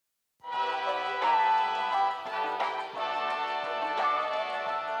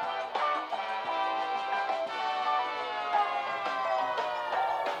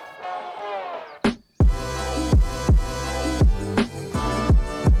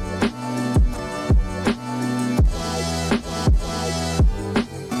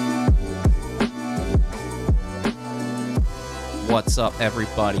What's up,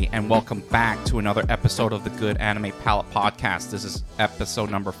 everybody, and welcome back to another episode of the Good Anime Palette Podcast. This is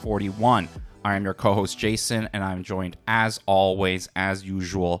episode number 41. I am your co-host, Jason, and I'm joined, as always, as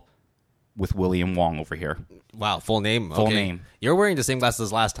usual, with William Wong over here. Wow, full name? Full okay. name. You're wearing the same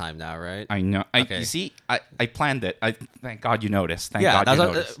glasses last time now, right? I know. Okay. You see, I planned it. Thank God you noticed. Thank Yeah, God you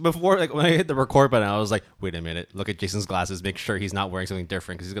that's noticed. before, like, when I hit the record button, I was like, wait a minute, look at Jason's glasses, make sure he's not wearing something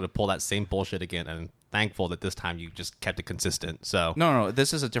different because he's going to pull that same bullshit again. And I'm thankful that this time you just kept it consistent. So No,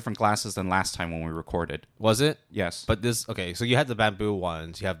 this is a different glasses than last time when we recorded. was it? Yes. But this, okay, so you had the bamboo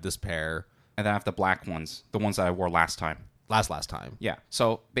ones, you have this pair And then I have the black ones, the ones that I wore last time. last time. Yeah.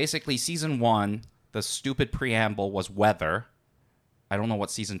 So basically, season 1, the stupid preamble was weather. I don't know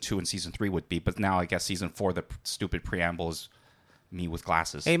what season 2 and season 3 would be, but now I guess season 4, the stupid preamble is me with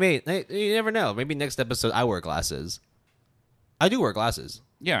glasses. Hey, mate, hey, you never know. Maybe next episode I wear glasses. I do wear glasses.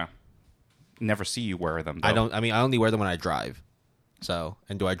 Yeah. Never see you wear them, though. I only wear them when I drive. So,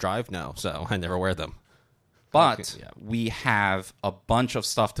 and do I drive? No. So I never wear them. But Okay, yeah. we have a bunch of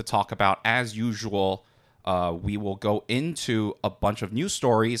stuff to talk about. As usual, we will go into a bunch of news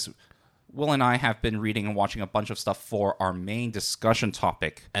stories. Will and I have been reading and watching a bunch of stuff for our main discussion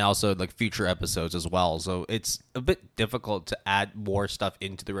topic. And also like future episodes as well. So it's a bit difficult to add more stuff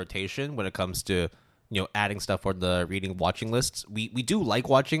into the rotation when it comes to, adding stuff for the reading watching lists. We do like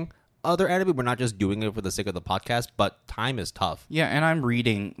watching other anime. We're not just doing it for the sake of the podcast, but time is tough. Yeah, and I'm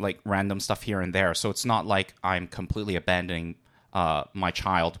reading like random stuff here and there, so it's not like I'm completely abandoning my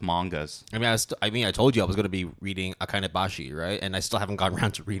child mangas. I told you I was going to be reading Akane-bashi, right? And I still haven't gotten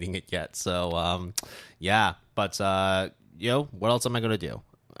around to reading it yet. So, yeah. But, what else am I going to do?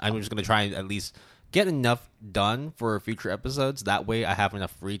 I'm just going to try and at least get enough done for future episodes. That way I have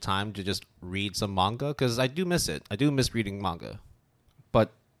enough free time to just read some manga, because I do miss it. I do miss reading manga.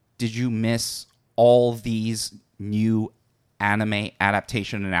 But did you miss all these new anime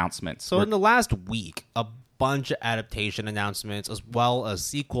adaptation announcements? So in the last week, a bunch of adaptation announcements as well as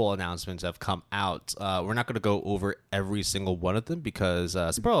sequel announcements have come out. We're not going to go over every single one of them because,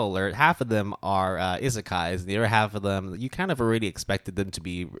 spoiler alert, half of them are isekais, and the other half of them, you kind of already expected them to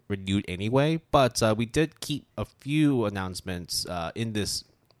be renewed anyway. But we did keep a few announcements in this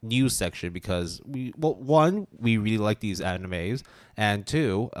news section because one, we really like these animes, and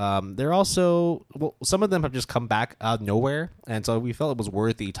two, they're also, some of them have just come back out of nowhere, and so we felt it was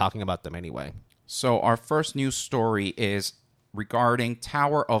worthy talking about them anyway. So our first news story is regarding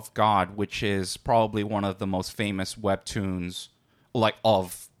Tower of God, which is probably one of the most famous webtoons,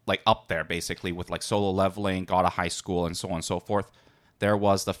 up there basically with like Solo Leveling, God of High School, and so on and so forth. There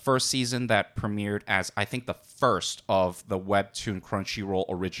was the first season that premiered as, I think, the first of the Webtoon Crunchyroll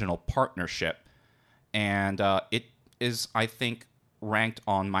original partnership. And it is, I think, ranked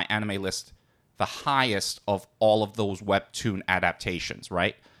on my anime list the highest of all of those Webtoon adaptations,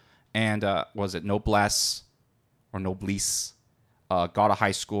 right? And was it Noblesse or Noblesse, God of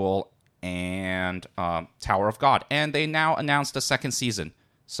High School, and Tower of God. And they now announced a second season.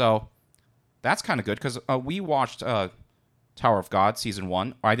 So that's kind of good because we watched Tower of God Season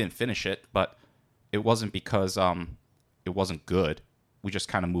 1. I didn't finish it, but it wasn't because it wasn't good. We just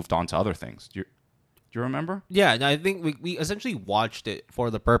kind of moved on to other things. Do you remember? Yeah, and I think we essentially watched it for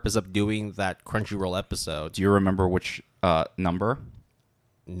the purpose of doing that Crunchyroll episode. Do you remember which number?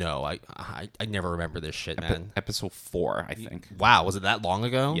 No, I never remember this shit, man. Episode 4, I think. Wow, was it that long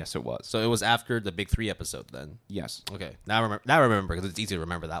ago? Yes, it was. So it was after the Big 3 episode then. Yes. Okay, now I remember because it's easy to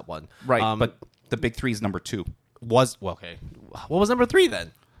remember that one. Right, but the Big 3 is number 2. Okay. What was number 3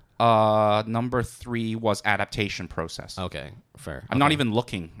 then? Number 3 was adaptation process. Okay, fair. I'm not even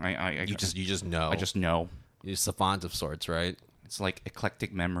looking. You just know. I just know. You're savant of sorts, right? It's like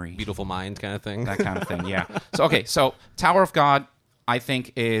eclectic memory. Beautiful mind kind of thing. That kind of thing, yeah. So Tower of God, I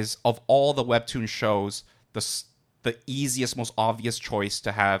think, is, of all the Webtoon shows, the easiest, most obvious choice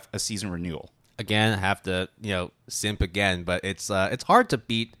to have a season renewal. Again, I have to, simp again, but it's hard to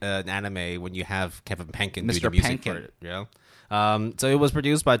beat an anime when you have Kevin Penkin do the music for it, so it was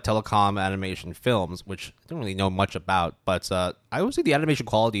produced by Telecom Animation Films, which I don't really know much about, but I would say the animation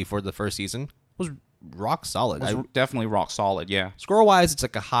quality for the first season was rock solid. It was definitely rock solid, yeah. Score-wise, it's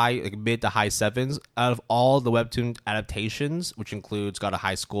like mid to high 7s. Out of all the Webtoon adaptations, which includes God of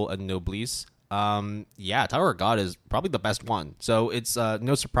High School and Noblesse, Tower of God is probably the best one. So it's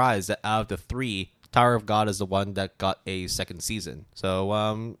no surprise that out of the 3, Tower of God is the one that got a second season.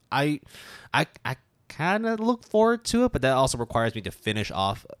 So I kind of look forward to it, but that also requires me to finish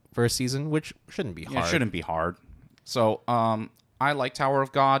off first season, which shouldn't be hard. Yeah, it shouldn't be hard. So I like Tower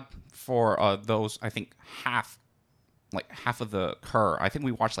of God for those, I think, half of the cur. I think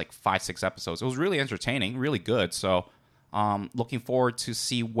we watched like 5-6 episodes. It was really entertaining, really good. So Looking forward to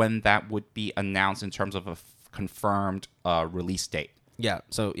see when that would be announced in terms of a confirmed release date. Yeah,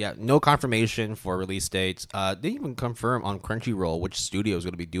 so no confirmation for release dates. They didn't even confirm on Crunchyroll which studio is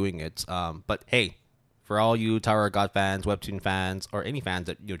going to be doing it. But hey, for all you Tower of God fans, Webtoon fans, or any fans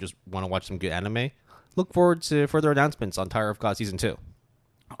that just want to watch some good anime, look forward to further announcements on Tower of God Season 2.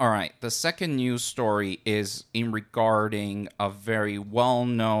 All right, the second news story is in regarding a very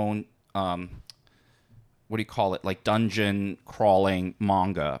well-known, what do you call it, like dungeon crawling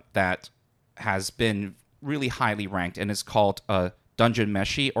manga that has been really highly ranked, and is called Dungeon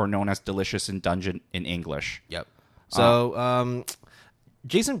Meshi, or known as Delicious in Dungeon in English. Yep. So,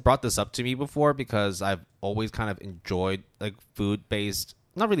 Jason brought this up to me before because I've always kind of enjoyed like food-based,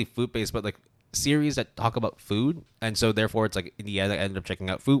 not really food-based, but like series that talk about food, and so therefore it's like in the end I ended up checking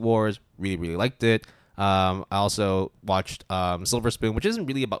out Food Wars. Really liked it. I also watched Silver Spoon, which isn't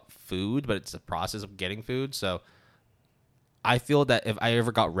really about food, but it's the process of getting food. So I feel that if I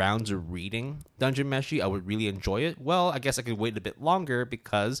ever got round to reading Dungeon Meshi, I would really enjoy it. Well, I guess I could wait a bit longer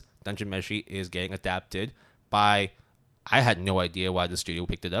because Dungeon Meshi is getting adapted by, I had no idea why the studio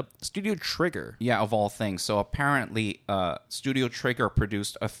picked it up, Studio Trigger. Yeah, of all things. So apparently, Studio Trigger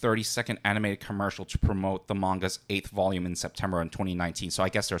produced a 30-second animated commercial to promote the manga's 8th volume in September in 2019. So I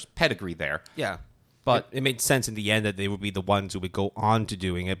guess there's pedigree there. Yeah. But it made sense in the end that they would be the ones who would go on to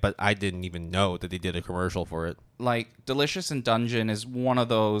doing it, but I didn't even know that they did a commercial for it. like, Delicious in Dungeon is one of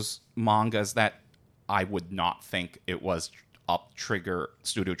those mangas that I would not think it was up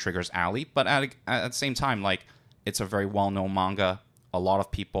Studio Trigger's alley. But at the same time, like, it's a very well-known manga. A lot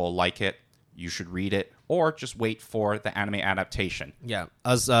of people like it. You should read it, or just wait for the anime adaptation. Yeah,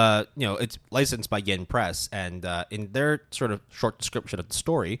 as it's licensed by Yen Press, and in their sort of short description of the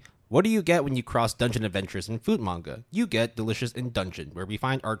story, what do you get when you cross dungeon adventures in food manga? You get Delicious in Dungeon, where we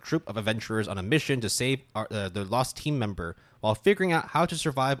find our troupe of adventurers on a mission to save their lost team member while figuring out how to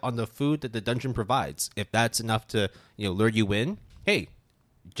survive on the food that the dungeon provides. If that's enough to lure you in, hey,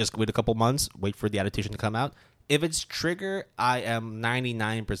 just wait a couple months, wait for the adaptation to come out. If it's Trigger, I am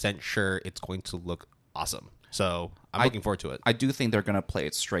 99% sure it's going to look awesome. So I'm looking forward to it. I do think they're gonna play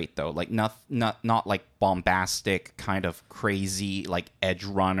it straight though, like not like bombastic, kind of crazy, like Edge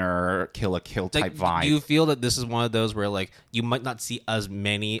Runner, Kill la Kill type vibe. Do you feel that this is one of those where like you might not see as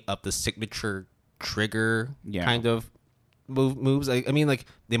many of the signature Trigger kind of moves? I mean, like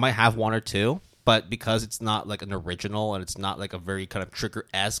they might have one or two, but because it's not like an original and it's not like a very kind of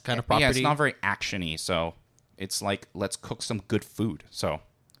Trigger-esque kind of property. Yeah, it's not very actiony, so it's like, let's cook some good food. So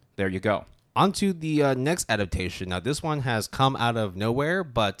there you go. On to the next adaptation. Now, this one has come out of nowhere,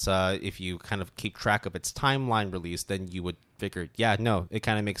 but if you kind of keep track of its timeline release, then you would figure, it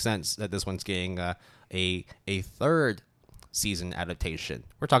kind of makes sense that this one's getting a third season adaptation.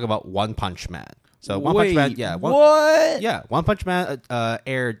 We're talking about One Punch Man. So One Punch Man, One Punch Man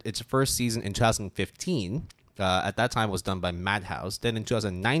aired its first season in 2015. At that time, was done by Madhouse. Then in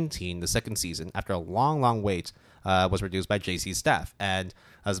 2019, the second season, after a long wait, was produced by JC Staff. And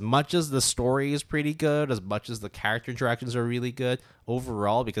as much as the story is pretty good, as much as the character interactions are really good,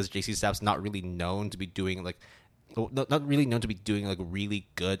 overall, because JC Staff's not really known to be doing really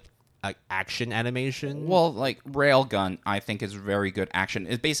good action animation. Well, like Railgun, I think is very good action.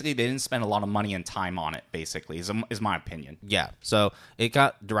 It's basically they didn't spend a lot of money and time on it. Basically, is my opinion. Yeah, so it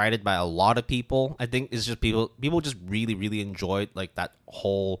got derided by a lot of people. I think it's just people just really enjoyed like that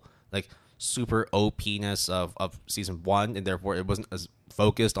whole like super OP-ness of season 1, and therefore it wasn't as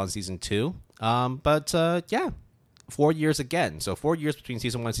focused on season 2. But 4 years again. So 4 years between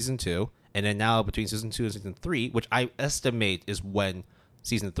season 1 and season 2, and then now between season 2 and season 3, which I estimate is when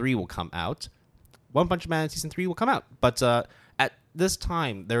season 3 will come out. One Punch Man season 3 will come out. But at this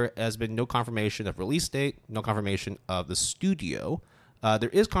time, there has been no confirmation of release date, no confirmation of the studio. There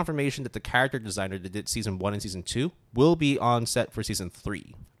is confirmation that the character designer that did season 1 and season 2 will be on set for season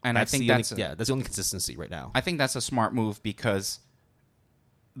 3. And I think that's the only consistency right now. I think that's a smart move because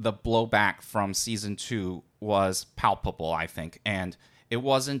the blowback from season 2 was palpable, I think. And it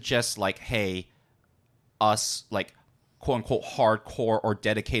wasn't just like, hey, us, like, quote-unquote hardcore or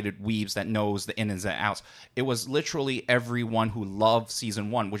dedicated weebs that knows the ins and outs. It was literally everyone who loved season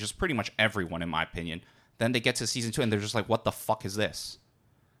 1, which is pretty much everyone in my opinion. Then they get to season 2 and they're just like, what the fuck is this?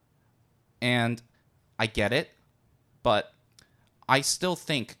 And I get it, but I still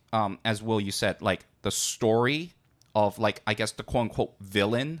think, as Will, you said, like, the story of, like, I guess the quote-unquote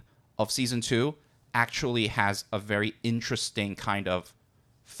villain of season 2 actually has a very interesting kind of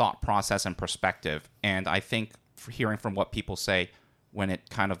thought process and perspective. And I think hearing from what people say when it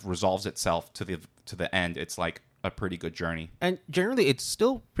kind of resolves itself to the end, it's like a pretty good journey. And generally, it's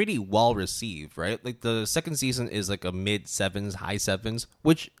still pretty well received, right? Like the second season is like a mid sevens, high sevens,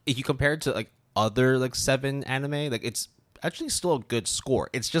 which if you compare it to like other like seven anime, like it's actually still a good score.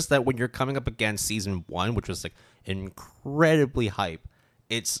 It's just that when you're coming up against season one, which was like incredibly hype,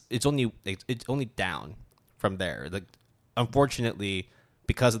 it's only down from there. Like unfortunately,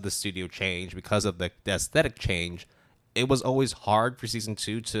 because of the studio change, because of the aesthetic change, it was always hard for season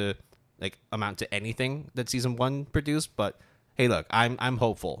two to like amount to anything that season one produced. But hey, look, I'm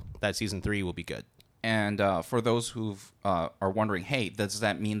hopeful that season three will be good. And for those who are wondering, hey, does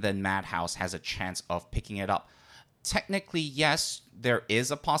that mean that Madhouse has a chance of picking it up? Technically, yes, there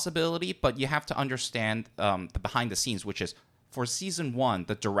is a possibility, but you have to understand the behind the scenes, which is for season one,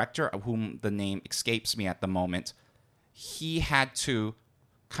 the director, of whom the name escapes me at the moment, he had to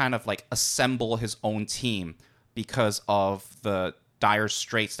kind of like assemble his own team because of the dire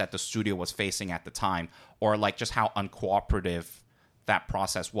straits that the studio was facing at the time, or like just how uncooperative that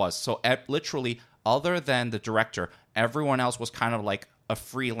process was. So literally, other than the director, everyone else was kind of like a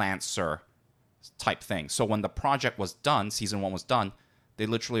freelancer type thing. So when the project was done, season one was done, they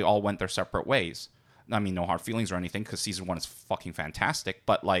literally all went their separate ways. I mean, no hard feelings or anything, because season one is fucking fantastic.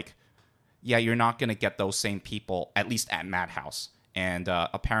 But like, yeah, you're not going to get those same people, at least at Madhouse. And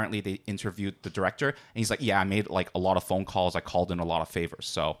apparently they interviewed the director, and he's like, yeah, I made like a lot of phone calls. I called in a lot of favors.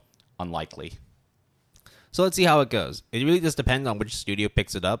 So unlikely. So let's see how it goes. It really just depends on which studio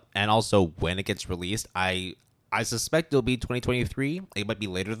picks it up and also when it gets released. I suspect it'll be 2023. It might be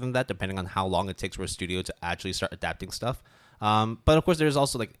later than that, depending on how long it takes for a studio to actually start adapting stuff. But of course, there's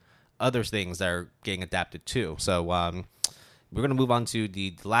also like other things that are getting adapted too. So we're going to move on to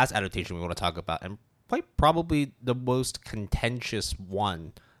the last adaptation we want to talk about, and quite probably the most contentious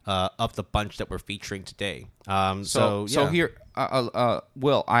one of the bunch that we're featuring today. So here,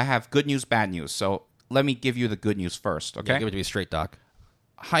 Will, I have good news, bad news. So let me give you the good news first, okay? Yeah, give it to me straight, Doc.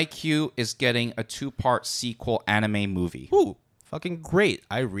 Haikyuu is getting a 2-part sequel anime movie. Ooh, fucking great.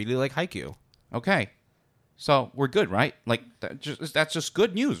 I really like Haikyuu. Okay. So we're good, right? Like, that's just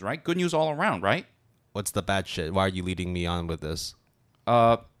good news, right? Good news all around, right? What's the bad shit? Why are you leading me on with this?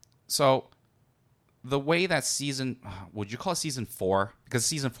 So the way that would you call it season 4? Because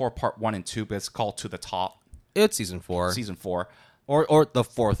season 4, part 1 and 2, but it's called To the Top. It's season 4. Season 4. Or the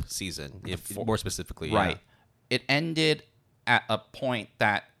 4th season, more specifically. Right. Yeah. It ended at a point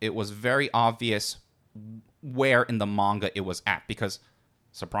that it was very obvious where in the manga it was at, because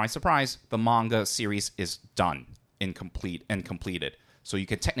surprise, surprise, the manga series is done and completed. So you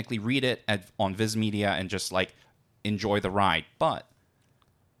could technically read it on Viz Media and just like enjoy the ride. But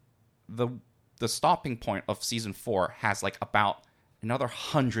the stopping point of season 4 has like about another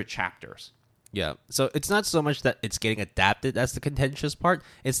 100 chapters. Yeah, so it's not so much that it's getting adapted that's the contentious part.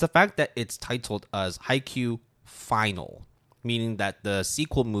 It's the fact that it's titled as Haikyuu Final, meaning that the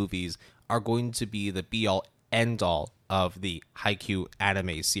sequel movies are going to be the be-all, end-all of the Haikyuu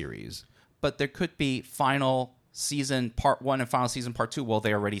anime series. But there could be final season part 1 and final season part 2. Well,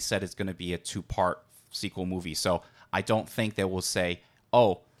 they already said it's going to be a 2-part sequel movie, so I don't think they will say,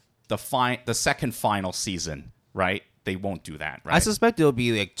 oh, the second final season, right? They won't do that, right? I suspect it'll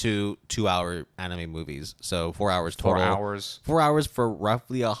be like 2-hour anime movies, so 4 hours total. 4 hours. 4 hours for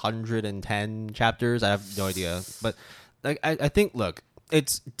roughly 110 chapters. I have no idea, but like I think, look,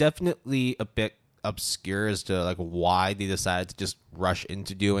 it's definitely a bit obscure as to like why they decided to just rush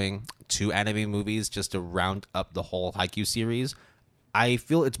into doing 2 anime movies just to round up the whole Haikyuu series. I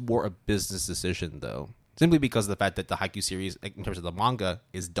feel it's more a business decision though, simply because of the fact that the Haikyuu series, like, in terms of the manga,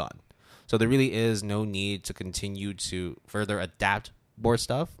 is done. So there really is no need to continue to further adapt more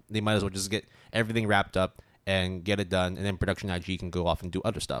stuff. They might as well just get everything wrapped up and get it done, and then Production IG can go off and do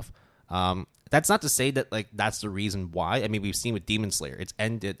other stuff. That's not to say that like that's the reason why. I mean, we've seen with Demon Slayer, it's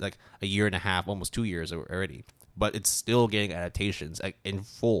ended like a year and a half, almost 2 years already, but it's still getting adaptations like, in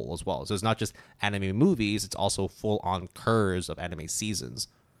full as well. So it's not just anime movies; it's also full-on curves of anime seasons.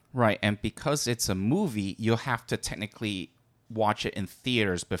 Right, and because it's a movie, you'll have to technically watch it in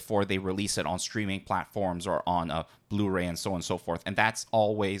theaters before they release it on streaming platforms or on a Blu-ray and so on and so forth. And that's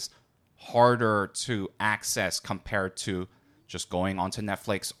always harder to access compared to just going onto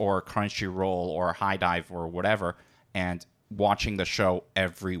Netflix or Crunchyroll or High Dive or whatever and watching the show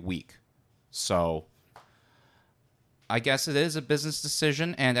every week. So I guess it is a business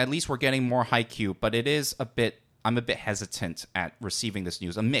decision, and at least we're getting more Haikyuu, but I'm a bit hesitant at receiving this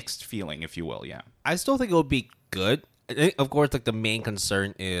news. A mixed feeling, if you will, yeah. I still think it'll be good. I think, of course, like the main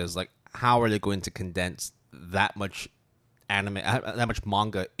concern is like how are they going to condense that much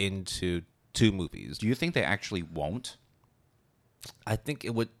manga into 2 movies? Do you think they actually won't? I think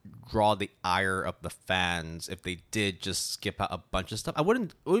it would draw the ire of the fans if they did just skip out a bunch of stuff. I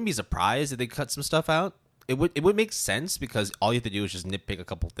wouldn't be surprised if they cut some stuff out. It would make sense because all you have to do is just nitpick a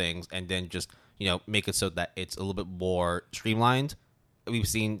couple things and then just make it so that it's a little bit more streamlined. We've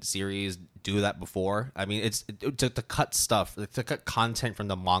seen series do that before. I mean, to cut stuff, to cut content from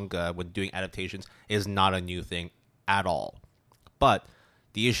the manga when doing adaptations is not a new thing at all. But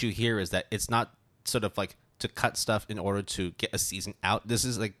the issue here is that it's not sort of like to cut stuff in order to get a season out. This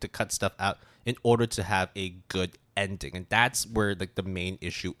is like to cut stuff out in order to have a good ending. And that's where like the main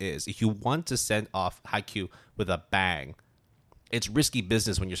issue is. If you want to send off Haikyuu with a bang, it's risky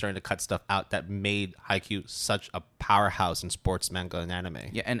business when you're starting to cut stuff out that made Haikyuu such a powerhouse in sports manga and anime.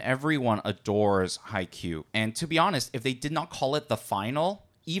 Yeah, and everyone adores Haikyuu. And to be honest, if they did not call it the final,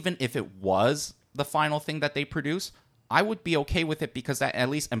 even if it was the final thing that they produce, I would be okay with it because that at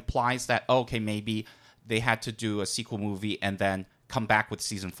least implies that, okay, maybe they had to do a sequel movie and then come back with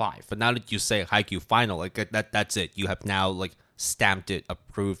season 5. But now that you say Haikyuu final, like that's it. You have now like stamped it,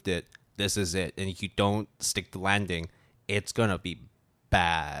 approved it. This is it. And if you don't stick the landing, it's gonna be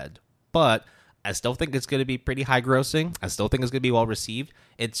bad. But I still think it's gonna be pretty high grossing. I still think it's gonna be well received.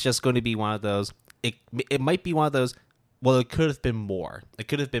 It's just going to be one of those. It might be one of those. Well, it could have been more. It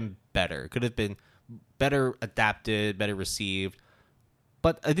could have been better. It could have been better adapted, better received.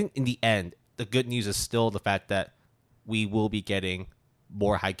 But I think in the end, the good news is still the fact that we will be getting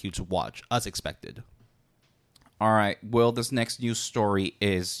more Haikyuu to watch, as expected. All right, Will, this next news story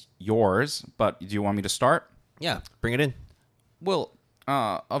is yours, but do you want me to start? Yeah, bring it in. Will,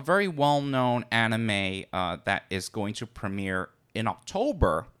 a very well-known anime that is going to premiere in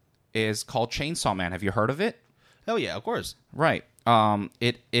October is called Chainsaw Man. Have you heard of it? Oh, yeah, of course. Right.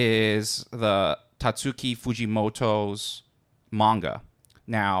 It is the Tatsuki Fujimoto's manga.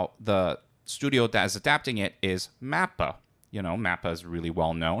 Now, the studio that is adapting it is MAPPA. MAPPA is really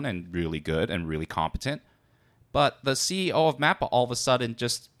well-known and really good and really competent. But the CEO of MAPPA all of a sudden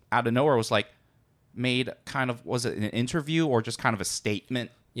just out of nowhere was like, was it an interview or just kind of a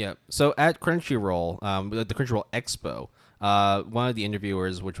statement? Yeah. So at Crunchyroll, the Crunchyroll Expo, one of the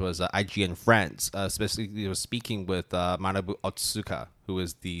interviewers, which was IGN Friends, specifically was speaking with Manabu Otsuka, who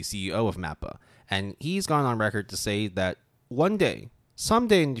is the CEO of MAPPA. And he's gone on record to say that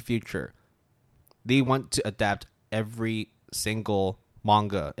someday in the future, they want to adapt every single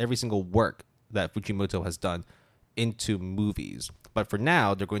manga, every single work that Fujimoto has done into movies. But for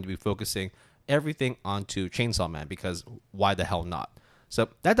now, they're going to be focusing everything onto Chainsaw Man because why the hell not? So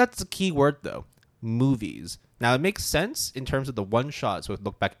that's the key word, though. Movies. Now, it makes sense in terms of the one-shots with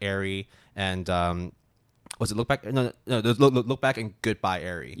Look Back Eri and... was it Look Back? No, Look Back and Goodbye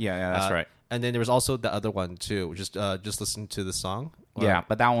Eri. Yeah, that's right. And then there was also the other one, too. Just listen to the song. Yeah,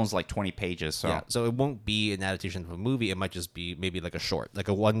 but that one's like 20 pages. So yeah, so it won't be an adaptation of a movie. It might just be maybe like a short, like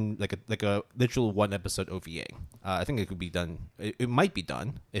a literal 1 episode OVA. I think it could be done. It might be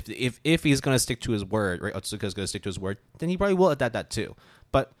done if he's gonna stick to his word, right? Otsuka's gonna stick to his word, then he probably will adapt that too.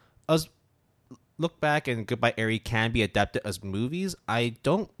 But as Look Back and Goodbye Eri can be adapted as movies, I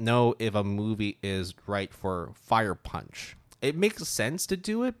don't know if a movie is right for Fire Punch. It makes sense to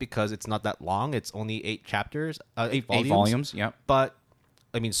do it because it's not that long. It's only 8 chapters, 8 volumes. 8 volumes, yep. But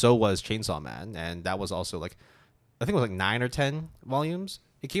I mean, so was Chainsaw Man, and that was also like, I think it was like 9 or 10 volumes.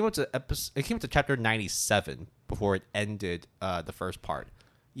 It came up to chapter 97 before it ended the first part.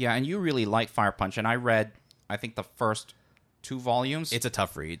 Yeah, and you really like Fire Punch, and I read, I think, the first 2 volumes. It's a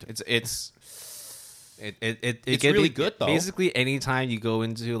tough read. It's really good though. Basically, anytime you go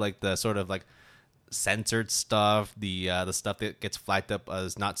into like the sort of like censored stuff, the stuff that gets flagged up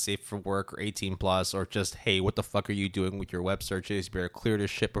as not safe for work or 18 plus, or just, hey, what the fuck are you doing with your web searches? You better clear this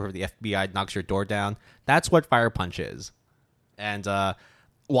shit before the FBI knocks your door down. That's what Fire Punch is. And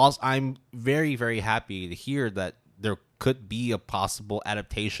whilst I'm very, very happy to hear that there could be a possible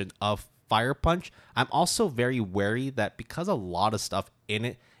adaptation of Fire Punch, I'm also very wary that because a lot of stuff in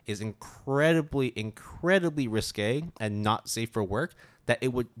it is incredibly, incredibly risque and not safe for work, that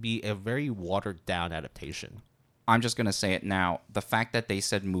it would be a very watered-down adaptation. I'm just going to say it now. The fact that they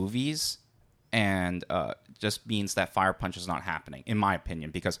said movies and just means that Fire Punch is not happening, in my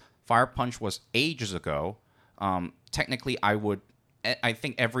opinion, because Fire Punch was ages ago. Technically, I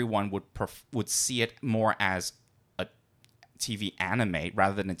think everyone would see it more as a TV anime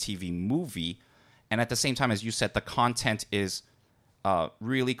rather than a TV movie. And at the same time, as you said, the content is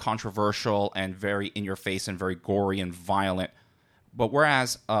really controversial and very in your face and very gory and violent. But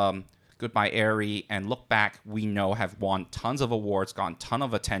whereas Goodbye Eri and Look Back, we know, have won tons of awards, gotten ton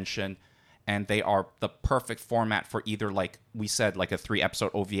of attention, and they are the perfect format for either, like we said, like a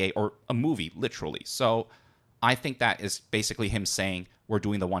 3-episode OVA or a movie, literally. So I think that is basically him saying we're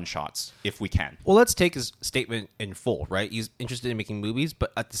doing the one shots if we can. Well, let's take his statement in full, right? He's interested in making movies,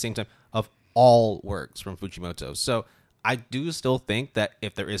 but at the same time, of all works from Fujimoto. So I do still think that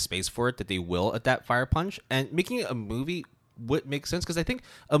if there is space for it, that they will adapt Fire Punch. And making a movie would make sense, because I think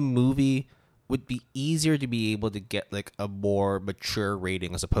a movie would be easier to be able to get like a more mature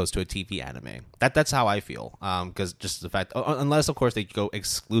rating as opposed to a TV anime. That's how I feel. Because just the fact, unless of course they go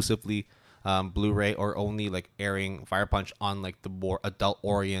exclusively Blu-ray or only like airing Fire Punch on like the more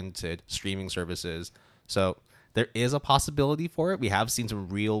adult-oriented streaming services. So there is a possibility for it. We have seen some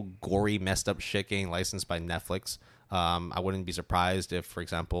real gory, messed up shit getting licensed by Netflix. I wouldn't be surprised if, for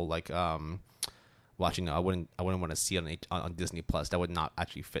example, like watching. I wouldn't want to see it on Disney Plus. That would not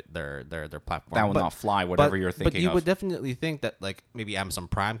actually fit their platform. That would not fly. Whatever you're thinking. But you would definitely think that like maybe Amazon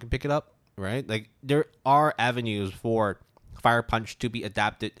Prime can pick it up, right? Like there are avenues for Fire Punch to be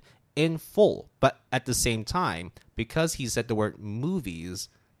adapted in full, but at the same time, because he said the word movies,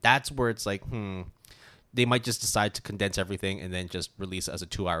 that's where it's like, they might just decide to condense everything and then just release it as a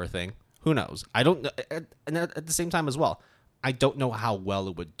 2-hour thing. Who knows? I don't know. And at the same time as well, I don't know how well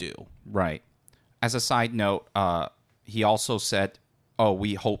it would do. Right. As a side note, he also said, "Oh,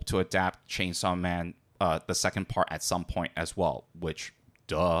 we hope to adapt Chainsaw Man, the second part at some point as well." Which,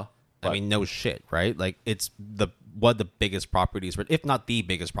 duh. I mean, no shit, right? Like it's one of the biggest properties, if not the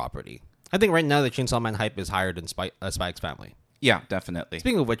biggest property. I think right now the Chainsaw Man hype is higher than Spy X Family. Yeah, definitely.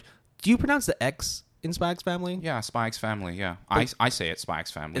 Speaking of which, do you pronounce the X in Spy X Family? Yeah, Spy X Family. Yeah, I say it's Spy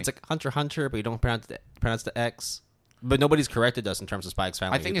X Family. It's like Hunter x Hunter, but you don't pronounce the X. But nobody's corrected us in terms of Spy X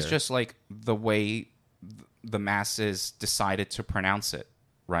Family. I think it's just like the way the masses decided to pronounce it,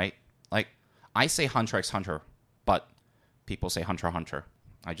 right? Like I say Hunter x Hunter, but people say Hunter x Hunter.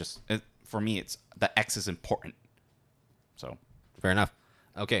 For me, it's the X is important. So fair enough.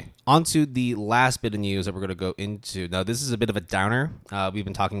 Okay, on to the last bit of news that we're going to go into. Now, this is a bit of a downer. We've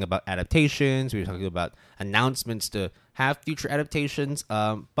been talking about adaptations. We've been talking about announcements to have future adaptations.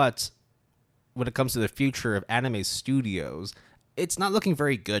 But when it comes to the future of anime studios, it's not looking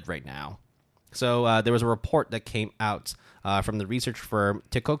very good right now. So there was a report that came out from the research firm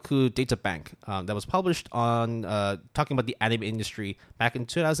Teikoku Databank that was published on talking about the anime industry back in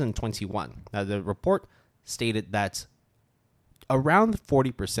 2021. Now, the report stated that around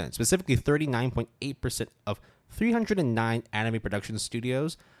 40%, specifically 39.8% of 309 anime production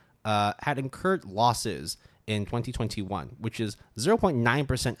studios had incurred losses in 2021, which is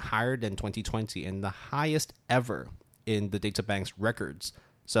 0.9% higher than 2020 and the highest ever in the Databank's records.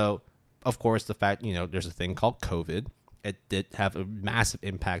 So, of course, the fact, there's a thing called COVID. It did have a massive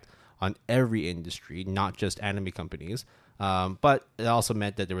impact on every industry, not just anime companies. But it also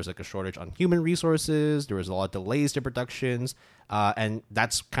meant that there was like a shortage on human resources. There was a lot of delays to productions. And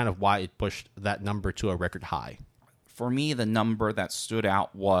that's kind of why it pushed that number to a record high. For me, the number that stood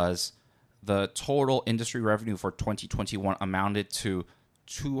out was the total industry revenue for 2021 amounted to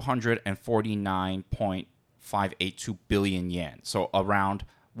 249.582 billion yen. So around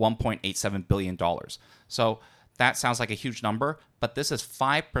 $1.87 billion. So that sounds like a huge number, but this is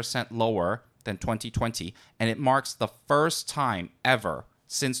 5% lower than 2020, and it marks the first time ever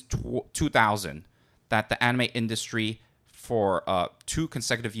since 2000 that the anime industry for 2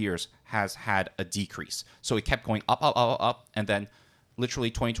 consecutive years has had a decrease. So it kept going up, and then literally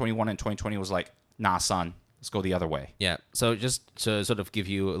 2021 and 2020 was like, nah, son, let's go the other way. Yeah, so just to sort of give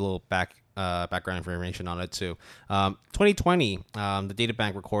you a little background information on it too. 2020, the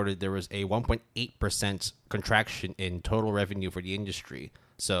Databank recorded there was a 1.8% contraction in total revenue for the industry.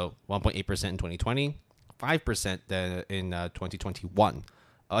 So 1.8% in 2020, 5% in 2021.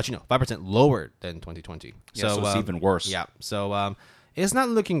 Actually, no, 5% lower than 2020. Yeah, so it's even worse. Yeah, so it's not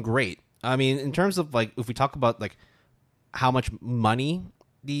looking great. I mean, in terms of like, if we talk about like how much money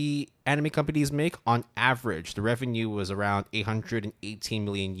the anime companies make, on average, the revenue was around 818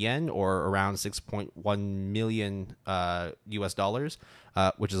 million yen, or around 6.1 million US dollars,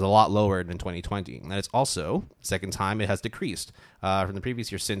 which is a lot lower than 2020. And it's also the second time it has decreased from the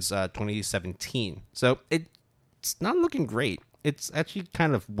previous year since 2017. So it's not looking great. It's actually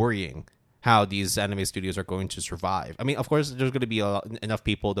kind of worrying how these anime studios are going to survive. I mean, of course, there's going to be enough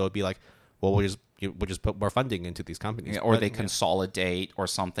people that would be like, well, we'll just put more funding into these companies. Yeah, or they consolidate or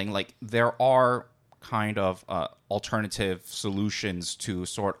something. Like, there are kind of alternative solutions to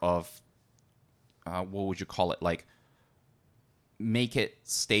sort of, what would you call it? Like, make it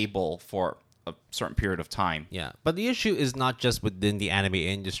stable for a certain period of time. Yeah, but the issue is not just within the anime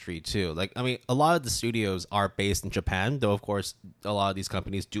industry too. Like, I mean, a lot of the studios are based in Japan, though of course a lot of these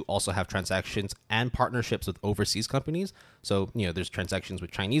companies do also have transactions and partnerships with overseas companies. So, there's transactions with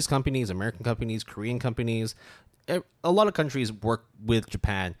Chinese companies, American companies, Korean companies. A lot of countries work with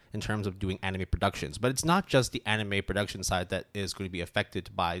Japan in terms of doing anime productions, but it's not just the anime production side that is going to be affected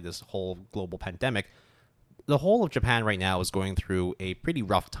by this whole global pandemic. The whole of Japan right now is going through a pretty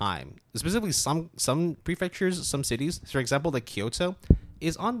rough time. Specifically, some prefectures, some cities, for example, like Kyoto,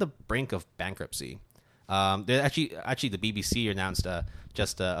 is on the brink of bankruptcy. Actually, the BBC announced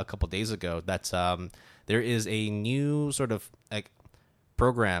just a couple days ago that there is a new sort of like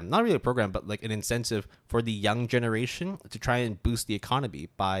program, not really a program, but like an incentive for the young generation to try and boost the economy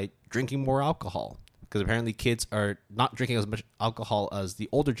by drinking more alcohol. Because apparently, kids are not drinking as much alcohol as the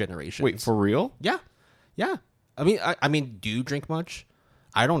older generation. Wait, for real? Yeah. Yeah. I mean, do you drink much?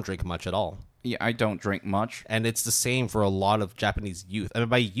 I don't drink much at all. Yeah, I don't drink much. And it's the same for a lot of Japanese youth. I mean,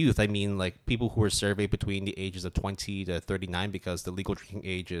 by youth, I mean like people who are surveyed between the ages of 20 to 39 because the legal drinking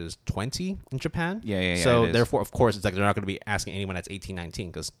age is 20 in Japan. Yeah. So therefore, of course, it's like they're not going to be asking anyone that's 18, 19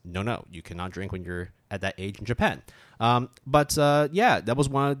 because no, you cannot drink when you're at that age in Japan. But that was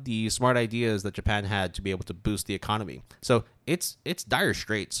one of the smart ideas that Japan had to be able to boost the economy. So it's dire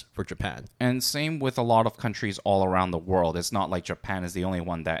straits for Japan. And same with a lot of countries all around the world. It's not like Japan is the only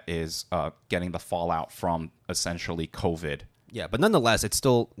one that is getting the fallout from essentially COVID. Yeah, but nonetheless, it's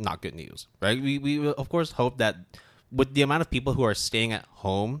still not good news, right? We of course hope that with the amount of people who are staying at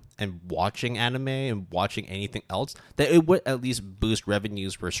home and watching anime and watching anything else, that it would at least boost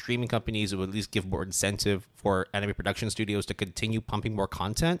revenues for streaming companies. It would at least give more incentive for anime production studios to continue pumping more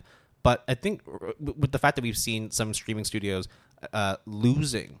content. But I think with the fact that we've seen some streaming studios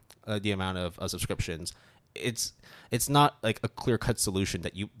losing the amount of subscriptions, it's not like a clear-cut solution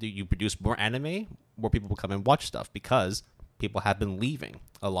that you produce more anime, more people will come and watch stuff because people have been leaving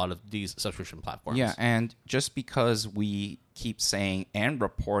a lot of these subscription platforms. Yeah, and just because we keep saying and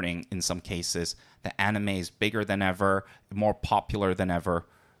reporting in some cases that anime is bigger than ever, more popular than ever,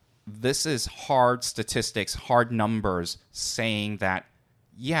 this is hard statistics, hard numbers saying that,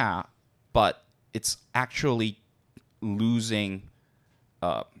 yeah, but it's actually losing,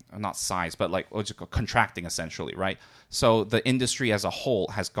 not size, but like contracting essentially, right? So the industry as a whole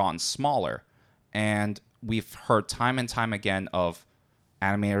has gotten smaller, and we've heard time and time again of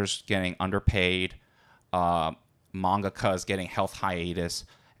animators getting underpaid, mangakas getting health hiatus,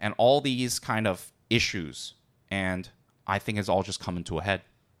 and all these kind of issues. And I think it's all just coming to a head.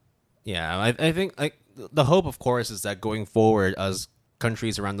 Yeah, I think like the hope, of course, is that going forward, as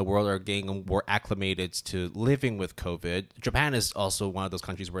countries around the world are getting more acclimated to living with COVID, Japan is also one of those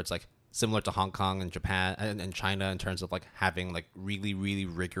countries where it's like similar to Hong Kong and Japan and China in terms of like having like really, really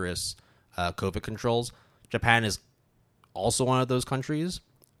rigorous COVID controls. Japan is also one of those countries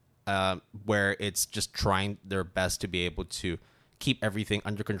where it's just trying their best to be able to keep everything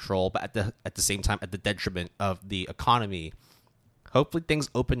under control, but at the same time at the detriment of the economy. Hopefully things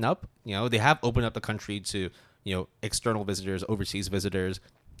open up. They have opened up the country to external visitors, overseas visitors,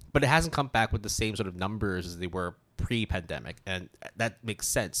 but it hasn't come back with the same sort of numbers as they were pre-pandemic, and that makes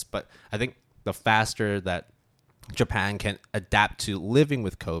sense. But I think the faster that Japan can adapt to living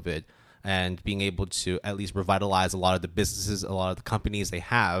with COVID and being able to at least revitalize a lot of the businesses, a lot of the companies they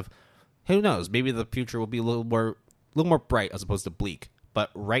have, who knows? Maybe the future will be a little more bright as opposed to bleak.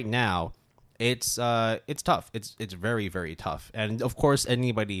 But right now, it's tough. It's very, very tough. And of course,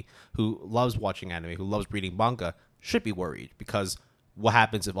 anybody who loves watching anime, who loves reading manga, should be worried, because what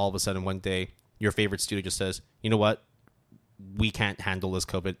happens if all of a sudden one day your favorite studio just says, you know what, we can't handle this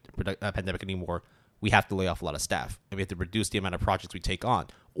COVID pandemic anymore. We have to lay off a lot of staff, and we have to reduce the amount of projects we take on.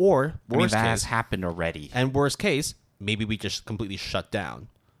 Or worst that case, has happened already. And worst case, maybe we just completely shut down.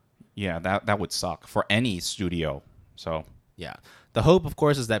 Yeah, that would suck for any studio. So yeah, the hope, of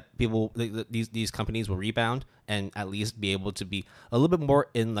course, is that these companies will rebound and at least be able to be a little bit more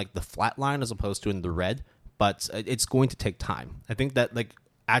in like the flat line as opposed to in the red. But it's going to take time. I think that like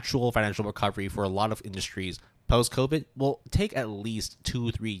actual financial recovery for a lot of industries post-COVID will take at least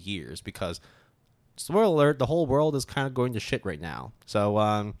 2-3 years, because spoiler alert, the whole world is kind of going to shit right now.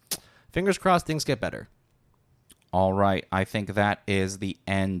 So fingers crossed things get better. All right, I think that is the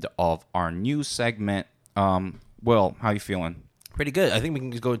end of our news segment. Will, how you feeling? Pretty good. I think we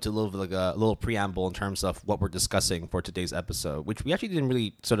can just go into a little preamble in terms of what we're discussing for today's episode, which we actually didn't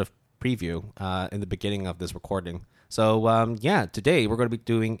really sort of preview in the beginning of this recording. So today we're going to be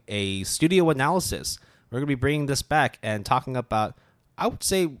doing a studio analysis. We're going to be bringing this back and talking about, I would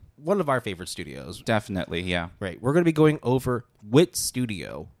say, one of our favorite studios. Definitely, yeah. Right. We're going to be going over Wit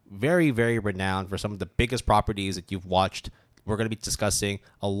Studio very, very renowned for some of the biggest properties that you've watched. We're going to be discussing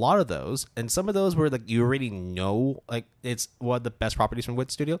a lot of those, and some of those where like you already know, like it's one of the best properties from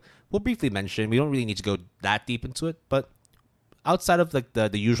Wit Studio. We'll briefly mention. We don't really need to go that deep into it, but outside of like the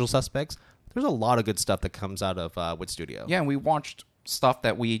usual suspects, there's a lot of good stuff that comes out of Wit Studio. Yeah, and we watched stuff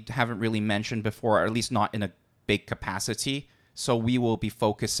that we haven't really mentioned before, or at least not in a big capacity. So we will be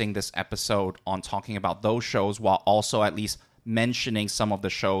focusing this episode on talking about those shows while also at least mentioning some of the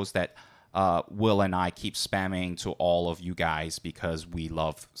shows that Will and I keep spamming to all of you guys because we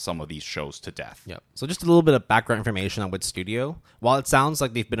love some of these shows to death. Yeah. So just a little bit of background information on Wit Studio. While it sounds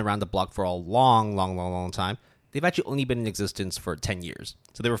like they've been around the block for a long time, they've actually only been in existence for 10 years.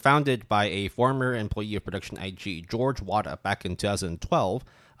 So they were founded by a former employee of Production IG, George Wada, back in 2012.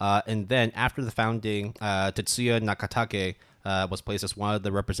 And then after the founding, Tetsuya Nakatake was placed as one of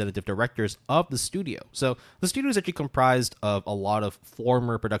the representative directors of the studio. So the studio is actually comprised of a lot of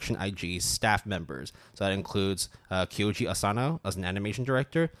former Production IG staff members. So that includes Kyoji Asano as an animation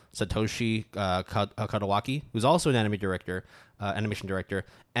director, Satoshi Kadawaki, who's also an animation director,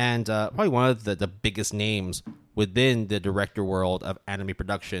 and probably one of the biggest names within the director world of anime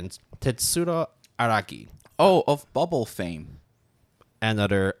productions, Tetsuro Araki. Oh, of Bubble fame. And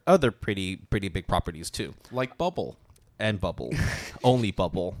other pretty big properties too. Like Bubble. And Bubble. Only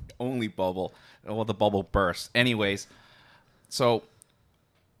Bubble. Only Bubble. Well, the bubble burst. Anyways, so,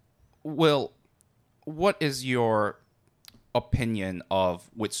 Will, what is your opinion of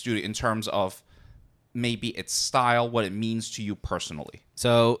Wit Studio in terms of maybe its style, what it means to you personally?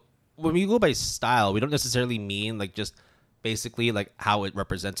 So, when we go by style, we don't necessarily mean like just basically like how it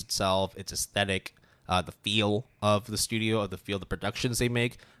represents itself, its aesthetic, the feel of the studio, the feel of the productions they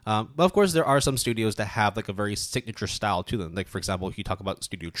make. But of course, there are some studios that have like a very signature style to them. Like, for example, if you talk about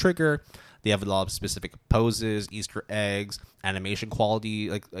Studio Trigger, they have a lot of specific poses, Easter eggs, animation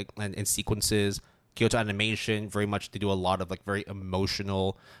quality, and sequences. Kyoto Animation, very much, they do a lot of like very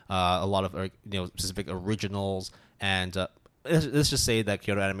emotional, a lot of specific originals. And let's just say that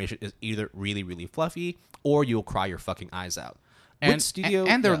Kyoto Animation is either really, really fluffy or you'll cry your fucking eyes out. And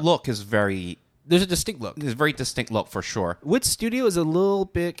their look is very... There's a distinct look. There's a very distinct look, for sure. Wit Studio is a little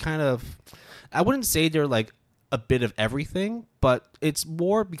bit kind of... I wouldn't say they're like a bit of everything, but it's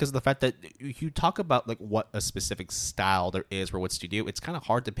more because of the fact that you talk about like what a specific style there is for Wit Studio. It's kind of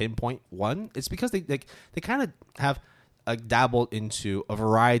hard to pinpoint one. It's because they kind of have dabbled into a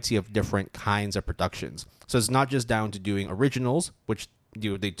variety of different kinds of productions. So it's not just down to doing originals, which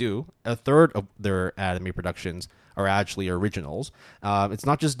they do. A third of their anime productions are actually originals. It's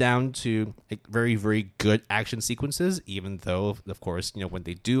not just down to like very, very good action sequences, even though, of course, when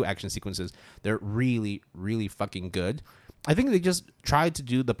they do action sequences, they're really, really fucking good. I think they just try to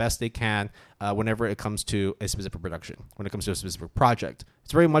do the best they can whenever it comes to a specific production, when it comes to a specific project.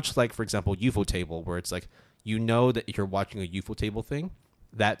 It's very much like, for example, UFO Table, where it's like, that if you're watching a UFO Table thing,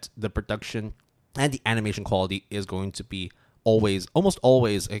 that the production and the animation quality is going to be almost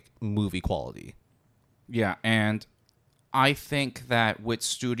always a movie quality. Yeah, and I think that Wit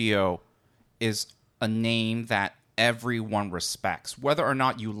Studio is a name that everyone respects. Whether or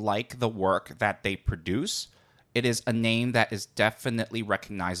not you like the work that they produce, it is a name that is definitely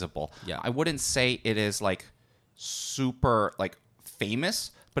recognizable. Yeah. I wouldn't say it is like super like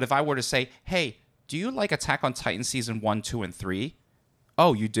famous, but if I were to say, hey, do you like Attack on Titan Season 1, 2, and 3?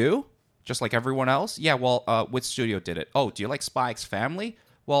 Oh, you do? Just like everyone else? Yeah, well, Wit Studio did it. Oh, do you like Spy X Family?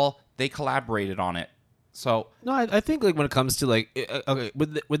 Well, they collaborated on it. So no, I think like when it comes to like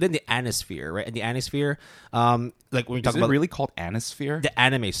within the Anosphere, right? And the Anosphere, like when we talk about really called Anosphere, the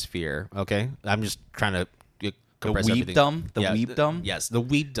anime sphere. Okay, I'm just trying to compress everything. Weebdom. Yes, the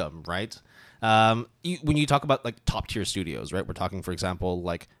Weebdom, right? When you talk about like top tier studios, right? We're talking, for example,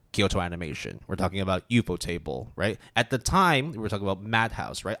 like Kyoto Animation. We're talking about UFO Table, right? At the time, we were talking about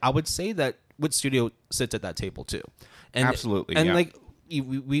Madhouse, right? I would say that Wit Studio sits at that table too. And, absolutely, and yeah. like.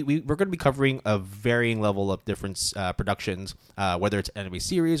 We're going to be covering a varying level of different productions, whether it's anime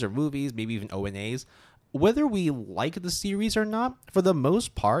series or movies, maybe even ONAs. Whether we like the series or not, for the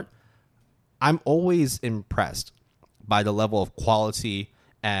most part, I'm always impressed by the level of quality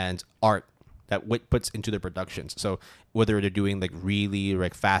and art that Wit puts into their productions. So whether they're doing like really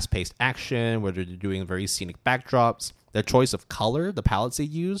like fast-paced action, whether they're doing very scenic backdrops, the choice of color, the palettes they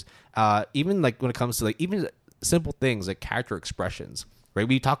use, even like when it comes to like even simple things like character expressions. Right,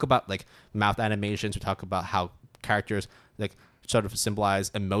 we talk about like mouth animations. We talk about how characters like sort of symbolize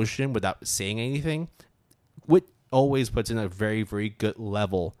emotion without saying anything. Wit always puts in a very, very good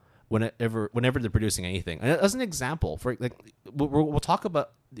level whenever they're producing anything. And as an example, for like we'll talk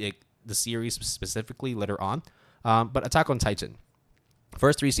about the series specifically later on, but Attack on Titan.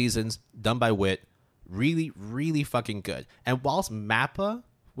 First 3 seasons done by Wit, really, really fucking good. And whilst Mappa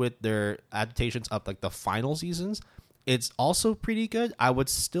with their adaptations of like the final seasons, it's also pretty good. I would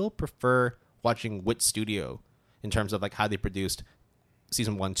still prefer watching Wit Studio in terms of like how they produced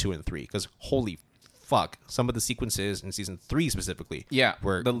season 1, 2, and 3. Because holy fuck, some of the sequences in season 3 specifically,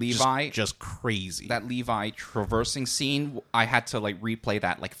 were the Levi just crazy. That Levi traversing scene, I had to like replay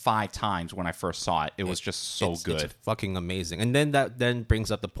that like 5 times when I first saw it. It was just so good. It's fucking amazing. And then that then brings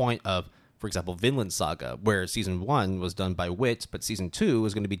up the point of, for example, Vinland Saga, where season 1 was done by Wit, but season 2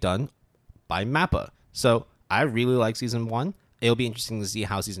 is going to be done by Mappa. So I really like season 1. It'll be interesting to see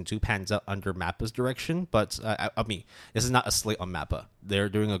how season 2 pans out under Mappa's direction. But I mean, this is not a slate on Mappa. They're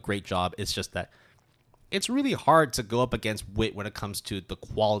doing a great job. It's just that it's really hard to go up against Wit when it comes to the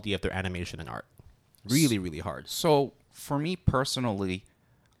quality of their animation and art. Really, really hard. So for me personally,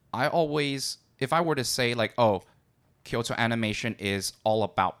 I always, if I were to say like, oh, Kyoto Animation is all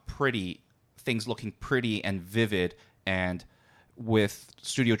about pretty, things looking pretty and vivid, and with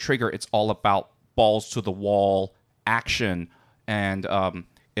Studio Trigger, it's all about balls to the wall action. And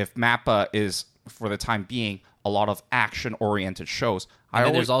if Mappa is, for the time being, a lot of action-oriented shows. And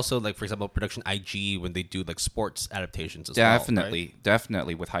then there's also, like, for example, Production IG when they do, like, sports adaptations as definitely, well.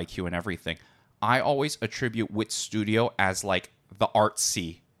 Definitely, with Haikyuu and everything. I always attribute Wit Studio as, like, the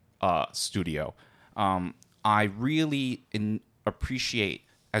artsy studio. I really appreciate,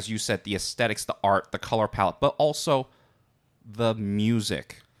 as you said, the aesthetics, the art, the color palette, but also the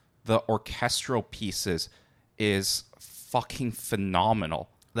music. The orchestral pieces is fucking phenomenal.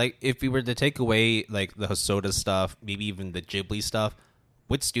 Like, if we were to take away, like, the Hosoda stuff, maybe even the Ghibli stuff,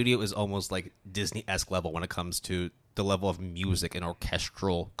 Wit Studio is almost, like, Disney-esque level when it comes to the level of music and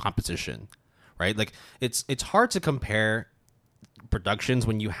orchestral composition, right? Like, it's hard to compare productions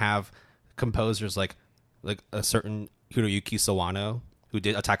when you have composers like a certain Hiroyuki Sawano, who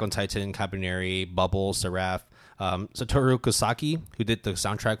did Attack on Titan, Kabaneri, Bubble, Seraph, Satoru Kosaki, who did the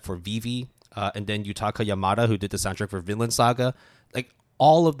soundtrack for Vivi, and then Yutaka Yamada, who did the soundtrack for Vinland Saga. Like,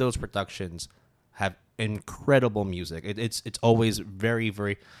 all of those productions have incredible music. It's always very,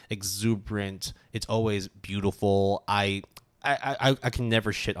 very exuberant. It's always beautiful. I can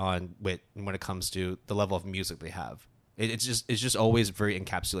never shit on Wit when it comes to the level of music they have. It's just always very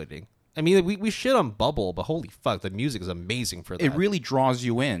encapsulating. I mean, we shit on Bubble, but holy fuck, the music is amazing for that. It really draws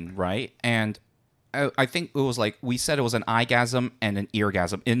you in, right? And I think it was like, we said it was an eyegasm and an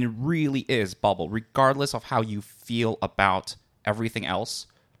eargasm, and it really is Bubble. Regardless of how you feel about everything else,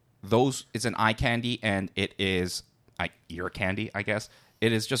 it's an eye candy, and it is like ear candy, I guess.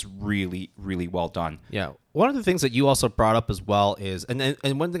 It is just really, really well done. Yeah. One of the things that you also brought up as well is, and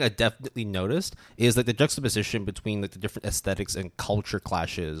one thing I definitely noticed is like the juxtaposition between like the different aesthetics and culture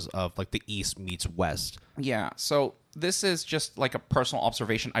clashes of like the East meets West. Yeah. So this is just like a personal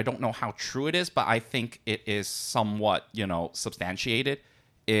observation. I don't know how true it is, but I think it is somewhat, substantiated.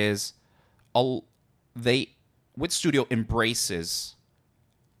 Wit Studio embraces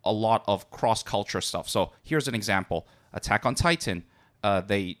a lot of cross-culture stuff. So here's an example. Attack on Titan.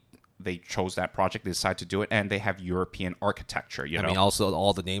 They chose that project, they decided to do it, and they have European architecture. I mean, also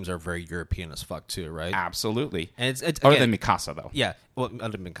all the names are very European as fuck too, right? Absolutely. And it's other than Mikasa, though. Yeah, well,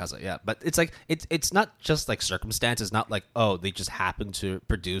 other than Mikasa, yeah. But it's like it's not just like circumstance. It's not like, oh, they just happen to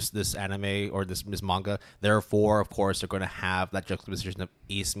produce this anime or this manga. Therefore, of course, they're going to have that juxtaposition of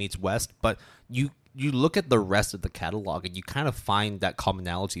East meets West. But you look at the rest of the catalog and you kind of find that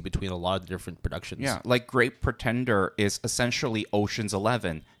commonality between a lot of the different productions. Yeah, like Great Pretender is essentially Ocean's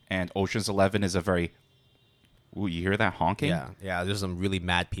 11. And Ocean's 11 is a very... Ooh, you hear that honking? Yeah. There's some really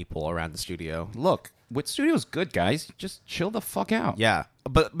mad people around the studio. Look, Wit Studio's good, guys. Just chill the fuck out. Yeah.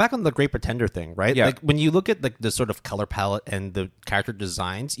 But back on the Great Pretender thing, right? Yeah. Like, when you look at the sort of color palette and the character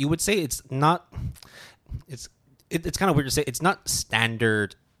designs, you would say it's not... It's kind of weird to say. It's not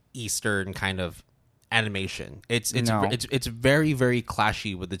standard Eastern kind of animation. It's very, very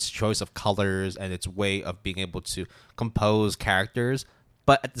clashy with its choice of colors and its way of being able to compose characters.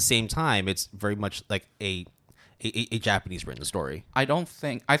 But at the same time, it's very much like a Japanese written story. I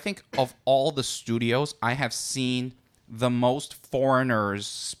think of all the studios, I have seen the most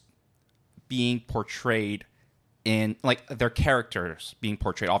foreigners being portrayed in, like, their characters being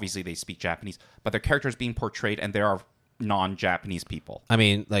portrayed. Obviously, they speak Japanese, but their characters being portrayed, and there are non-Japanese people. I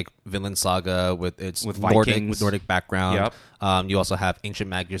mean, like Vinland Saga with its Nordic background. Yep. You also have Ancient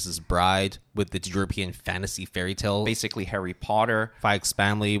Magus' Bride with its European fantasy fairy tale. Basically Harry Potter. Spy X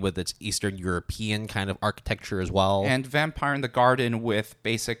Family with its Eastern European kind of architecture as well. And Vampire in the Garden with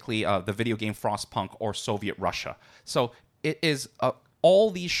basically the video game Frostpunk or Soviet Russia. So it is...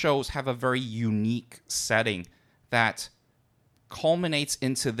 all these shows have a very unique setting that culminates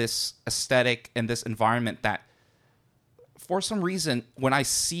into this aesthetic and this environment that, for some reason, when I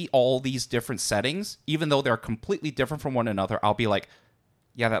see all these different settings, even though they're completely different from one another, I'll be like,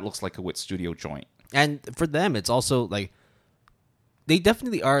 yeah, that looks like a Wit Studio joint. And for them, it's also like they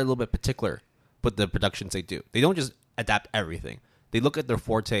definitely are a little bit particular with the productions they do. They don't just adapt everything. They look at their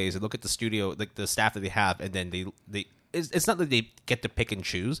fortes, they look at the studio, like the staff that they have, and then they it's not that they get to pick and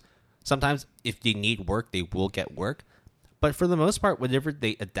choose. Sometimes if they need work, they will get work. But for the most part, whenever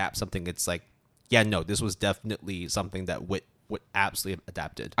they adapt something, it's like, yeah, no, this was definitely something that Wit would absolutely have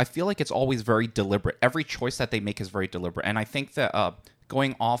adapted. I feel like it's always very deliberate. Every choice that they make is very deliberate. And I think that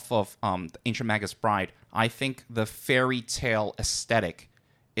going off of the Ancient Magus Bride, I think the fairy tale aesthetic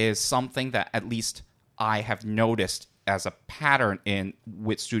is something that at least I have noticed as a pattern in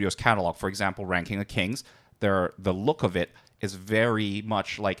Wit Studios' catalog. For example, Ranking of Kings, the look of it is very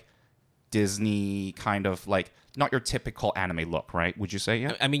much like Disney, kind of like not your typical anime look, right? Would you say?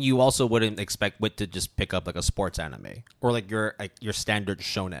 Yeah. I mean, you also wouldn't expect Wit to just pick up like a sports anime or like your standard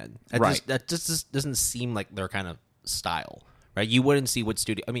shonen. That just doesn't seem like their kind of style, right? You wouldn't see Wit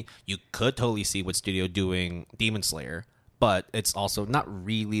Studio. I mean, you could totally see Wit Studio doing Demon Slayer, but it's also not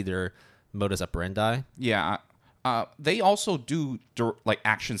really their modus operandi. Yeah. They also do like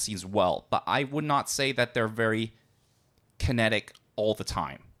action scenes well, but I would not say that they're very kinetic all the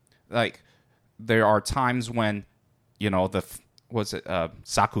time. Like, there are times when,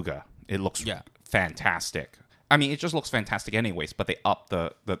 Sakuga, it looks fantastic. I mean, it just looks fantastic anyways, but they up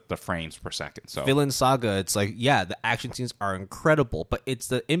the frames per second. So Villain Saga, it's like, yeah, the action scenes are incredible, but it's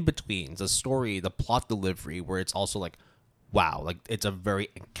the in-betweens, the story, the plot delivery, where it's also like, wow, like it's a very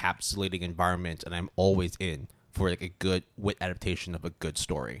encapsulating environment, and I'm always in for like a good Wit adaptation of a good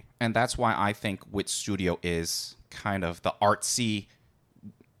story. And that's why I think Wit Studio is kind of the artsy,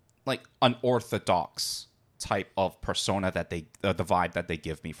 like unorthodox type of persona that they the vibe that they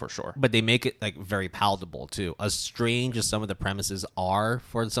give me, for sure. But they make it like very palatable too. As strange as some of the premises are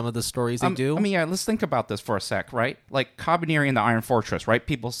for some of the stories they do. I mean, yeah, let's think about this for a sec, right? Like Kabaneri and the Iron Fortress, right?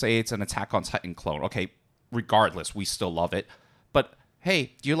 People say it's an Attack on Titan clone. Okay, regardless, we still love it. But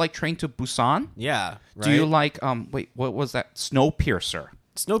hey, do you like Train to Busan? Yeah. Right? Do you like what was that? Snowpiercer.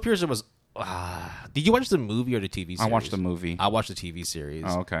 Snowpiercer was did you watch the movie or the TV series? I watched the movie. I watched the TV series.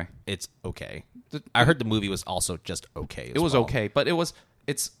 Oh, okay. It's okay. I heard the movie was also just okay. It was okay, but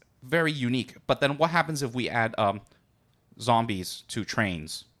it's very unique. But then what happens if we add zombies to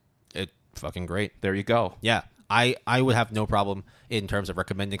trains? It's fucking great. There you go. Yeah. I would have no problem in terms of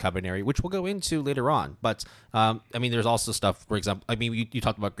recommending Kabaneri, which we'll go into later on. But, I mean, there's also stuff, for example, I mean, you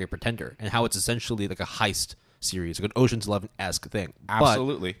talked about Great Pretender and how it's essentially like a heist series, like an Ocean's 11-esque thing.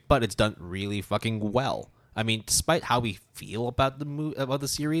 Absolutely. But it's done really fucking well. I mean, despite how we feel about the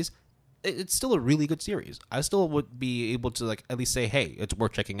series, it's still a really good series. I still would be able to like at least say, hey, it's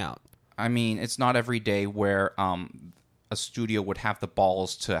worth checking out. I mean, it's not every day where a studio would have the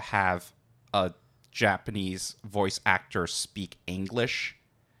balls to have a Japanese voice actor speak English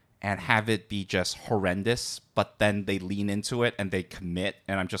and have it be just horrendous, but then they lean into it and they commit,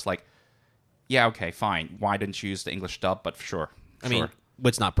 and I'm just like, yeah, okay, fine. Why didn't you use the English dub? But sure. I mean,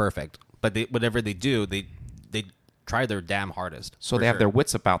 it's not perfect, but whatever they do, they try their damn hardest. So they have their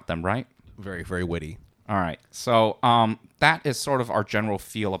wits about them, right? Very, very witty. All right. So that is sort of our general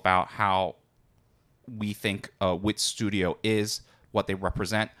feel about how we think Wit Studio is, what they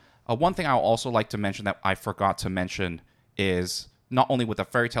represent. One thing I would also like to mention that I forgot to mention is not only with the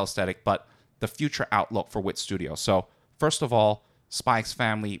fairy tale aesthetic, but the future outlook for Wit Studio. So first of all, Spy X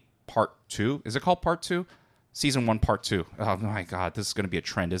Family Part 2. Is it called Part 2? Season 1, Part 2. Oh, my God. This is going to be a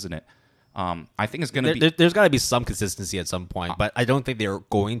trend, isn't it? I think it's going to be... There's got to be some consistency at some point, but I don't think they're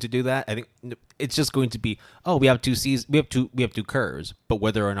going to do that. I think it's just going to be, we have two seasons, we have two curves, but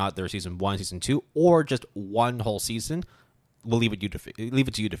whether or not they're season 1, season 2, or just one whole season, we'll leave it to you to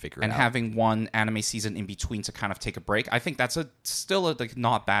figure it out. And having one anime season in between to kind of take a break, I think that's still a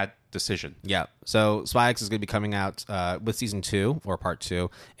not bad decision. Yeah. So Spy X is going to be coming out with season 2 or part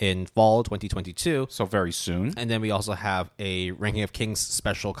 2 in fall 2022. So very soon. And then we also have a Ranking of Kings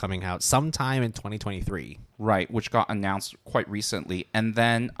special coming out sometime in 2023. Right, which got announced quite recently. And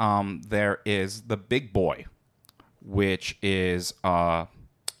then there is The Big Boy, which is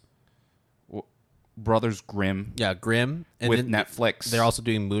Brothers Grimm. Yeah, Grimm. And with Netflix. They're also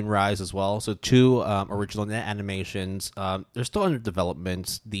doing Moonrise as well. So 2 original net animations. They're still under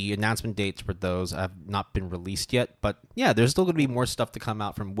development. The announcement dates for those have not been released yet. But yeah, there's still going to be more stuff to come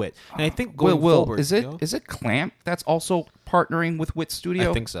out from Wit. And I think going forward... Is it Clamp that's also partnering with Wit Studio?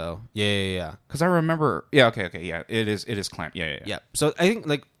 I think so. Yeah. Because I remember... Yeah, okay. Yeah, it is Clamp. Yeah. So I think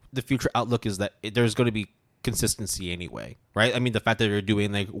like the future outlook is that there's going to be consistency anyway, right? I mean, the fact that they're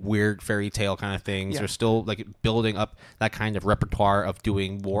doing like weird fairy tale kind of things, they're still like building up that kind of repertoire of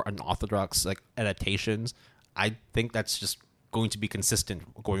doing more unorthodox like adaptations. I think that's just going to be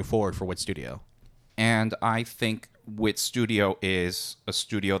consistent going forward for Wit Studio. And I think Wit Studio is a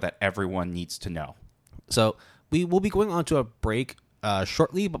studio that everyone needs to know. So we will be going on to a break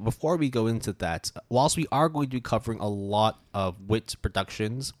shortly, but before we go into that, whilst we are going to be covering a lot of Wit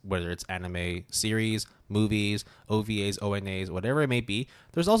productions, whether it's anime series, movies, OVAs, ONAs, whatever it may be,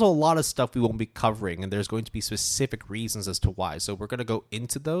 there's also a lot of stuff we won't be covering, and there's going to be specific reasons as to why. So we're going to go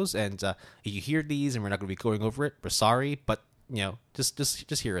into those, and if you hear these and we're not going to be going over it, we're sorry, but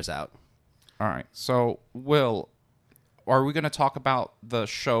just hear us out. All right. So, Will, are we going to talk about the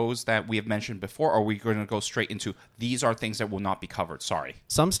shows that we have mentioned before, or are we going to go straight into these are things that will not be covered? Sorry.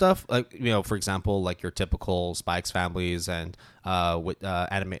 Some stuff, like, for example, like your typical Spy X Families and with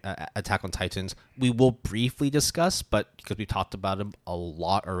anime Attack on Titans, we will briefly discuss, but because we talked about them a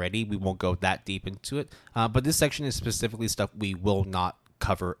lot already, we won't go that deep into it. But this section is specifically stuff we will not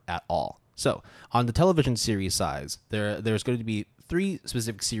cover at all. So, on the television series side, there's going to be 3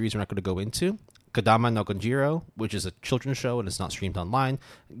 specific series we're not going to go into. Kodama no Konjiro, which is a children's show and it's not streamed online.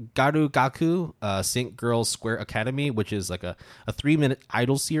 Garu Gaku, Saint Girls Square Academy, which is like a 3-minute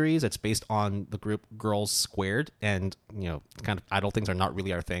idol series that's based on the group Girls Squared. And, kind of idol things are not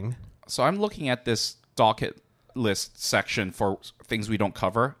really our thing. So I'm looking at this docket list section for things we don't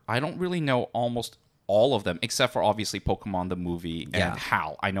cover. I don't really know almost all of them, except for obviously Pokemon the movie and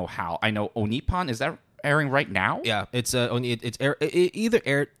HAL. I know HAL. I know Onippon. Is that airing right now? Yeah, it either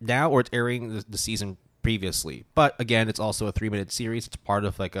aired now or it's airing the season previously. But again, it's also a 3-minute series. It's part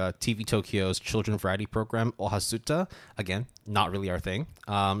of like a TV Tokyo's children variety program, Ohasuta. Again, not really our thing.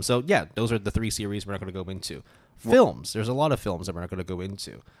 So yeah, those are the 3 series we're not going to go into. Films. There's a lot of films that we're not going to go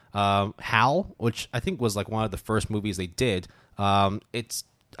into. HAL, which I think was like one of the first movies they did.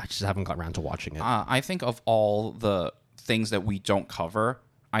 I just haven't got around to watching it. I think of all the things that we don't cover,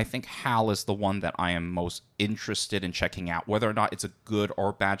 I think HAL is the one that I am most interested in checking out. Whether or not it's a good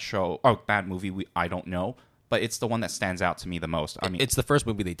or bad show or bad movie, I don't know. But it's the one that stands out to me the most. I mean, it's the first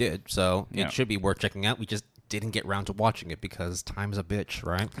movie they did, so it should be worth checking out. We just didn't get around to watching it because time's a bitch,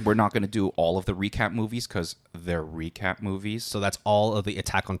 right? We're not going to do all of the recap movies because they're recap movies. So that's all of the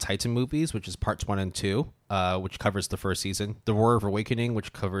Attack on Titan movies, which is parts 1 and 2, which covers the first season. The War of Awakening,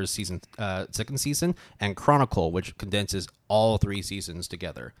 which covers second season, and Chronicle, which condenses all 3 seasons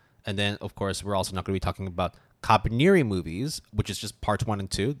together. And then, of course, we're also not going to be talking about Kabaneri movies, which is just parts 1 and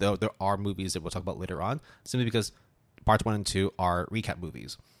 2, though there are movies that we'll talk about later on, simply because parts 1 and 2 are recap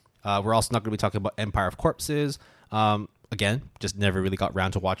movies. We're also not going to be talking about Empire of Corpses. Again, just never really got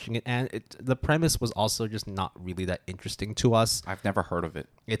around to watching it, and the premise was also just not really that interesting to us. I've never heard of it.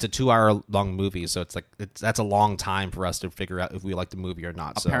 It's a 2-hour-long movie, so that's a long time for us to figure out if we like the movie or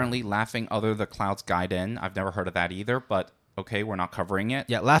not. Apparently, Laughing Under the Clouds Gaiden. I've never heard of that either, but okay, we're not covering it.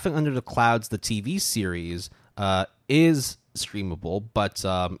 Yeah, Laughing Under the Clouds, the TV series, is streamable, but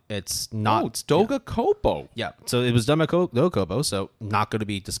it's not. Oh, it's Doga Kobo. Yeah, so it was done by Doga Kobo, so not going to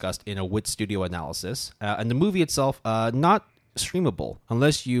be discussed in a Wit Studio analysis. And the movie itself, not streamable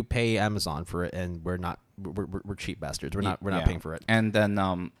unless you pay Amazon for it, and we're not. We're cheap bastards. We're not paying for it. And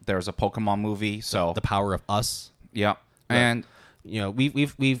then there's a Pokemon movie. So The Power of Us. Yeah, and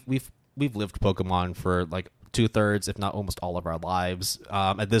we've lived Pokemon for like 2/3, if not almost all of our lives.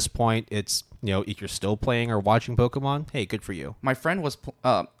 At this point, it's if you're still playing or watching Pokemon, hey, good for you. My friend was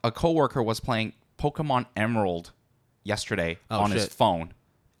a coworker was playing Pokemon Emerald yesterday on his phone.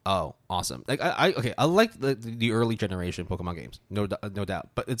 Oh, awesome! Like I like the early generation Pokemon games, no doubt.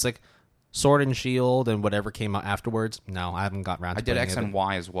 But it's like Sword and Shield and whatever came out afterwards. No, I haven't got around to I did playing X and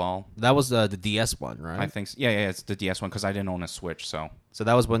Y as well. That was the DS one, right? I think so. Yeah, it's the DS one because I didn't own a Switch. So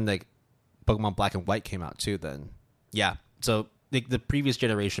that was when like Pokemon Black and White came out too. Then yeah, so the previous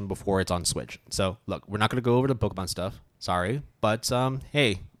generation before it's on Switch. So look, we're not going to go over the Pokemon stuff. Sorry, but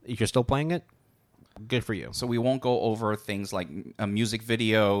hey, if you're still playing it, good for you. So we won't go over things like music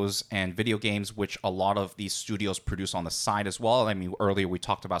videos and video games, which a lot of these studios produce on the side as well. I mean, earlier we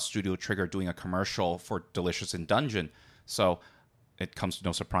talked about Studio Trigger doing a commercial for Delicious in Dungeon. So it comes to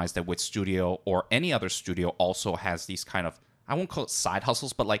no surprise that Wit Studio or any other studio also has these kind of, I won't call it side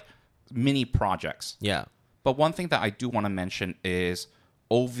hustles, but like mini projects. Yeah. But one thing that I do want to mention is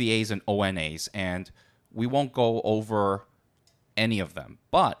OVAs and ONAs, and we won't go over any of them.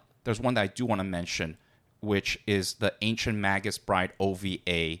 But there's one that I do want to mention, which is the Ancient Magus Bride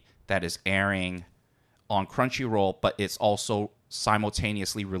OVA that is airing on Crunchyroll, but it's also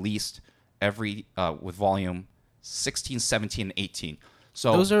simultaneously released with volume 16, 17, and 18.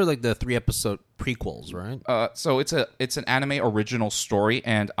 So Those are like the 3-episode prequels, right? so it's an anime original story,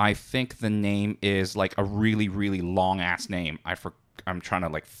 and I think the name is like a really really long ass name. I'm trying to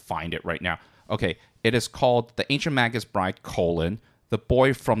like find it right now. Okay, it is called The Ancient Magus Bride: The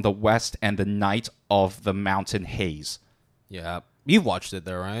Boy from the West and the Knight of the Mountain Haze. Yeah. You've watched it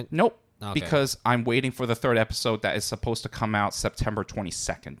there, right? Nope. Okay. Because I'm waiting for the 3rd episode that is supposed to come out September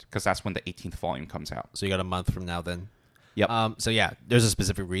 22nd, because that's when the 18th volume comes out. So you got a month from now then. Yep. So yeah, there's a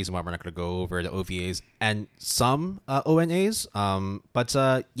specific reason why we're not going to go over the OVAs and some ONAs.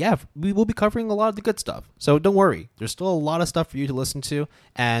 But yeah, we will be covering a lot of the good stuff. So don't worry, there's still a lot of stuff for you to listen to.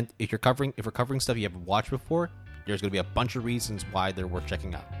 And if we're covering stuff you haven't watched before, there's going to be a bunch of reasons why they're worth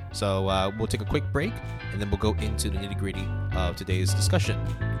checking out. So we'll take a quick break, and then we'll go into the nitty-gritty of today's discussion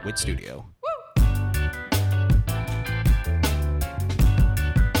with Studio.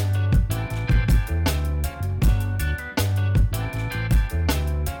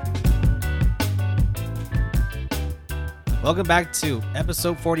 Welcome back to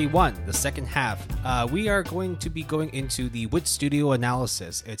episode 41, the second half. We are going to be going into the Wit Studio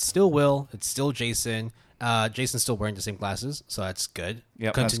analysis. It's still Will, it's still Jason. Jason's still wearing the same glasses, so that's good.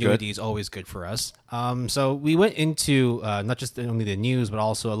 Yep, Continuity that's is always good for us. So we went into not just only the news, but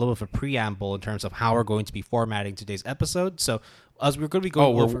also a little bit of a preamble in terms of how we're going to be formatting today's episode. So as we're going to be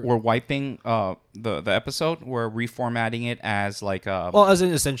going we're wiping the episode. We're reformatting it as like well, as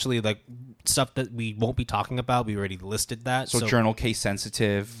in essentially like stuff that we won't be talking about. We already listed that. so journal case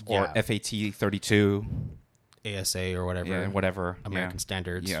sensitive or Yeah. FAT 32. ASA or whatever. Yeah, whatever. American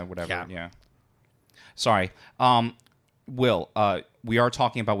standards. Yeah, whatever. Yeah. Sorry. Will, we are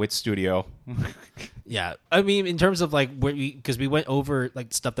talking about Wit Studio. Yeah, I mean, in terms of like because we went over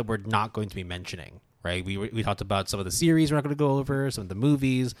like stuff that we're not going to be mentioning, right? We talked about some of the series we're not going to go over, some of the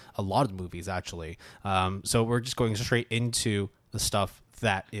movies, a lot of the movies actually. So we're just going straight into the stuff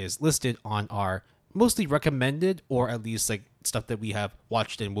that is listed on our mostly recommended, or at least like stuff that we have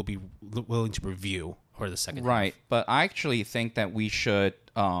watched and will be willing to review for the second. Right, but I actually think that we should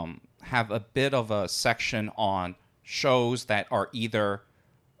have a bit of a section on shows that are either,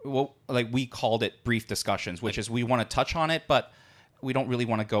 well, like we called it brief discussions, which is we want to touch on it, but we don't really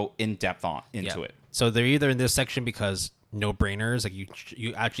want to go in depth into it. So they're either in this section because no brainers, like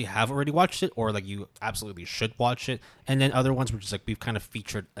you actually have already watched it, or like you absolutely should watch it, and then other ones which is like we've kind of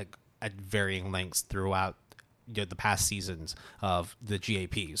featured like at varying lengths throughout the past seasons of the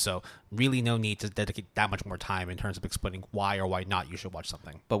GAP. So really no need to dedicate that much more time in terms of explaining why or why not you should watch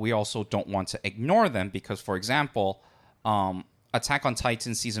something. But we also don't want to ignore them because, for example, Attack on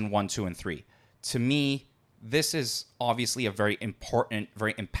Titan season 1, 2, and 3. To me, this is obviously a very important,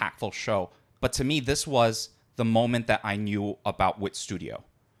 very impactful show. But to me, this was the moment that I knew about Wit Studio.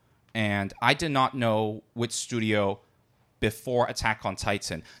 And I did not know Wit Studio before Attack on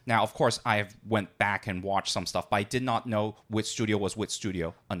Titan. Now, of course, I have went back and watched some stuff, but I did not know Wit Studio was Wit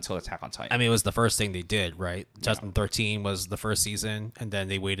Studio until Attack on Titan. I mean, it was the first thing they did, right? 2013 was the first season, and then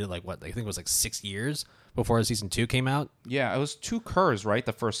they waited like what? I think it was like 6 years before season 2 came out. Yeah, it was 2 curs, right?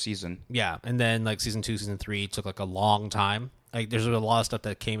 The first season. Yeah, and then like season 2, season 3 took like a long time. Like there's a lot of stuff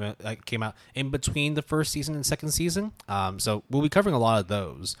that came out in between the first season and second season. So we'll be covering a lot of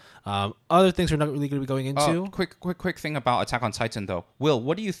those. Other things we're not really going to be going into. Quick thing about Attack on Titan, though. Will,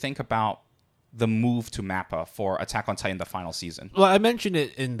 what do you think about the move to Mappa for Attack on Titan, the final season? Well, I mentioned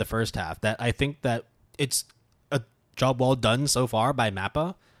it in the first half that I think that it's a job well done so far by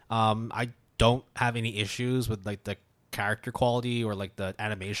Mappa. I don't have any issues with like the character quality or like the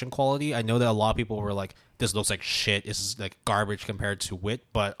animation quality. I know that a lot of people were like, this looks like shit, this is like garbage compared to Wit,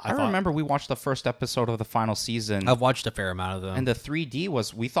 but I remember we watched the first episode of the final season. I've watched a fair amount of them, and the 3D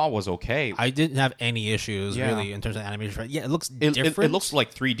we thought was okay. I didn't have any issues really in terms of animation. Yeah, it looks different. It looks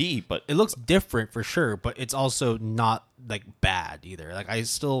like 3D, but it looks different for sure, but it's also not like bad either. Like I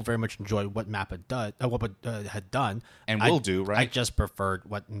still very much enjoy what Mappa had done, and will do. Right, I just preferred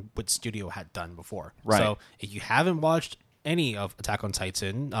what Studio had done before. Right. So if you haven't watched any of Attack on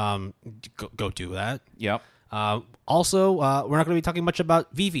Titan, go do that. Yep. Also, we're not going to be talking much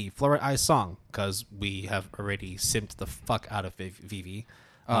about Vivi, Fluorite Eye's song, because we have already simped the fuck out of Vivi.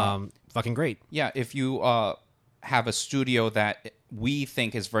 Fucking great. Yeah, if you have a studio that we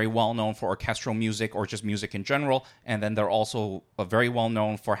think is very well known for orchestral music or just music in general, and then they're also very well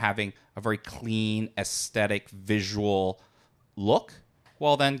known for having a very clean, aesthetic, visual look,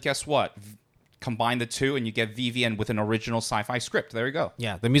 well then guess what? Combine the two and you get Vivian with an original sci-fi script. There you go.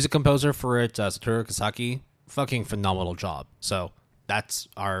 Yeah, the music composer for it, Satoru Kasaki, fucking phenomenal job. So that's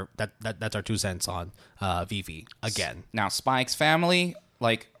our 2 cents on Vivi again. Now, Spy X Family,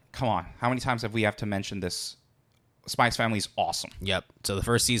 like, come on, how many times have we have to mention this Spy X Family is awesome. Yep. So the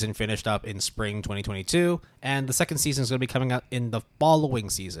first season finished up in spring 2022, and the second season is going to be coming out in the following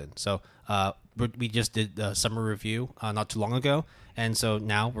season. So we just did the summer review not too long ago, and so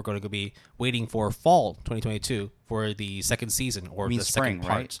now we're going to be waiting for fall 2022 for the second season or the spring, second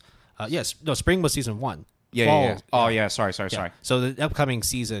part. Yes. No, spring was season 1. Yeah, Fall, yeah. Oh, yeah. Sorry. So the upcoming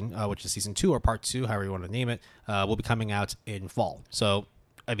season, which is season 2 or part 2, however you want to name it, will be coming out in fall. So,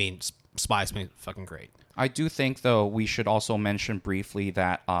 I mean, Spy's been fucking great. I do think, though, we should also mention briefly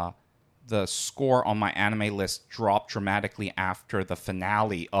that the score on my anime list dropped dramatically after the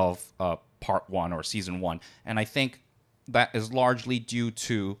finale of part 1 or season 1. And I think that is largely due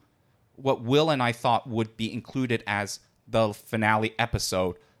to what Will and I thought would be included as the finale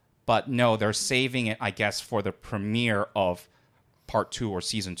episode. But no, they're saving it, I guess, for the premiere of part 2 or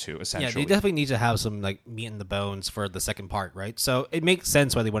season 2, essentially. Yeah, they definitely need to have some like meat in the bones for the second part, right? So it makes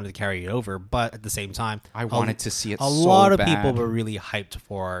sense why they wanted to carry it over, but at the same time, I wanted to see it a so lot of bad. people were really hyped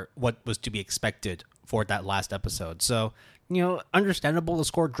for what was to be expected for that last episode. So, you know, understandable the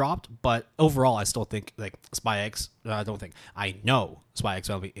score dropped, but overall I still think like Spy X, I know Spy X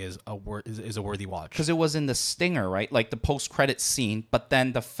Family is a worthy watch. Because it was in the stinger, right? Like the post-credit scene, but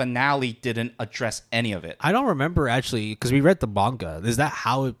then the finale didn't address any of it. I don't remember actually, because we read the manga. Is that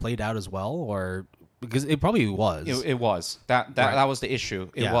how it played out as well, or because it probably was? It was that was the issue.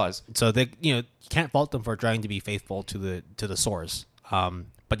 It was. So they, you can't fault them for trying to be faithful to the source.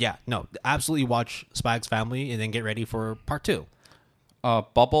 But yeah, no, absolutely watch Spy X Family and then get ready for part 2.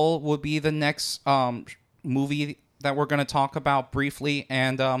 Bubble would be the next movie that we're going to talk about briefly,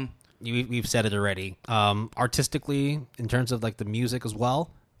 and we've said it already. Artistically, in terms of like the music as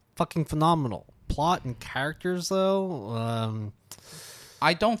well, fucking phenomenal. Plot and characters, though,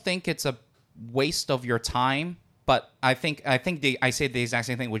 I don't think it's a waste of your time, but I think I say the exact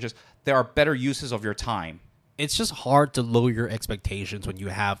same thing, which is there are better uses of your time. It's just hard to lower your expectations when you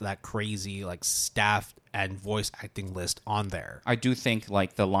have that crazy like staff and voice acting list on there. I do think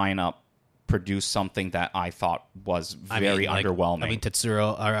like the lineup produced something that I thought was very underwhelming. I mean,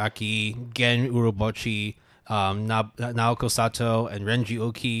 Tetsuro Araki, Gen Urobuchi, Naoko Sato, and Renji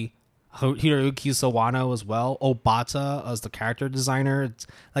Oki, Hiroyuki Sawano as well, Obata as the character designer. It's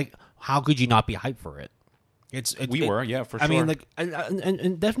like, how could you not be hyped for it? We were, for sure. I mean, like,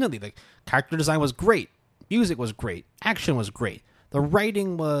 and definitely, like, character design was great. Music was great. Action was great. The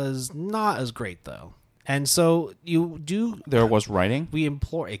writing was not as great, though. And so there was writing. We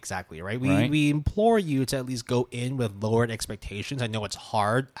implore exactly right. Right. We implore you to at least go in with lowered expectations. I know it's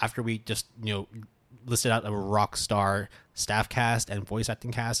hard after we just listed out a rock star staff cast and voice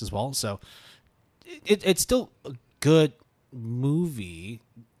acting cast as well. So it's still a good movie,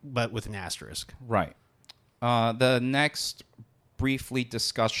 but with an asterisk. Right. The next briefly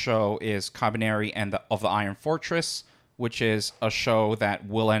discussed show is Kabaneri and of the Iron Fortress, which is a show that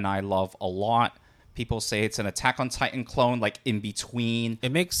Will and I love a lot. People say it's an Attack on Titan clone, like in between.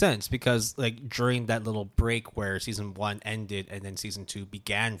 It makes sense because like during that little break where season 1 ended and then season 2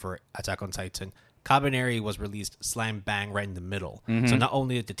 began for Attack on Titan, Kabaneri was released slam bang right in the middle. Mm-hmm. So not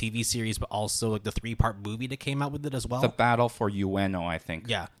only the TV series, but also like the 3-part movie that came out with it as well. The Battle for Ueno, I think.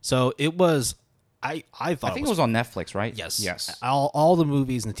 Yeah. So it was. I think it was on Netflix, right? Yes. All the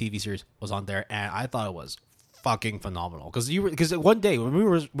movies and the TV series was on there, and I thought it was fucking phenomenal. Because one day when we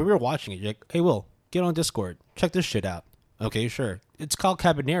were watching it, you're like, "Hey, Will, get on Discord, check this shit out." Okay, sure. It's called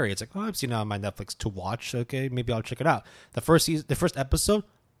Kabaneri. It's like, oh, I've seen it on my Netflix to watch. Okay, maybe I'll check it out. The first episode,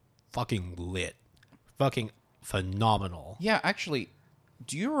 fucking lit, fucking phenomenal. Yeah, actually,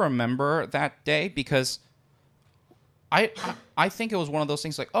 do you remember that day? Because I think it was one of those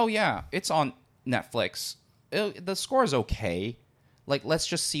things like, oh yeah, it's on Netflix. The score is okay. Like, let's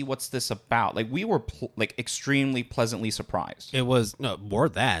just see what's this about. Like, we were extremely pleasantly surprised. It was more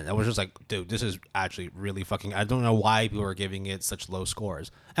than. I was just like, dude, this is actually really fucking. I don't know why people are giving it such low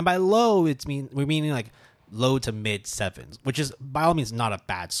scores. And by low, we're meaning like low to mid 7s, which is by all means not a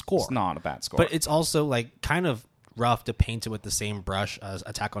bad score. It's not a bad score, but it's also like kind of rough to paint it with the same brush as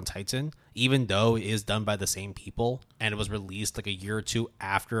Attack on Titan, even though it is done by the same people and it was released like a year or two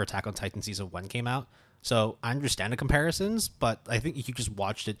after Attack on Titan season 1 came out. So I understand the comparisons, but I think if you just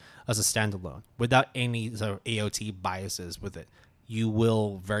watched it as a standalone without any sort of AOT biases with it, you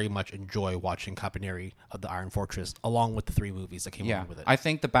will very much enjoy watching Kabaneri of the Iron Fortress along with the 3 movies that came along with it. I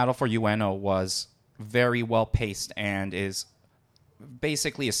think the Battle for Ueno was very well paced and is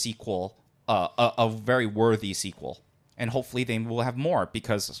basically a sequel, a very worthy sequel. And hopefully they will have more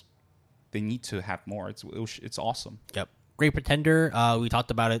because they need to have more. It's awesome. Yep. Great Pretender. We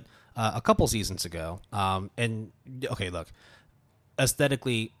talked about it a couple seasons ago. And okay, look,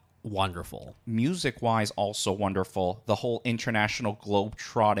 aesthetically, wonderful. Music-wise, also wonderful. The whole international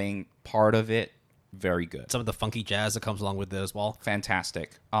globe-trotting part of it, very good. Some of the funky jazz that comes along with it as well.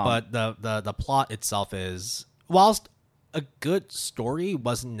 Fantastic. But the plot itself is, whilst a good story,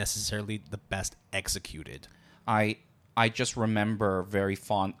 wasn't necessarily the best executed. I just remember very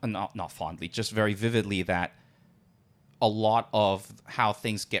not fondly, just very vividly that a lot of how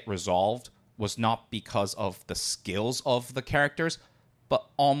things get resolved was not because of the skills of the characters, but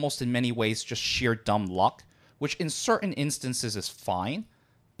almost in many ways just sheer dumb luck, which in certain instances is fine,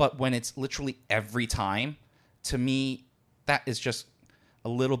 but when it's literally every time, to me, that is just a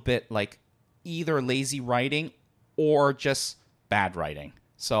little bit like either lazy writing or just bad writing.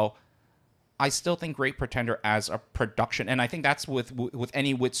 So I still think Great Pretender as a production, and I think that's with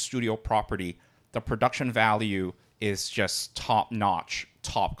any Wit Studio property, the production value is just top notch,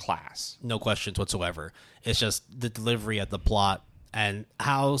 top class. No questions whatsoever. It's just the delivery of the plot and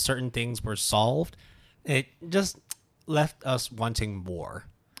how certain things were solved. It just left us wanting more.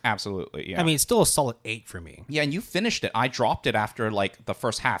 Absolutely, yeah. I mean, it's still a solid 8 for me. Yeah, and you finished it. I dropped it after like the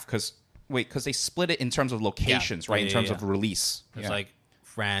first half because they split it in terms of locations, right? In terms of release. It's like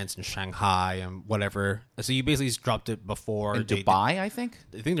France and Shanghai and whatever. So you basically just dropped it before in Dubai, I think.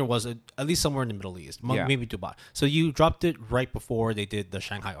 I think there was at least somewhere in the Middle East, Yeah. maybe Dubai. So you dropped it right before they did the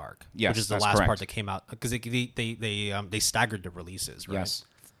Shanghai arc, Yes, which is the that's last correct. part that came out because they staggered the releases, right? Yes,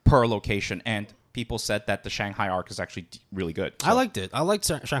 per location, and people said that the Shanghai arc is actually really good. I liked it. I liked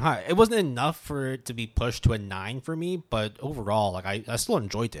Shanghai. It wasn't enough for it to be pushed to a 9 for me, but overall, like I still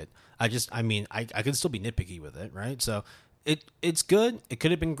enjoyed it. I can still be nitpicky with it, right? So it's good. It could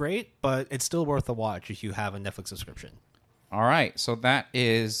have been great, but it's still worth a watch if you have a Netflix subscription. All right, so that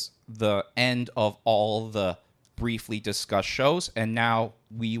is the end of all the briefly discussed shows, and now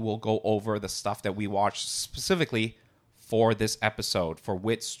we will go over the stuff that we watched specifically for this episode for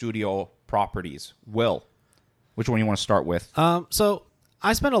Wit Studio properties. Will, which one do you want to start with? So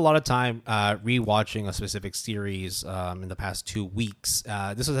I spent a lot of time rewatching a specific series in the past 2 weeks.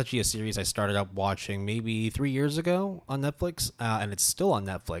 This was actually a series I started up watching maybe 3 years ago on Netflix, and it's still on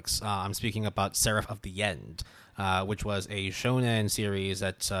Netflix. I'm speaking about Seraph of the End, which was a shonen series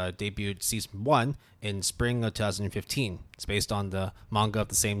that debuted season 1 in spring of 2015. It's based on the manga of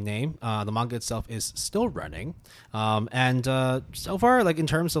the same name. The manga itself is still running, and so far, like in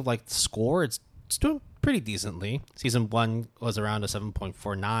terms of like the score, it's doing pretty decently. Season 1 was around a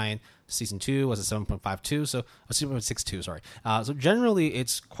 7.49. Season 2 was a 7.52. So 7.62. Sorry. So generally,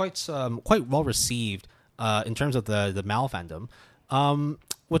 it's quite well received in terms of the Mal fandom.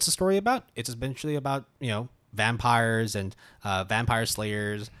 What's the story about? It's essentially about vampires and vampire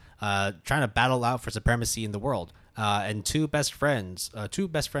slayers trying to battle out for supremacy in the world. And two best friend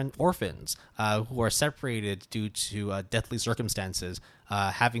orphans who are separated due to deathly circumstances,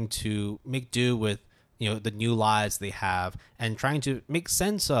 having to make do with the new lives they have, and trying to make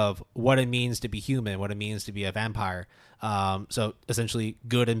sense of what it means to be human, what it means to be a vampire. So essentially,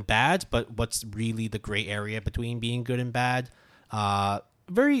 good and bad, but what's really the gray area between being good and bad?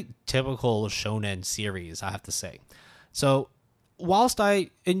 Very typical shonen series, I have to say. So whilst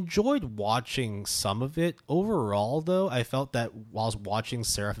I enjoyed watching some of it, overall, though, I felt that whilst watching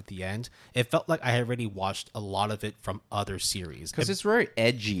Seraph at the End, it felt like I had already watched a lot of it from other series. Because it's very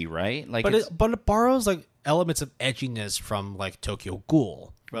edgy, right? Like, but it borrows like elements of edginess from like Tokyo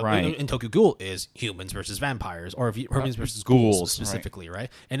Ghoul. Right. And Tokyo Ghoul is humans versus vampires, or humans versus ghouls specifically, right?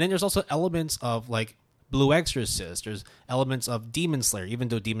 And then there's also elements of like Blue Exorcist. There's elements of Demon Slayer, even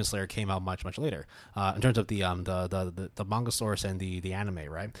though Demon Slayer came out much later. In terms of the manga source and the anime,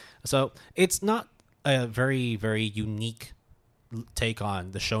 right? So it's not a very very unique take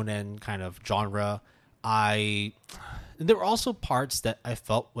on the shonen kind of genre. There were also parts that I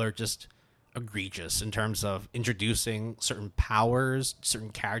felt were just egregious in terms of introducing certain powers, certain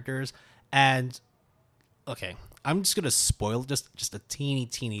characters, and okay, I'm just gonna spoil just a teeny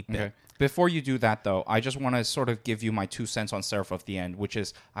bit. Okay. Before you do that, though, I just want to sort of give you my 2 cents on Seraph of the End, which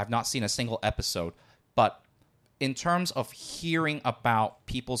is I've not seen a single episode, but in terms of hearing about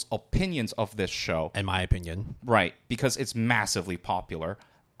people's opinions of this show, In my opinion, right, because it's massively popular,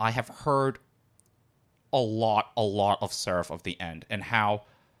 I have heard a lot of Seraph of the End and how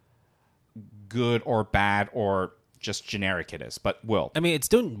good or bad or just generic it is. But Will, I mean, it's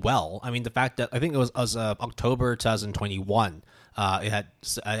doing well. I mean, the fact that I think it was as of October 2021, it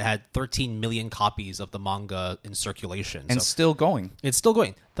had 13 million copies of the manga in circulation, and so still going. it's still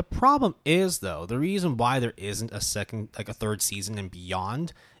going. The problem is, though, the reason why there isn't a third season and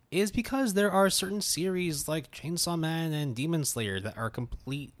beyond is because there are certain series like Chainsaw Man and Demon Slayer that are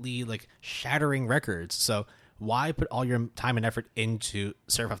completely like shattering records. So why put all your time and effort into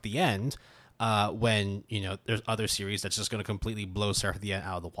Seraph of the End when there's other series that's just going to completely blow Seraph of the End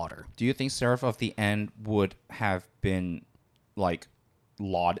out of the water? Do you think Seraph of the End would have been like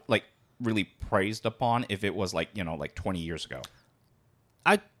really praised upon if it was like 20 years ago?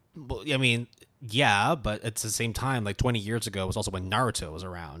 I mean, yeah, but at the same time, like 20 years ago was also when Naruto was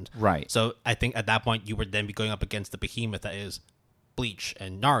around. Right. So I think at that point you would then be going up against the behemoth that is Bleach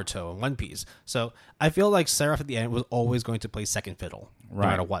and Naruto and One Piece. So I feel like Seraph at the End was always going to play second fiddle, no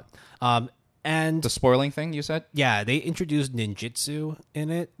matter what. And the spoiling thing you said? yeah, they introduced ninjutsu in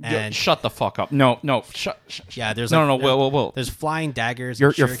it, and Shut the fuck up. No, shut. yeah, there's Will. there's flying daggers.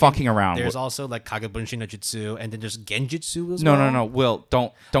 You're shuriken. fucking around. There's also like Kagebunshi no Jutsu, and then there's Genjutsu as No, well. Will,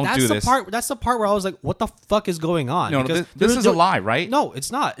 don't do this. That's the part where I was like, what the fuck is going on? No, Because this is a lie, right? No,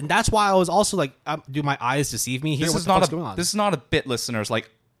 it's not, and that's why I was also like, do my eyes deceive me here? This What is the fuck's not going on? this is not a bit, listeners. Like,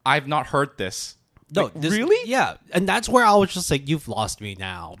 I've not heard this. No, Like, really? Yeah, and that's where I was just like, you've lost me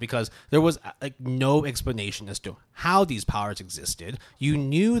now, because there was like no explanation as to how these powers existed. You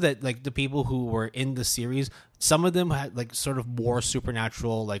knew that like the people who were in the series, some of them had like sort of more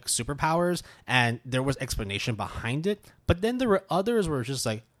supernatural like superpowers, and there was explanation behind it. But then there were others where it's just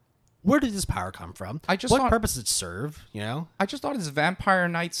like, where did this power come from? What purpose did it serve? I just thought it's Vampire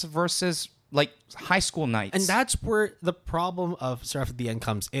Knights versus like high school knights. And that's where the problem of Seraph at the End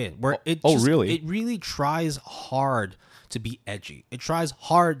comes in, where really? It really tries hard to be edgy. It tries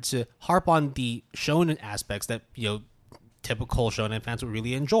hard to harp on the shonen aspects that typical shonen fans would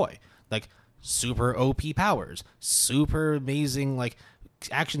really enjoy, like super OP powers, super amazing like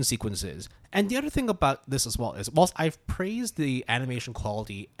action sequences. And the other thing about this as well is, whilst I've praised the animation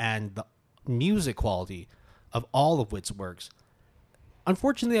quality and the music quality of all of Wit's works,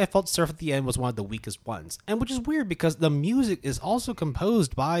 unfortunately, I felt Seraph at the End was one of the weakest ones, and which is weird because the music is also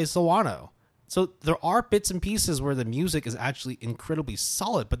composed by Sawano. So there are bits and pieces where the music is actually incredibly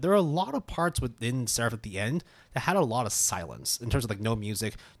solid, but there are a lot of parts within Seraph at the End that had a lot of silence in terms of like no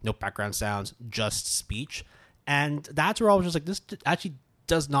music, no background sounds, just speech. And that's where I was just like, this actually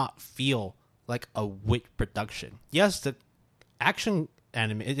does not feel like a Wit production. Yes, the action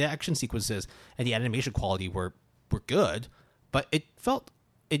sequences and the animation quality were good, but it felt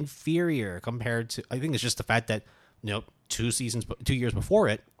inferior compared to, I think it's just the fact that, 2 years before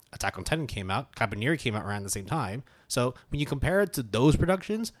it, Attack on Titan came out, Kabaneri came out around the same time. So when you compare it to those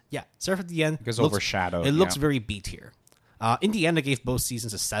productions, yeah, Seraph at the End gets overshadowed. It looks very B tier. In the end, I gave both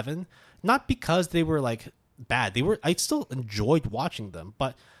seasons a 7, not because they were like bad. I still enjoyed watching them,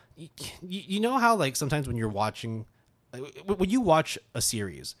 but you know how like sometimes when you're watching, when you watch a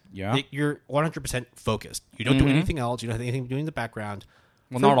series, you're 100% focused. You don't do anything else. You don't have anything doing in the background.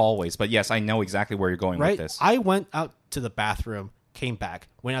 Well, not always, but yes, I know exactly where you're going with this. I went out to the bathroom, came back,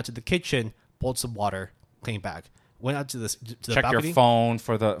 went out to the kitchen, pulled some water, came back, went out to the check balcony, your phone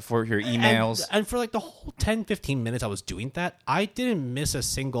for your emails, and for like the whole 10-15 minutes I was doing that, I didn't miss a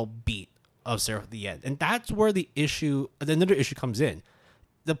single beat of Seraph at the End, and that's where the another issue comes in.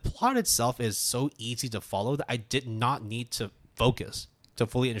 The plot itself is so easy to follow that I did not need to focus to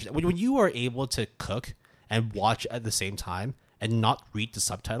fully understand. When you are able to cook and watch at the same time and not read the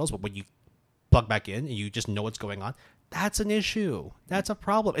subtitles, but when you plug back in and you just know what's going on, that's an issue. That's a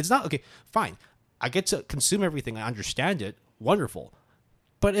problem. It's not, okay, fine. I get to consume everything. I understand it. Wonderful.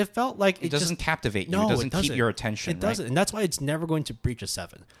 But it felt like it doesn't captivate you. No, it doesn't keep your attention. It doesn't. And that's why it's never going to breach a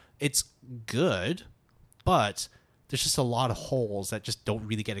 7. It's good, but there's just a lot of holes that just don't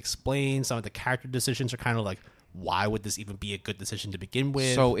really get explained. Some of the character decisions are kind of like, why would this even be a good decision to begin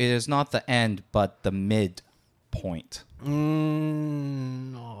with? So it is not the end, but the mid point.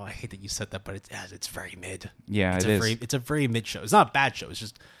 Oh, I hate that you said that, but it's very mid. Yeah, It's a very mid show. It's not a bad show. It's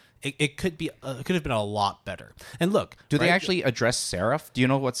just it could have been a lot better. And look, do they actually address Seraph? Do you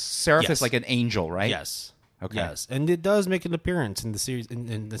know what Seraph is? Like an angel, right? Yes. Okay. Yes, and it does make an appearance in the series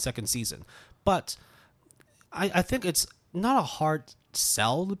in the second season, but I think it's not a hard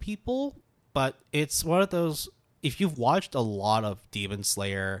sell to people, but it's one of those, if you've watched a lot of Demon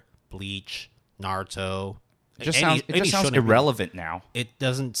Slayer, Bleach, Naruto, it just sounds irrelevant now. It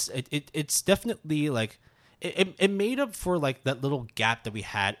doesn't. It's definitely like it made up for like that little gap that we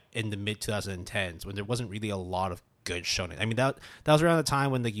had in the mid 2010s when there wasn't really a lot of good shonen. I mean that was around the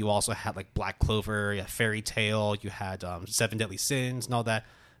time when like you also had like Black Clover, you had Fairy Tail, you had Seven Deadly Sins and all that.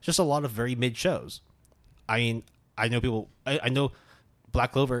 Just a lot of very mid shows. I mean, I know people. I know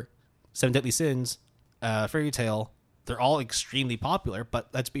Black Clover, Seven Deadly Sins, Fairy Tail. They're all extremely popular, but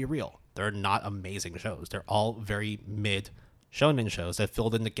let's be real. They're not amazing shows. They're all very mid shonen shows that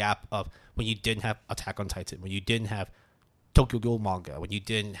filled in the gap of when you didn't have Attack on Titan, when you didn't have Tokyo Ghoul manga, when you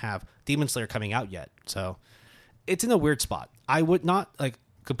didn't have Demon Slayer coming out yet. So it's in a weird spot. I would not like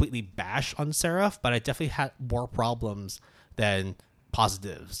completely bash on Seraph, but I definitely had more problems than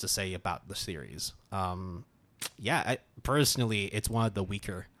positives to say about the series. Personally, it's one of the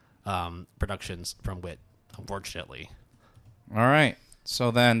weaker productions from Wit, unfortunately. All right.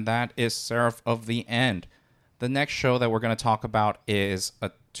 So then that is Seraph of the End. The next show that we're going to talk about is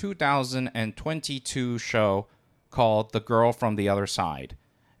a 2022 show called The Girl from the Other Side.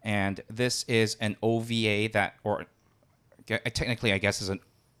 And this is an OVA that, or technically I guess is an,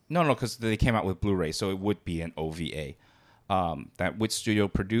 no, because they came out with Blu-ray, so it would be an OVA that Wit Studio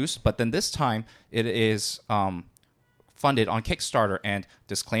produced. But then this time it is funded on Kickstarter. And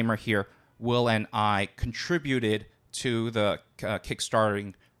disclaimer here, Will and I contributed to the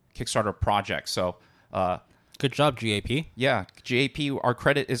Kickstarter project. So good job, GAP. Yeah, GAP, our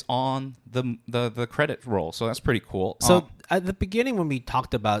credit is on the credit roll, so that's pretty cool. So at the beginning when we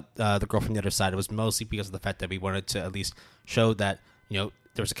talked about The Girl from the Other Side, it was mostly because of the fact that we wanted to at least show that,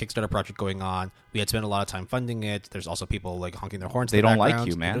 there was a Kickstarter project going on. We had spent a lot of time funding it. There's also people like honking their horns. They don't like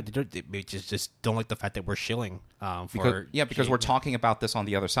you, man. They just don't like the fact that we're shilling because we're talking about this on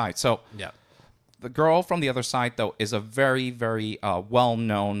the other side. So yeah. The Girl from the Other Side, though, is a very, very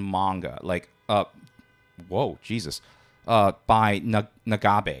well-known manga. Like, whoa, Jesus, by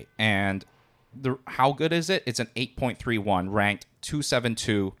Nagabe. And how good is it? It's an 8.31, ranked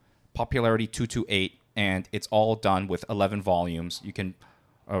 272, popularity 228, and it's all done with 11 volumes. You can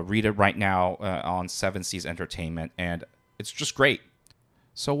read it right now on Seven Seas Entertainment, and it's just great.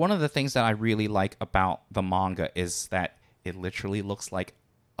 So one of the things that I really like about the manga is that it literally looks like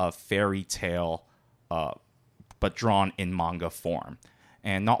a fairy tale, but drawn in manga form.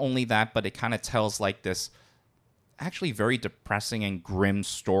 And not only that, but it kind of tells like this actually very depressing and grim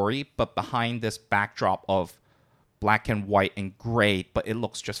story, but behind this backdrop of black and white and gray, but it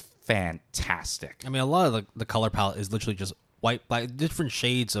looks just fantastic. I mean, a lot of the color palette is literally just white, black, different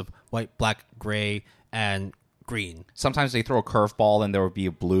shades of white, black, gray, and green. Sometimes they throw a curveball and there would be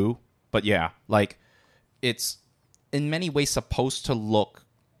a blue. But yeah, like, it's in many ways supposed to look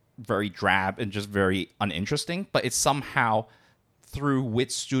very drab and just very uninteresting, but it's somehow, through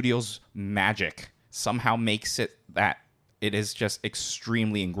Wit Studios' magic, somehow makes it that it is just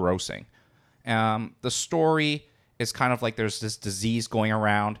extremely engrossing. The story is kind of like there's this disease going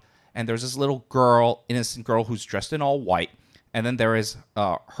around, and there's this little girl, innocent girl, who's dressed in all white, and then there is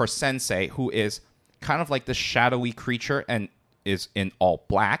her sensei, who is kind of like this shadowy creature and is in all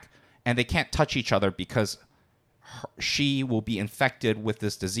black, and they can't touch each other because she will be infected with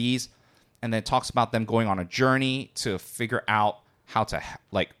this disease. And then it talks about them going on a journey to figure out how to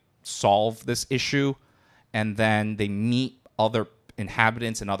solve this issue, and then they meet other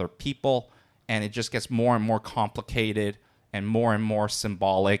inhabitants and other people, and it just gets more and more complicated and more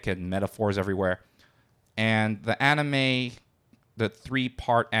symbolic and metaphors everywhere. And the anime, the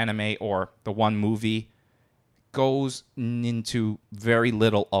 3-part anime or the one movie, goes into very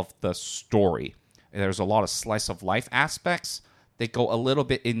little of the story. There's a lot of slice of life aspects. They go a little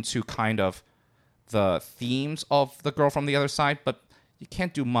bit into kind of the themes of The Girl from the Other Side, but you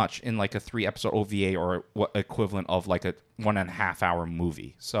can't do much in like a 3-episode OVA or what equivalent of like a 1.5-hour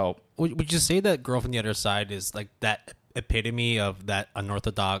movie. So would you say that Girl from the Other Side is like that epitome of that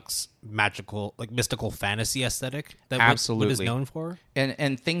unorthodox, magical, like mystical fantasy aesthetic that absolutely Wit is known for?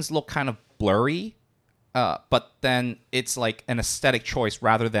 And things look kind of blurry, but then it's like an aesthetic choice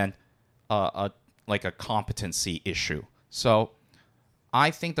rather than a competency issue. So I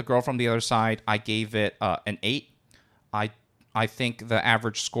think The Girl from the Other Side, I gave it an 8. I think the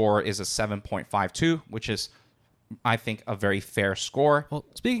average score is a 7.52, which is, I think, a very fair score. Well,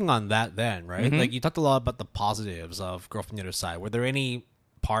 speaking on that then, right? Mm-hmm. Like, you talked a lot about the positives of Girl from the Other Side. Were there any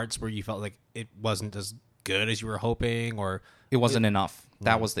parts where you felt like it wasn't as good as you were hoping, or it wasn't enough?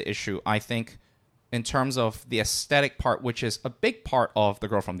 That was the issue. I think in terms of the aesthetic part, which is a big part of The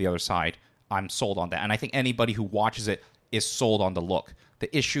Girl from the Other Side, I'm sold on that. And I think anybody who watches it is sold on the look.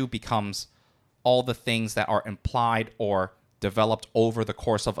 The issue becomes all the things that are implied or developed over the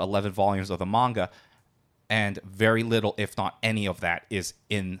course of 11 volumes of the manga, and very little, if not any of that, is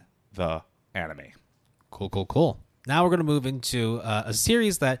in the anime. Cool. Now we're going to move into a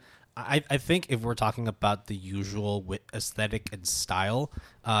series that I think if we're talking about the usual Wit aesthetic and style,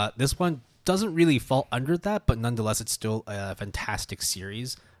 this one doesn't really fall under that, but nonetheless, it's still a fantastic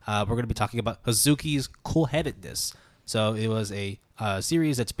series. We're going to be talking about Hazuki's Cool-Headedness. So it was a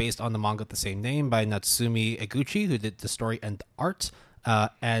series that's based on the manga of the same name by Natsumi Eguchi, who did the story and the art.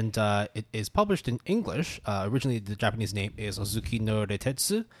 And it is published in English. Originally, the Japanese name is Hazuki no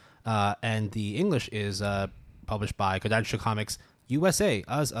Retetsu, and the English is published by Kodansha Comics USA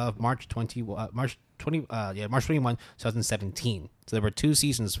as of March 2021. March 21, 2017. So there were 2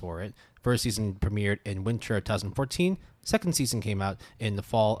 seasons for it. First season premiered in winter of 2014. Second season came out in the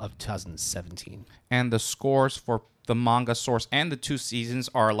fall of 2017. And the scores for the manga source and the 2 seasons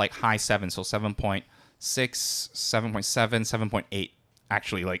are like high 7, so 7.6, 7.7, 7.8.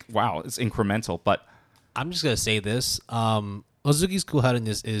 Actually, like, wow, it's incremental. But I'm just going to say this. Ozuki's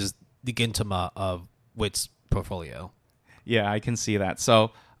cool-headedness is the Gintama of Wit's portfolio. yeah, I can see that.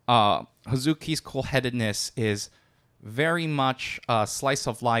 So Hazuki's cool-headedness is very much a slice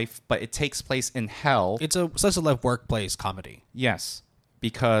of life, but it takes place in hell. It's a slice-of-life workplace comedy. Yes,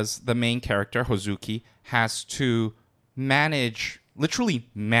 because the main character, Hazuki, has to literally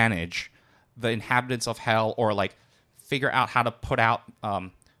manage the inhabitants of hell, or like figure out how to put out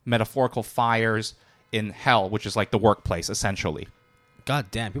metaphorical fires in hell, which is like the workplace, essentially.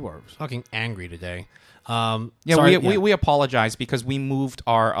 God damn, people are fucking angry today. We apologize because we moved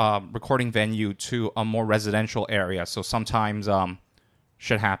our recording venue to a more residential area, so sometimes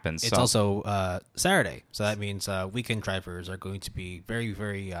shit happens. It's also Saturday, so that means weekend drivers are going to be very,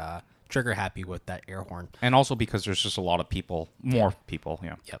 very trigger happy with that air horn. And also because there's just a lot of people, more people,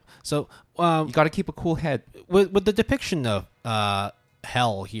 yeah. Yep. So you got to keep a cool head. with the depiction of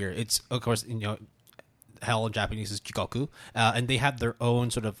hell here, it's, of course, hell in Japanese is Jikoku, and they have their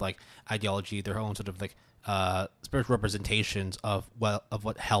own sort of like ideology, their own sort of like spiritual representations of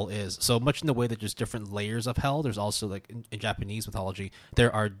what hell is. So much in the way that there's different layers of hell, there's also like in Japanese mythology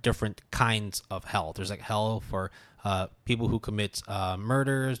there are different kinds of hell. There's like hell for people who commit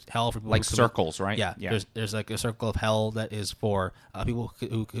murders, hell for people Like who circles, right? Yeah. There's like a circle of hell that is for people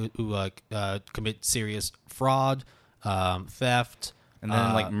who commit serious fraud, theft, And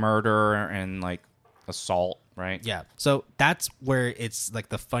then like murder and like assault, right? yeah. So that's where it's like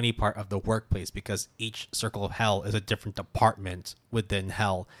the funny part of the workplace, because each circle of hell is a different department within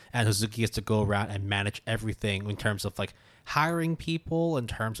hell, and Hazuki gets to go around and manage everything in terms of like hiring people, in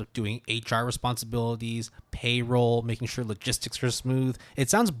terms of doing HR responsibilities, payroll, making sure logistics are smooth. It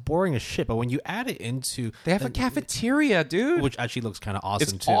sounds boring as shit, but when you add it into They have a cafeteria, dude. which actually looks kind of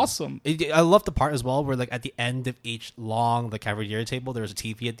awesome It's too. awesome. I love the part as well where like at the end of each the cafeteria table, there's a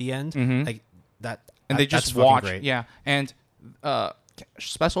TV at the end, like that. And they that's just fucking watch. great. Yeah. And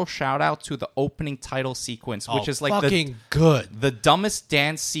special shout out to the opening title sequence, which is like fucking good. the dumbest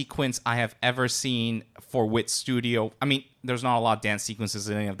dance sequence I have ever seen for Wit Studio. I mean, there's not a lot of dance sequences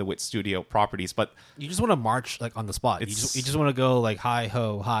in any of the Wit Studio properties, but You just want to march like on the spot. You just want to go like hi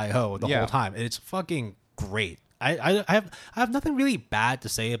ho the Yeah. whole time, and it's fucking great. I have nothing really bad to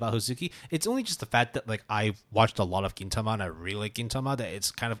say about Hazuki. It's only just the fact that like I've watched a lot of Gintama and I really like Gintama, that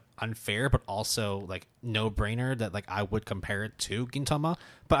it's kind of unfair but also like no brainer that like I would compare it to Gintama.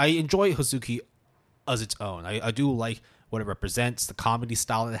 But I enjoy Hazuki as its own. I do like what it represents, the comedy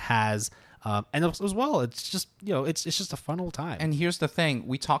style it has, and as well, it's just it's just a fun old time. And here's the thing: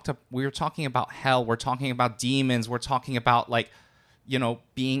 we were talking about hell, we're talking about demons, we're talking about like,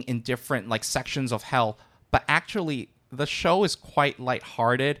 being in different like sections of hell. But actually, the show is quite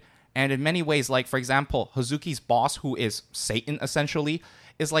lighthearted, and in many ways, like for example, Hazuki's boss, who is Satan essentially,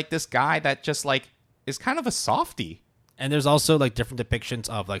 is like this guy that just like is kind of a softie. And there's also like different depictions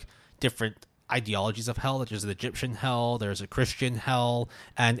of like different ideologies of hell. Like there's an Egyptian hell, there's a Christian hell,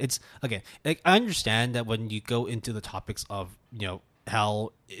 and it's again, like I understand that when you go into the topics of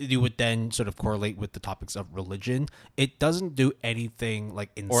hell, you would then sort of correlate with the topics of religion. It doesn't do anything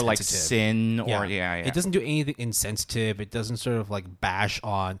like insensitive Or like sin, or yeah. It doesn't do anything insensitive. It doesn't sort of like bash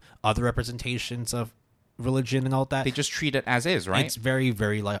on other representations of religion and all that. They just treat it as is, right? It's very,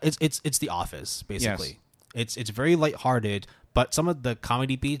 very light. It's The Office, basically. It's very lighthearted, but some of the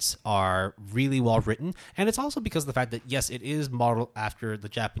comedy beats are really well written, and it's also because of the fact that yes, it is modeled after the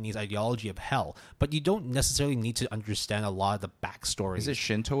Japanese ideology of hell, but you don't necessarily need to understand a lot of the backstory. Is it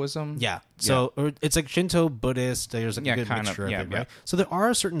Shintoism? Yeah. So or it's like Shinto, Buddhist. There's like a good mixture of it, right? So there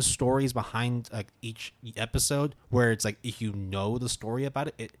are certain stories behind like each episode where it's like if you know the story about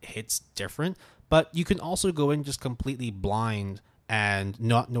it, it hits different. But you can also go in just completely blind and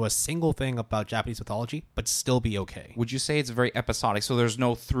not know a single thing about Japanese mythology, but still be okay. Would you say it's very episodic? So there's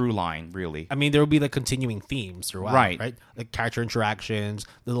no through line, really? I mean, there will be like continuing themes throughout, right? Like character interactions,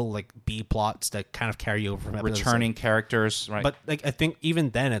 little like B plots that kind of carry over from episodes. Returning characters, right? But like I think even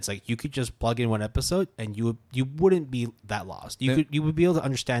then, it's like you could just plug in one episode and you wouldn't be that lost. You would be able to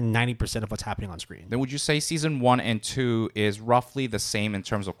understand 90% of what's happening on screen. Then would you say season 1 and 2 is roughly the same in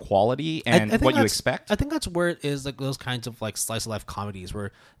terms of quality and what you expect? I think that's where it is, like those kinds of like slice of life comedies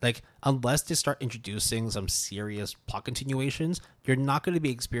where like unless they start introducing some serious plot continuations, you're not going to be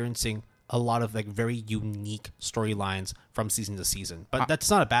experiencing a lot of like very unique storylines from season to season. But that's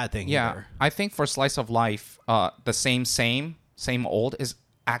not a bad thing either. I think for Slice of Life, the same old is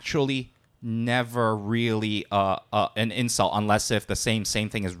actually never really an insult, unless if the same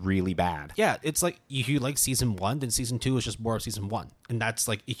thing is really bad. Yeah, it's like if you like season 1, then season 2 is just more of season 1. And that's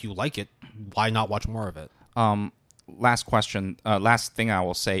like, if you like it, why not watch more of it? Last question. Last thing I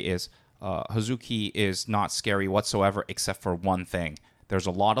will say is Hazuki is not scary whatsoever, except for one thing. There's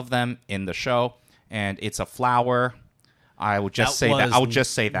a lot of them in the show, and it's a flower. I would just say that. I would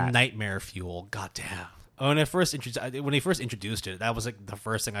just say that. Nightmare fuel. Goddamn. When they first introduced it, that was like the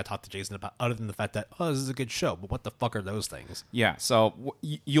first thing I talked to Jason about, other than the fact that, this is a good show, but what the fuck are those things? Yeah, so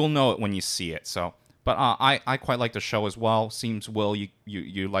you'll know it when you see it. So, but I quite like the show as well. Seems Will,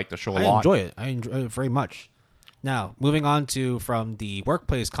 you like the show a lot. I enjoy it very much. Now, moving on from the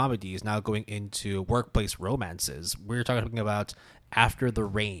workplace comedies, now going into workplace romances, we're talking about After the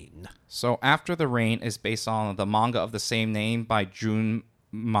Rain. So, After the Rain is based on the manga of the same name by Jun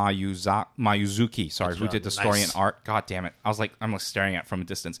Mayuzuki, who did the story and art. God damn it. I'm staring at it from a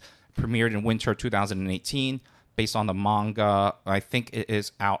distance. Premiered in winter 2018, based on the manga. I think it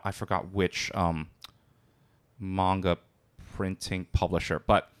is out. I forgot which manga printing publisher.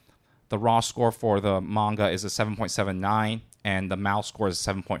 But the raw score for the manga is a 7.79, and the MAL score is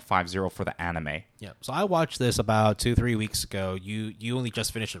 7.50 for the anime. Yeah. So I watched this about 2-3 weeks ago. You only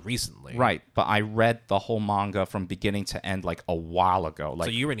just finished it recently. Right. But I read the whole manga from beginning to end like a while ago. So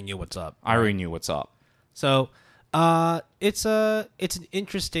you already knew what's up. I already knew what's up. So it's an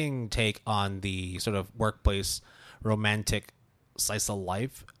interesting take on the sort of workplace romantic slice of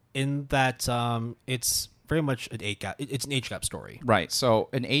life, in that it's very much an age gap. It's an age gap story. Right. So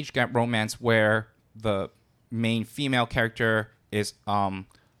an age gap romance where the main female character is a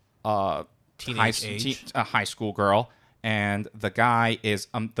high school girl, and the guy is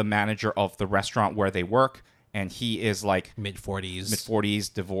the manager of the restaurant where they work, and he is like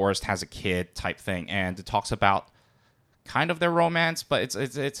mid-40s, divorced, has a kid type thing. And it talks about kind of their romance, but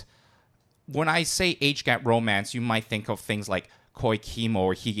it's when I say age gap romance, you might think of things like Koikimo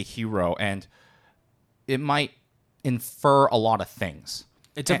or Higehiro, and it might infer a lot of things.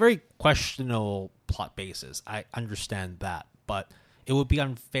 It's a very questionable plot basis. I understand that, but it would be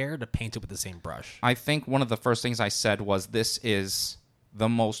unfair to paint it with the same brush. I think one of the first things I said was this is the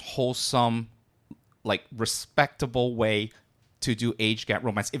most wholesome, like respectable way to do age gap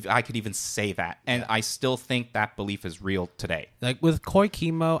romance, if I could even say that. And I still think that belief is real today. Like with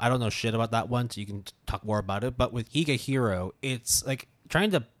Koikimo, I don't know shit about that one, so you can talk more about it. But with Higehiro, it's like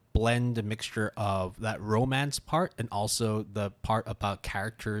trying to blend a mixture of that romance part and also the part about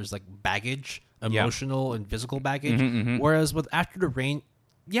characters like baggage, emotional and physical baggage. Whereas with After the Rain,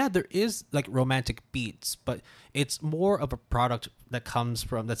 there is like romantic beats, but it's more of a product that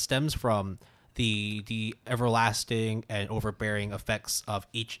stems from the everlasting and overbearing effects of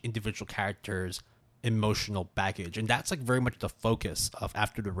each individual character's emotional baggage. And that's like very much the focus of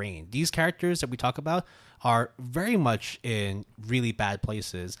After the Rain. These characters that we talk about are very much in really bad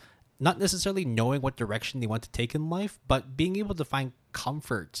places, not necessarily knowing what direction they want to take in life, but being able to find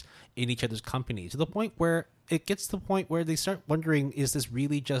comfort in each other's company, to the point where it gets to the point where they start wondering, is this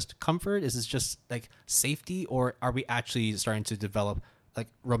really just comfort? Is this just like safety? Or are we actually starting to develop like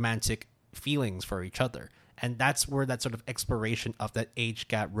romantic feelings for each other? And that's where that sort of exploration of that age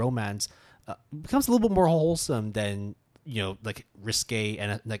gap romance becomes a little bit more wholesome than, like risque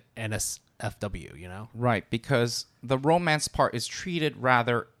and like NSFW, Right, because the romance part is treated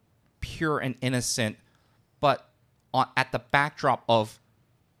rather pure and innocent, but at the backdrop of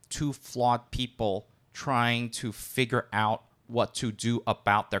two flawed people trying to figure out what to do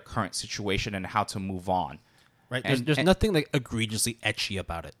about their current situation and how to move on. Right, there's nothing like egregiously etchy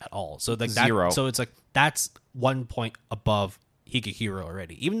about it at all. So like zero. So it's like that's 1 point above Higehiro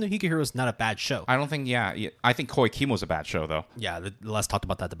already. Even though Higehiro is not a bad show. I don't think. I think Koikimo's a bad show though. Yeah, the less talked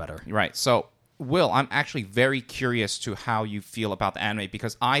about that, the better. Right. So, Will, I'm actually very curious to how you feel about the anime,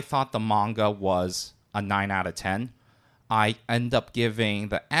 because I thought the manga was a 9 out of 10. I end up giving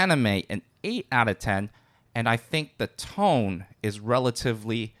the anime an 8 out of 10, and I think the tone is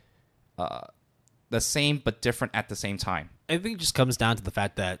relatively the same but different at the same time. I think it just comes down to the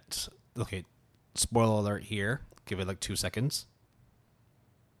fact that, okay, spoiler alert here, give it like 2 seconds.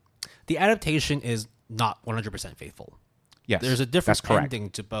 The adaptation is not 100% faithful. Yes, there's a different that's ending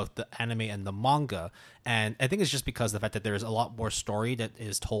to both the anime and the manga, and I think it's just because of the fact that there's a lot more story that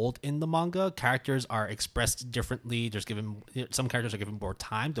is told in the manga. Characters are expressed differently. Some characters are given more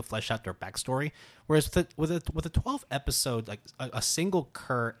time to flesh out their backstory, whereas with a 12 episode, like a single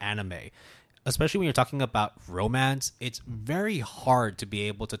cur anime, especially when you're talking about romance, it's very hard to be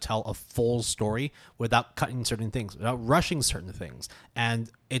able to tell a full story without cutting certain things, without rushing certain things.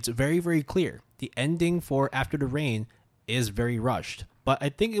 And it's very, very clear. The ending for After the Rain is very rushed. But I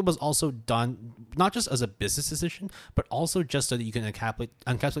think it was also done not just as a business decision, but also just so that you can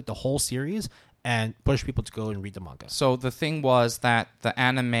encapsulate the whole series and push people to go and read the manga. So the thing was that the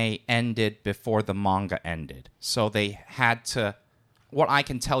anime ended before the manga ended. So they had to... What I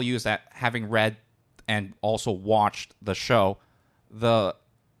can tell you is that having read and also watched the show, the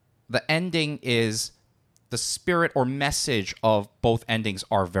ending is... The spirit or message of both endings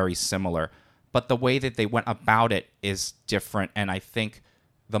are very similar. But the way that they went about it is different, and I think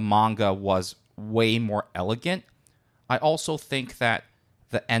the manga was way more elegant. I also think that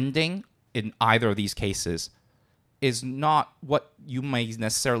the ending in either of these cases is not what you may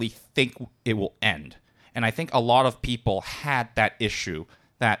necessarily think it will end. And I think a lot of people had that issue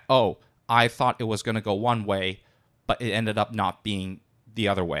that, oh, I thought it was going to go one way, but it ended up not being the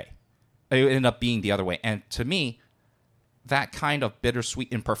other way. It ended up being the other way. And to me, that kind of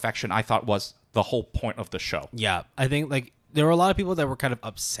bittersweet imperfection I thought was the whole point of the show. Yeah, I think like there were a lot of people that were kind of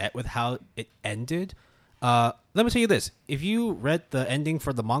upset with how it ended. Let me tell you this: if you read the ending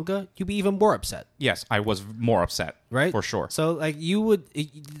for the manga, you'd be even more upset. Yes, I was more upset, right? For sure. So like you would.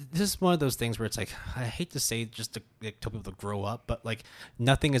 This is one of those things where it's like I hate to say just to tell people to grow up, but like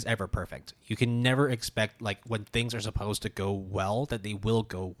nothing is ever perfect. You can never expect like when things are supposed to go well that they will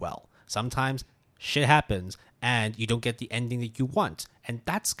go well. Sometimes shit happens and you don't get the ending that you want. And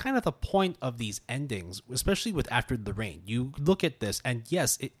that's kind of the point of these endings, especially with After the Rain. You look at this, and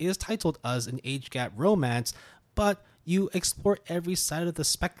yes, it is titled as an age gap romance, but you explore every side of the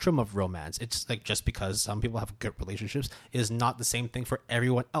spectrum of romance. It's like just because some people have good relationships is not the same thing for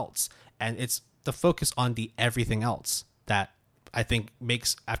everyone else. And it's the focus on the everything else that I think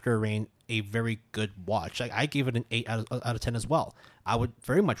makes After the Rain a very good watch. Like I gave it an 8 out of 10 as well. I would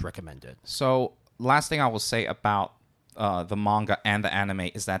very much recommend it. So last thing I will say about the manga and the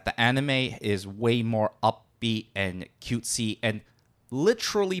anime is that the anime is way more upbeat and cutesy and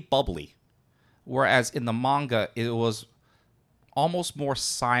literally bubbly. Whereas in the manga, it was almost more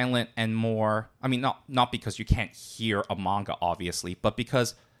silent and more... I mean, not because you can't hear a manga, obviously, but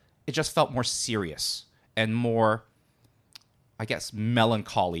because it just felt more serious and more... I guess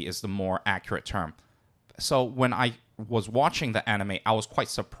melancholy is the more accurate term. So when I was watching the anime, I was quite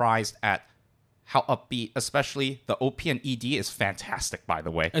surprised at how upbeat, especially the OP and ED is fantastic, by the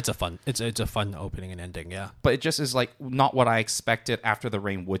way. It's a fun opening and ending, yeah. But it just is like not what I expected After the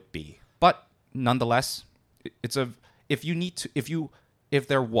Rain would be. But nonetheless, it's a if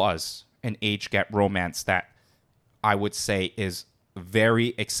there was an age gap romance that I would say is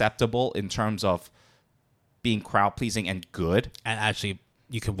very acceptable in terms of being crowd pleasing and good, and actually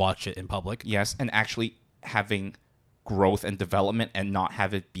you can watch it in public. Yes, and actually having growth and development and not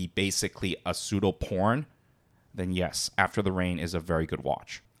have it be basically a pseudo porn, then yes, After the Rain is a very good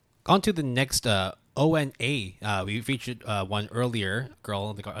watch. On to the next ONA. We featured one earlier,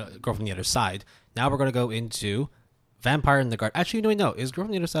 Girl from the Other Side. Now we're going to go into Vampire in the Garden. Actually, no. Is Girl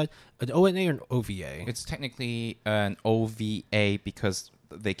from the Other Side an ONA or an OVA? It's technically an OVA because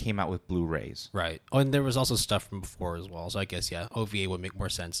they came out with Blu-rays. Right. Oh, and there was also stuff from before as well. So I guess, yeah, OVA would make more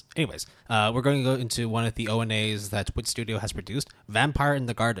sense. Anyways, we're going to go into one of the ONAs that Wit Studio has produced, Vampire in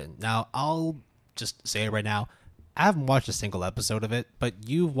the Garden. Now, I'll just say it right now. I haven't watched a single episode of it, but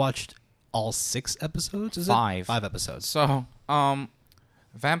you've watched all 6 episodes, is it? 5 episodes. So,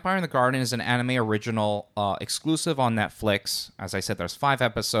 Vampire in the Garden is an anime original exclusive on Netflix. As I said, there's 5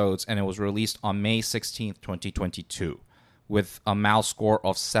 episodes, and it was released on May 16th, 2022. With a MAL score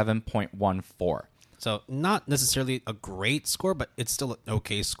of 7.14. So not necessarily a great score, but it's still an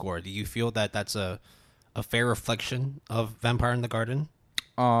okay score. Do you feel that that's a fair reflection of Vampire in the Garden?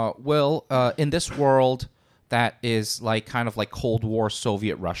 In this world that is like kind of like Cold War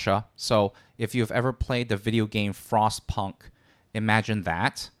Soviet Russia. So if you've ever played the video game Frostpunk, imagine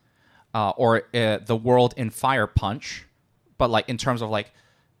that. Or the world in Fire Punch, but like in terms of like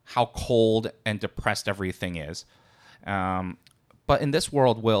how cold and depressed everything is. But in this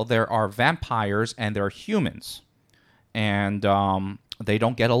world, Will, there are vampires and there are humans. And they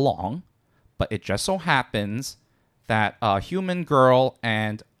don't get along. But it just so happens that a human girl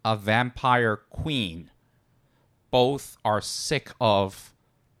and a vampire queen both are sick of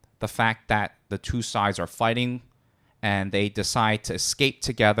the fact that the two sides are fighting. And they decide to escape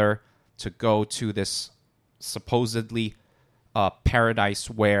together to go to this supposedly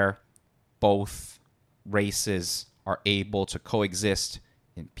paradise where both races are able to coexist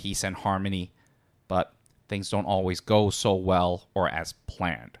in peace and harmony, but things don't always go so well or as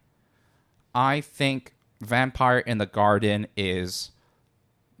planned. I think Vampire in the Garden is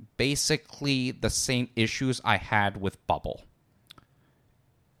basically the same issues I had with Bubble,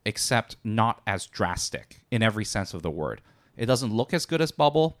 except not as drastic in every sense of the word. It doesn't look as good as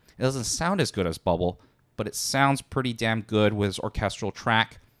Bubble. It doesn't sound as good as Bubble, but it sounds pretty damn good with its orchestral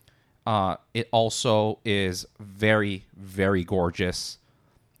track. It also is very, very gorgeous.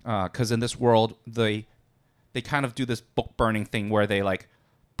 Because in this world, they kind of do this book burning thing where they like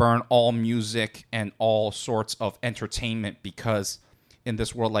burn all music and all sorts of entertainment, because in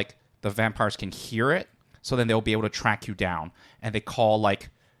this world, like, the vampires can hear it, so then they'll be able to track you down. And they call like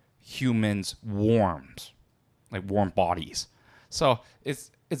humans worms, like warm bodies. So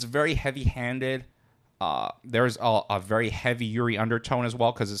it's very heavy handed. There's a very heavy Yuri undertone as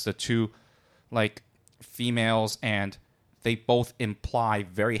well, because it's the two like females, and they both imply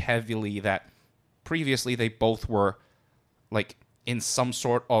very heavily that previously they both were like in some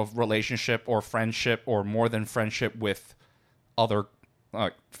sort of relationship or friendship or more than friendship with other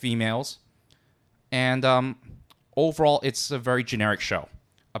females. And overall, it's a very generic show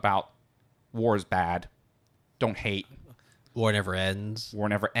about war is bad, don't hate, War never ends. war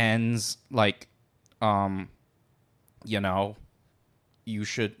never ends. Like, you know, you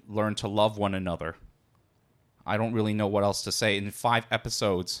should learn to love one another. I don't really know what else to say. In 5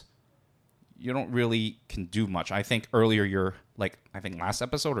 episodes, you don't really can do much. I think earlier I think last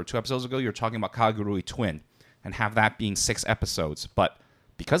episode or 2 episodes ago, you're talking about Kagurui Twin and have that being 6 episodes. But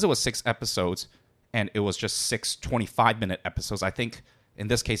because it was 6 episodes and it was just 6 25-minute episodes, I think in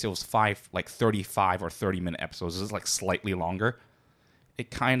this case it was 5 like 35 or 30-minute episodes. It's like slightly longer.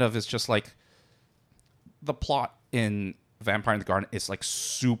 It kind of is just like the plot in Vampire in the Garden is like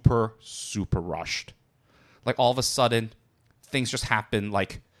super, super rushed. Like all of a sudden, things just happen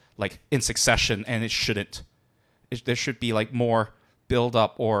like in succession, and it shouldn't. There should be like more build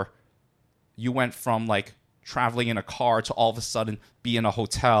up, or you went from like traveling in a car to all of a sudden be in a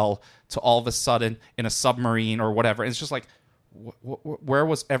hotel to all of a sudden in a submarine or whatever. And it's just like, where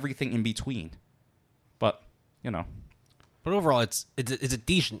was everything in between? But you know, But overall, it's a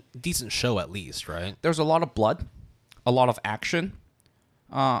decent show at least, right? there's a lot of blood, a lot of action,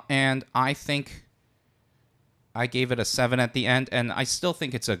 and I think I gave it a 7 at the end, and I still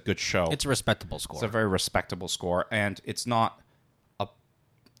think it's a good show. It's a respectable score. It's a very respectable score, and it's not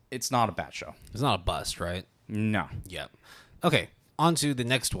a bad show. It's not a bust, right? No. Yeah. Okay, on to the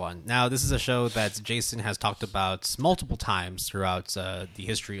next one. Now, this is a show that Jason has talked about multiple times throughout the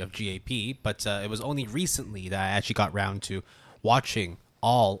history of GAP, but it was only recently that I actually got round to watching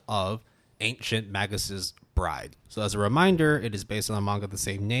all of Ancient Magus' Bride. So as a reminder, it is based on a manga of the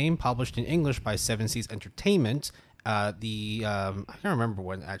same name, published in English by Seven Seas Entertainment. I can't remember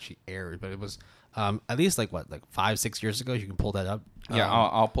when it actually aired, but it was at least like 5-6 years ago. You can pull that up. Yeah,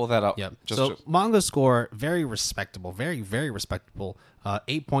 I'll pull that up. Yeah. So manga score, very respectable, very, very respectable,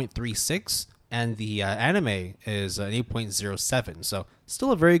 8.36, and the anime is an 8.07. So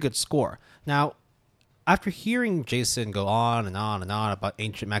still a very good score. Now, after hearing Jason go on and on and on about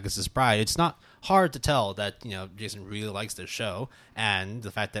Ancient Magus' Bride, it's not hard to tell that, Jason really likes this show, and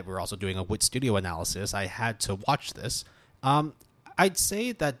the fact that we're also doing a Wit Studio analysis, I had to watch this. I'd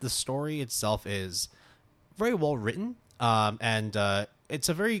say that the story itself is very well written, and it's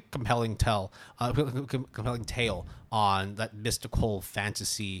a very compelling tale on that mystical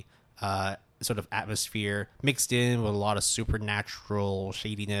fantasy sort of atmosphere mixed in with a lot of supernatural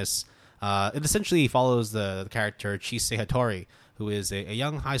shadiness. It essentially follows the character Chise Hattori, who is a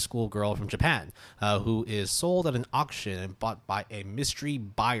young high school girl from Japan, who is sold at an auction and bought by a mystery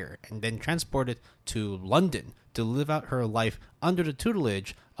buyer and then transported to London to live out her life under the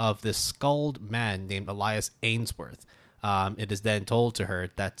tutelage of this skulled man named Elias Ainsworth. It is then told to her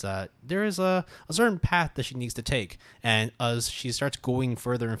that there is a certain path that she needs to take, and as she starts going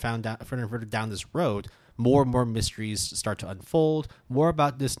further and further down this road, more and more mysteries start to unfold. More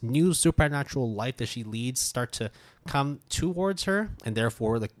about this new supernatural life that she leads start to come towards her, and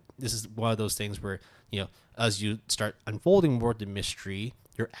therefore, this is one of those things where as you start unfolding more of the mystery,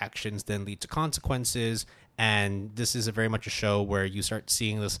 your actions then lead to consequences. And this is very much a show where you start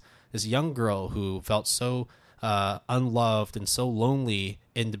seeing this young girl who felt so unloved and so lonely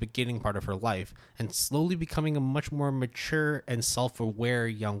in the beginning part of her life, and slowly becoming a much more mature and self-aware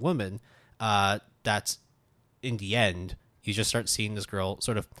young woman. That's in the end, you just start seeing this girl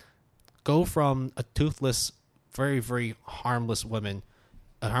sort of go from a toothless, very, very harmless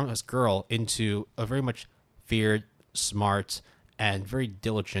girl, into a very much feared, smart, and very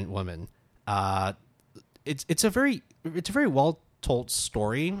diligent woman. It's a very well told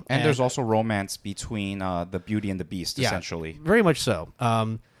story, and there's also romance between the Beauty and the Beast, essentially. Very much so.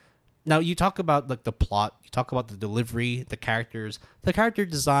 Now you talk about like the plot, you talk about the delivery, the characters, the character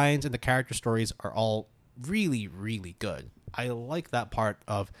designs, and the character stories are all really, really good. I like that part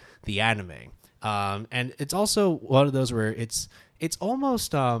of the anime, and it's also one of those where it's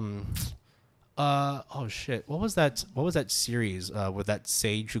almost oh shit, what was that series with that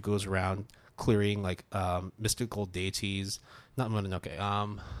sage who goes around clearing like mystical deities? Not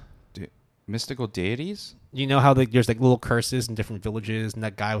Mononoke. Mystical deities? You know how there's like little curses in different villages, and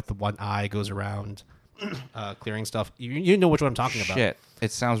that guy with the one eye goes around clearing stuff. You know which one I'm talking about. Shit,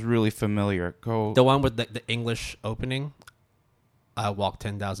 it sounds really familiar. Go. The one with the English opening. I walk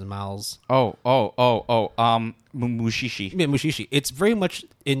 10,000 miles. Mushishi. Yeah, Mushishi. It's very much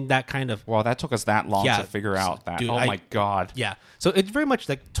in that kind of. Well, that took us that long Yeah, to figure out that. dude, My god. Yeah. So it's very much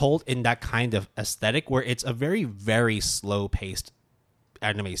like told in that kind of aesthetic where it's a very, very slow paced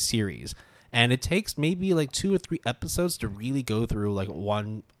anime series. And it takes maybe like 2 or 3 episodes to really go through like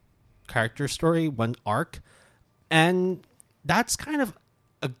one character story, one arc. And that's kind of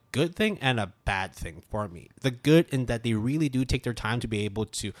a good thing and a bad thing for me. The good in that they really do take their time to be able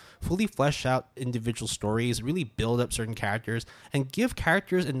to fully flesh out individual stories, really build up certain characters, and give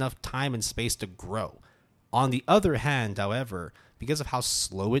characters enough time and space to grow. On the other hand, however, because of how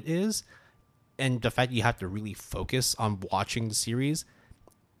slow it is, and the fact you have to really focus on watching the series,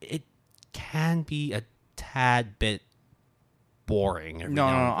 it can be a tad bit boring. No,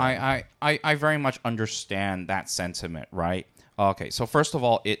 I very much understand that sentiment, right? Okay, so first of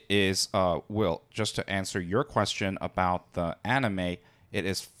all, it is, Will, just to answer your question about the anime, it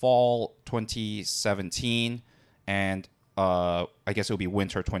is fall 2017, and I guess it'll be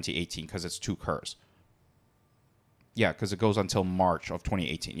winter 2018, because it's 2 cours. Yeah, because it goes until March of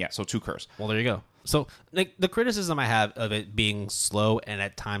 2018. Yeah, so 2 cours. Well, there you go. So, like, the criticism I have of it being slow and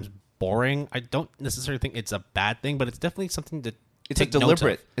at times boring, I don't necessarily think it's a bad thing, but it's definitely something to take note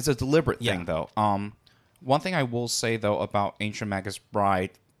of. It's a deliberate thing, though. One thing I will say, though, about Ancient Magus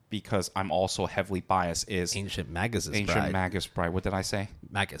Bride, because I'm also heavily biased, is Ancient Magus Bride. What did I say?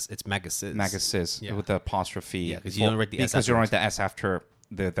 Magus. It's Maguses. Maguses, with the apostrophe. Yeah, because you don't write the S. Because you don't write the S after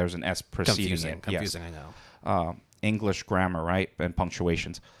there's an S preceding it. Confusing, yes. I know. English grammar, right? And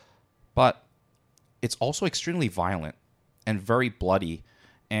punctuations. But it's also extremely violent and very bloody.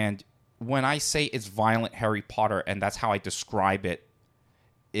 And when I say it's violent Harry Potter, and that's how I describe it,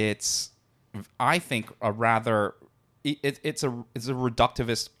 it's, I think, a rather it's a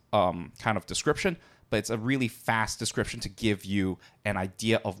reductivist kind of description, but it's a really fast description to give you an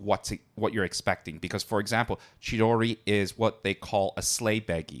idea of what you're expecting. Because, for example, Chidori is what they call a sleigh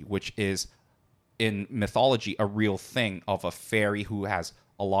beggy, which is in mythology a real thing of a fairy who has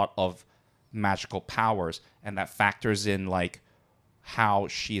a lot of magical powers, and that factors in like how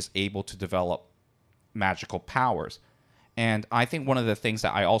she is able to develop magical powers. And I think one of the things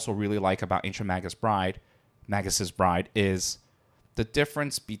that I also really like about Ancient Magus's Bride is the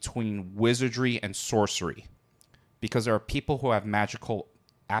difference between wizardry and sorcery. Because there are people who have magical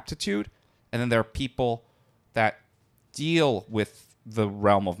aptitude, and then there are people that deal with the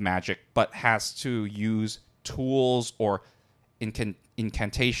realm of magic, but has to use tools or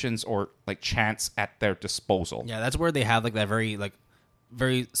incantations or like chants at their disposal. Yeah, that's where they have like that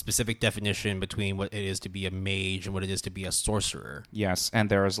very specific definition between what it is to be a mage and what it is to be a sorcerer. Yes, and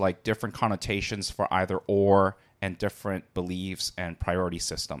there's like different connotations for either or, and different beliefs and priority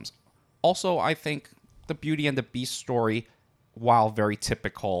systems. Also, I think the Beauty and the Beast story, while very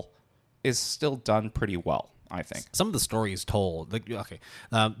typical, is still done pretty well, I think. Some of the stories told, like, okay,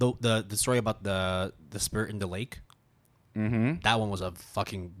 the story about the spirit in the lake, that one was a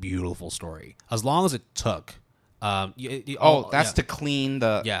fucking beautiful story. As long as it took. To clean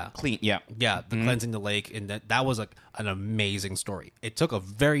the cleansing the lake, and that was like an amazing story. It took a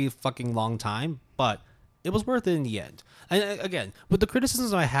very fucking long time, but it was worth it in the end. And again, with the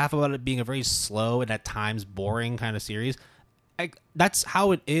criticisms I have about it being a very slow and at times boring kind of series, that's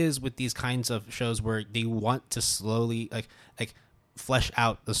how it is with these kinds of shows where they want to slowly like flesh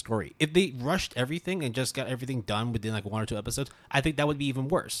out the story. If they rushed everything and just got everything done within like 1 or 2 episodes, I think that would be even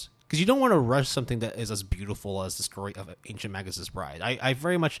worse. Because you don't want to rush something that is as beautiful as the story of Ancient Magus's Bride. I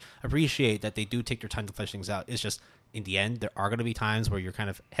very much appreciate that they do take their time to flesh things out. It's just, in the end, there are going to be times where you're kind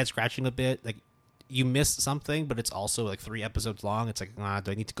of head-scratching a bit. Like, you miss something, but it's also like 3 episodes long. It's like,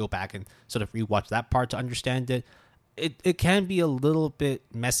 do I need to go back and sort of rewatch that part to understand it? It can be a little bit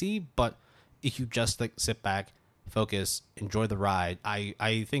messy, but if you just like sit back, focus, enjoy the ride,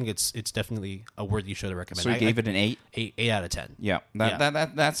 I think it's definitely a worthy show to recommend. So you gave it an 8? 8 out of 10. Yeah,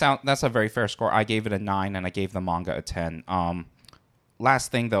 that's a very fair score. I gave it a 9, and I gave the manga a 10.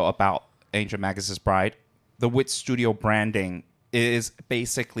 Last thing though about Ancient Magus's Bride, the Wit Studio branding is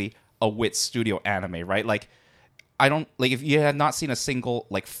basically a Wit Studio anime, right? Like, I don't like if you had not seen a single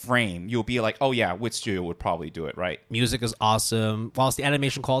like frame, you'll be like, oh yeah, Wit Studio would probably do it, right? Music is awesome. Whilst the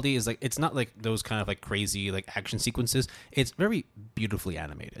animation quality is like, it's not like those kind of like crazy like action sequences. It's very beautifully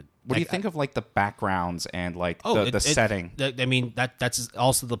animated. What do you think of like the backgrounds and like the setting? I mean, that's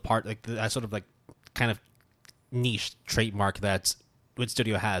also the part like that sort of like kind of niche trademark that Wit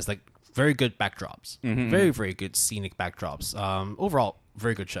Studio has. Like very good backdrops, very very good scenic backdrops. Overall,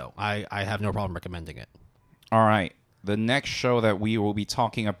 very good show. I have no problem recommending it. All right. The next show that we will be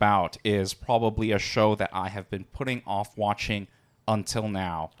talking about is probably a show that I have been putting off watching until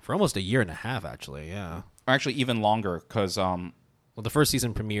now. For almost a year and a half, actually, yeah. Actually, even longer, because... well, the first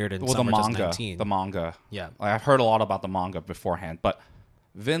season premiered in summer 2019. The manga. Yeah. I've heard a lot about the manga beforehand, but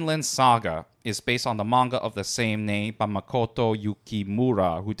Vinland Saga is based on the manga of the same name by Makoto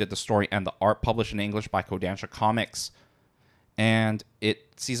Yukimura, who did the story and the art, published in English by Kodansha Comics. And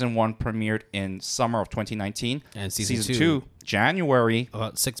season 1 premiered in summer of 2019. And season 2, January.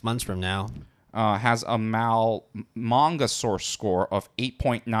 About 6 months from now. Has a manga source score of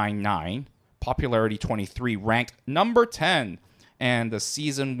 8.99, popularity 23, ranked number 10. And the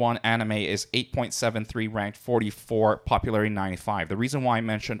season 1 anime is 8.73, ranked 44, popularity 95. The reason why I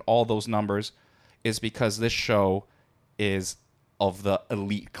mentioned all those numbers is because this show is of the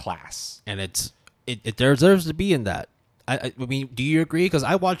elite class. And it deserves to be in that. I mean, do you agree? Because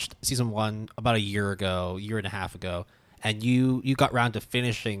I watched season 1 about a year and a half ago, and you got around to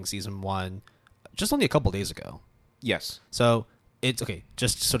finishing season 1 just only a couple days ago. Yes. So it's okay.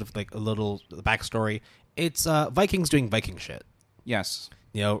 Just sort of like a little backstory. It's Vikings doing Viking shit. Yes.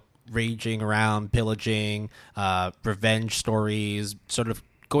 You know, raging around, pillaging, revenge stories, sort of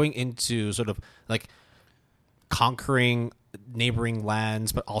going into sort of like conquering neighboring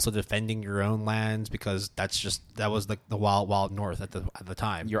lands, but also defending your own lands, because that was like the wild north at the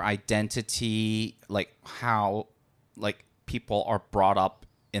time. Your identity, like how like people are brought up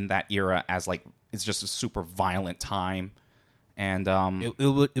in that era as like it's just a super violent time, and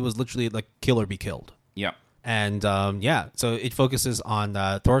it was literally like kill or be killed. Yeah. And so it focuses on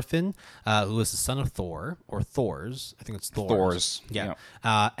Thorfinn, who is the son of Thor, or Thor's. I think it's Thor's. Yeah.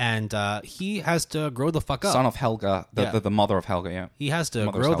 And he has to grow the fuck up. Son of Helga, the mother of Helga, yeah. He has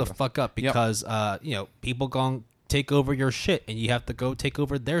to grow the fuck up because, people gonna take over your shit, and you have to go take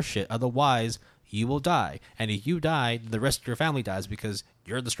over their shit. Otherwise, you will die. And if you die, the rest of your family dies because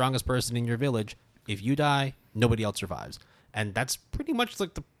you're the strongest person in your village. If you die, nobody else survives. And that's pretty much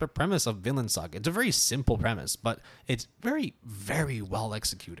like the premise of Vinland Saga. It's a very simple premise, but it's very, very well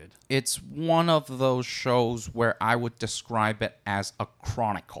executed. It's one of those shows where I would describe it as a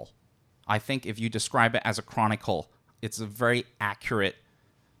chronicle. I think if you describe it as a chronicle, it's a very accurate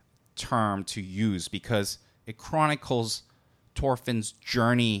term to use because it chronicles Thorfinn's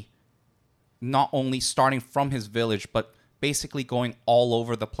journey, not only starting from his village, but basically going all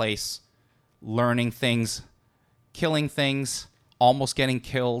over the place, learning things, killing things, almost getting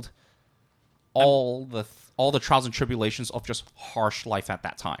killed, all the trials and tribulations of just harsh life at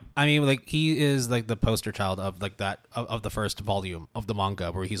that time. I mean, like, he is like the poster child of like that of the first volume of the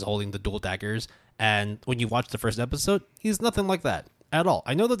manga where he's holding the dual daggers, and when you watch the first episode, he's nothing like that at all.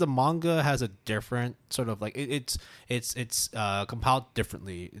 I know that the manga has a different sort of like it's compiled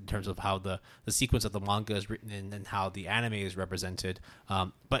differently in terms of how the sequence of the manga is written and how the anime is represented,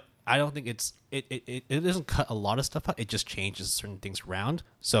 but I don't think it doesn't cut a lot of stuff out. It just changes certain things around.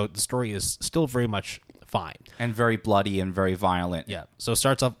 So the story is still very much fine. And very bloody and very violent. Yeah. So it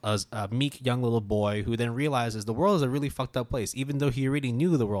starts off as a meek young little boy who then realizes the world is a really fucked up place, even though he already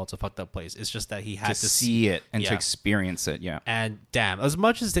knew the world's a fucked up place. It's just that he had to see it and to experience it, yeah. And damn, as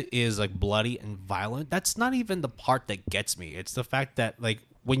much as it is like bloody and violent, that's not even the part that gets me. It's the fact that like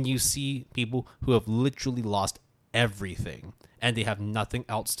when you see people who have literally lost everything and they have nothing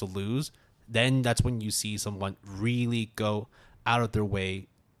else to lose, then that's when you see someone really go out of their way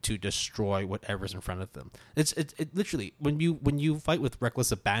to destroy whatever's in front of them. It literally when you fight with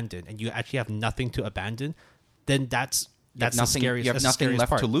reckless abandon and you actually have nothing to abandon, then that's the scariest. You have nothing left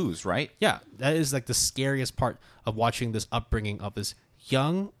part to lose, right? Yeah, that is like the scariest part of watching this upbringing of this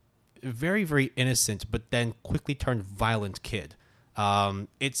young, very very innocent, but then quickly turned violent kid.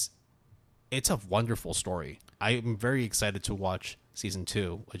 It's a wonderful story. I'm very excited to watch season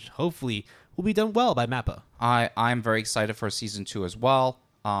 2, which hopefully will be done well by MAPPA. I'm very excited for season 2 as well.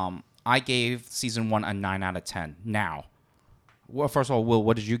 I gave season 1 a 9 out of 10. Now, well, first of all, Will,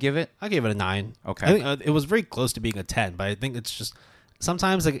 what did you give it? I gave it a 9. Okay. I think it was very close to being a 10, but I think it's just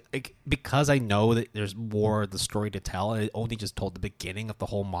sometimes like because I know that there's more of the story to tell, and it only just told the beginning of the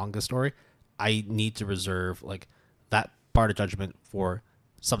whole manga story, I need to reserve like that part of judgment for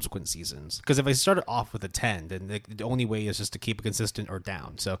subsequent seasons. Because if I started off with a 10, then the only way is just to keep it consistent or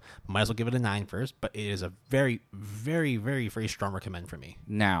down. So might as well give it a 9 first. But it is a very, very, very, very strong recommend for me.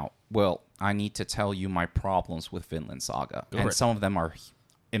 Now, Will, I need to tell you my problems with Vinland Saga. Go for And it. some of them are,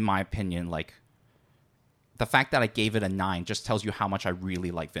 in my opinion, like, the fact that I gave it a 9 just tells you how much I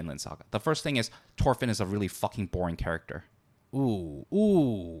really like Vinland Saga. The first thing is, Thorfinn is a really fucking boring character.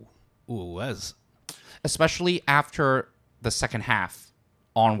 Ooh, that's... Especially after the second half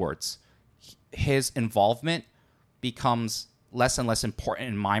onwards. His involvement becomes less and less important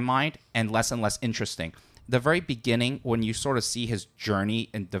in my mind and less interesting. The very beginning, when you sort of see his journey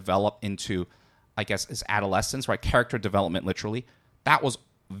and develop into, I guess, his adolescence, right? Character development, literally. That was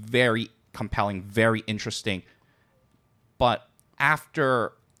very compelling, very interesting. But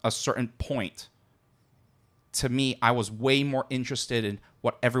after a certain point, to me, I was way more interested in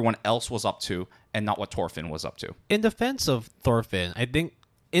what everyone else was up to and not what Thorfinn was up to. In defense of Thorfinn, I think,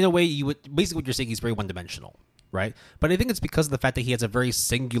 in a way, you would basically what you're saying, he's very one-dimensional, right? But I think it's because of the fact that he has a very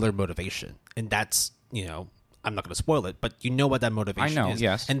singular motivation. And that's, I'm not going to spoil it, but you know what that motivation I know, is.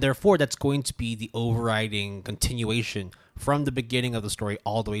 yes. And therefore, that's going to be the overriding continuation from the beginning of the story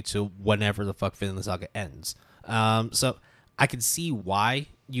all the way to whenever the fuck Vinland Saga ends. So I can see why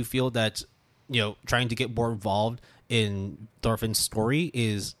you feel that, trying to get more involved in Thorfinn's story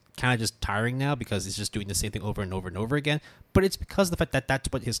is kind of just tiring now because he's just doing the same thing over and over and over again. But it's because of the fact that that's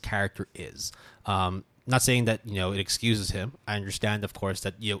what his character is. Not saying that, it excuses him. I understand, of course,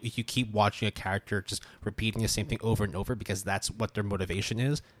 that, if you keep watching a character just repeating the same thing over and over because that's what their motivation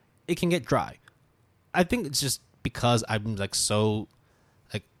is, it can get dry. I think it's just because I'm so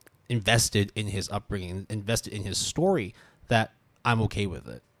invested in his upbringing, invested in his story, that I'm okay with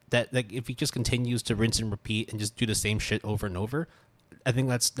it. That if he just continues to rinse and repeat and just do the same shit over and over, I think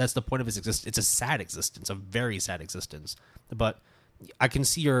that's the point of his existence. It's a sad existence, a very sad existence. But I can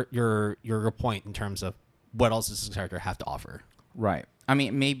see your point in terms of what else does this character have to offer. Right. I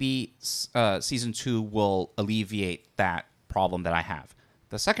mean, maybe season 2 will alleviate that problem that I have.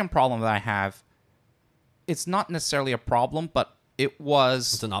 The second problem that I have, it's not necessarily a problem, but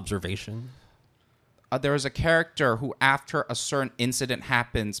It's an observation. There is a character who, after a certain incident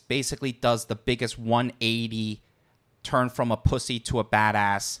happens, basically does the biggest 180 turn from a pussy to a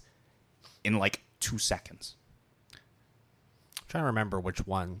badass in 2 seconds. I'm trying to remember which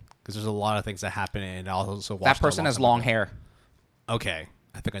one, because there's a lot of things that happen, and I also watched That person has long hair. Okay,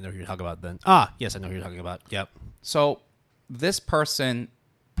 I think I know who you're talking about then. Yes, I know who you're talking about. Yep. So this person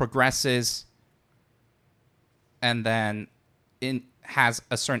progresses and then has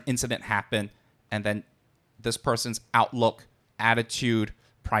a certain incident happen, and then this person's outlook, attitude,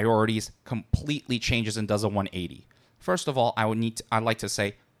 priorities completely changes and does a 180. First of all, I'd like to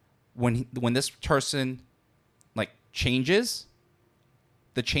say, when this person changes,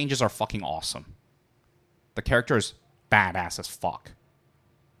 the changes are fucking awesome. The character is badass as fuck.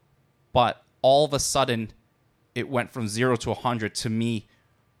 But all of a sudden, it went from 0 to 100 to me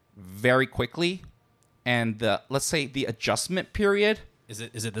very quickly, and let's say the adjustment period. Is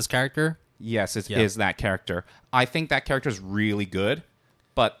it this character? Yes, it is that character. I think that character is really good,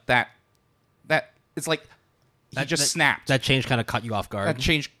 but that it's like he just snapped. That change kind of caught you off guard. That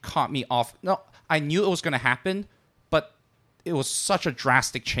change caught me off. No, I knew it was going to happen, but it was such a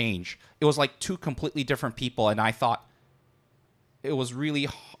drastic change. It was like two completely different people, and I thought it was really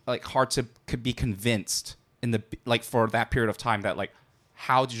hard to be convinced in the for that period of time that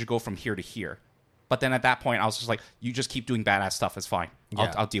how did you go from here to here? But then at that point, I was just like, you just keep doing badass stuff. It's fine.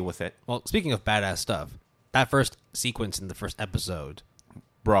 Yeah. I'll deal with it. Well, speaking of badass stuff, that first sequence in the first episode,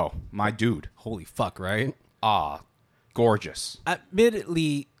 Bro, my dude. holy fuck, right? Gorgeous.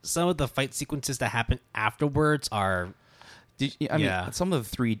 Admittedly, some of the fight sequences that happen afterwards are... I mean, some of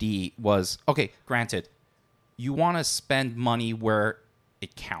the 3D was... Okay, granted, you want to spend money where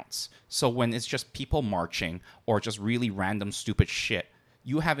it counts. So when it's just people marching or just really random stupid shit,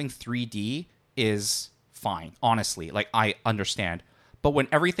 you having 3D is fine, honestly. I understand. But when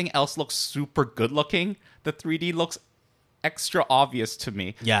everything else looks super good looking, the 3D looks extra obvious to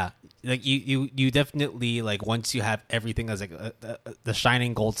me. Yeah, you definitely, once you have everything as the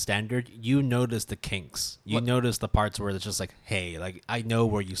shining gold standard, you notice the kinks. You notice the parts where it's just hey, I know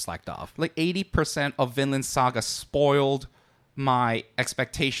where you slacked off. 80% of Vinland Saga spoiled my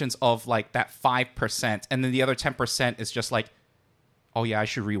expectations of that 5%, and then the other 10% is just oh yeah, I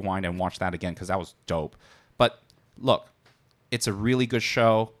should rewind and watch that again because that was dope. But look, it's a really good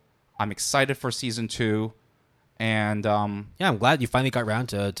show. I'm excited for season 2. And yeah, I'm glad you finally got around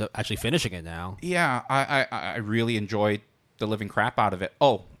to actually finishing it now. Yeah, I really enjoyed the living crap out of it.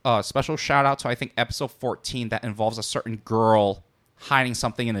 Oh, special shout out to I think episode 14 that involves a certain girl hiding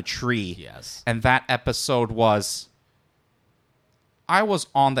something in a tree. Yes. And that episode was, I was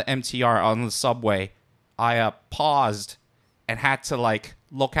on the MTR on the subway. I paused and had to like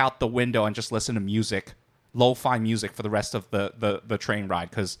look out the window and just listen to music, lo-fi music for the rest of the train ride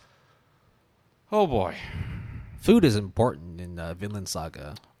because, oh boy. Food is important in Vinland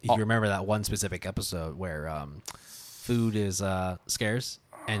Saga. If you remember that one specific episode where food is scarce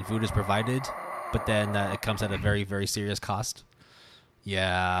and food is provided, but then it comes at a very, very serious cost.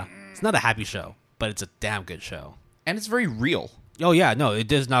 Yeah. It's not a happy show, but it's a damn good show. And it's very real. Oh yeah, no, it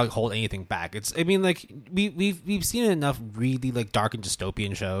does not hold anything back. I mean, like we've seen enough really like dark and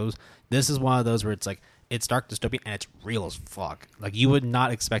dystopian shows. This is one of those where it's like it's dark dystopian and it's real as fuck. Like you would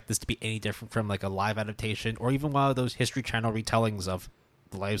not expect this to be any different from like a live adaptation or even one of those History Channel retellings of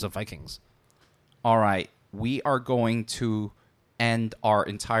the lives of Vikings. All right, we are going to end our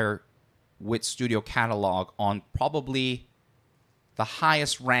entire Wit Studio catalog on probably the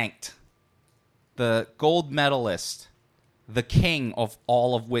highest ranked, the gold medalist, the king of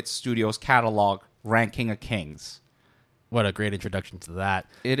all of Wit Studios' catalog, Ranking of Kings. What a great introduction to that.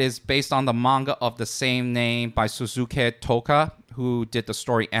 It is based on the manga of the same name by Suzuki Toka, who did the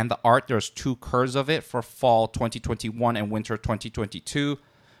story and the art. There's 2 curves of it for fall 2021 and winter 2022,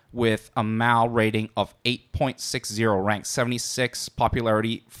 with a MAL rating of 8.60, ranked 76,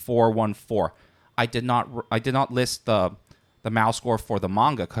 popularity 414. I did not list the MAL score for the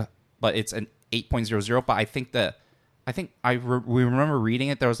manga, but it's an 8.00. But we remember reading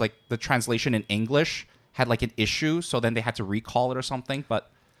it. There was like the translation in English had like an issue, so then they had to recall it or something.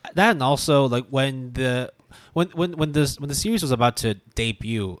 But that, and also like when the series was about to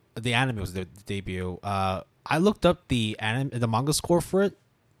debut, the anime was the debut. I looked up the manga score for it.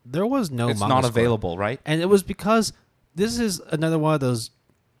 There was no. It's manga not score. available, right? And it was because this is another one of those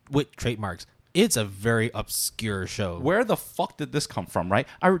Wit trademarks. It's a very obscure show. Where the fuck did this come from, right?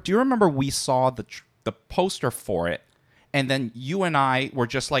 Do you remember we saw the poster for it, and then you and I were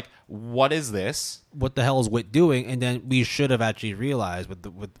just like, what is this? What the hell is Wit doing? And then we should have actually realized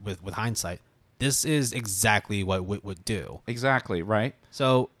with hindsight, this is exactly what Wit would do. Exactly, right?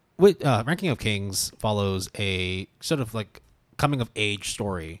 So Ranking of Kings follows a sort of like coming of age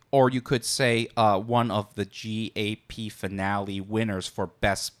story. Or you could say one of the GAP finale winners for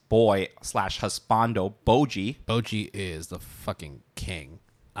Best Boy / Husbando, Boji. Boji is the fucking king.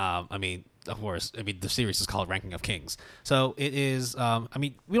 I mean, of course, the series is called Ranking of Kings. So it is, we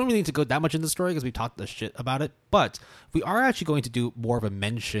don't really need to go that much into the story because we talked the shit about it, but we are actually going to do more of a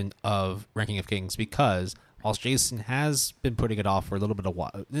mention of Ranking of Kings because whilst Jason has been putting it off for a little bit of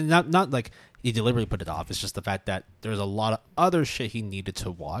while, not like he deliberately put it off, it's just the fact that there's a lot of other shit he needed to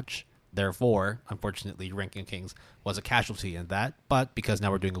watch. Therefore, unfortunately, Ranking of Kings was a casualty in that, but because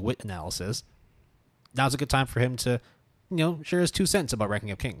now we're doing a Wit analysis, now's a good time for him to share his 2 cents about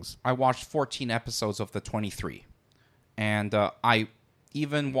Ranking of Kings. I watched 14 episodes of the 23. And I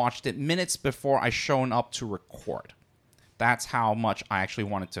even watched it minutes before I shown up to record. That's how much I actually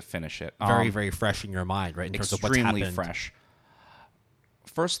wanted to finish it. Very, very fresh in your mind, right? In terms of what's happened. Extremely fresh.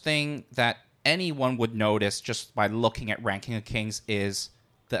 First thing that anyone would notice just by looking at Ranking of Kings is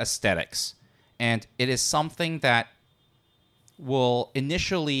the aesthetics. And it is something that will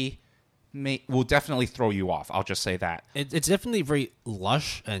initially... will definitely throw you off. I'll just say that. It's definitely very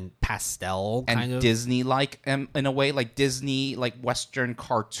lush and pastel and kind of. Disney-like in a way, like Disney, like Western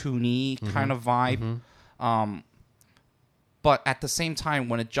cartoony kind of vibe. But at the same time,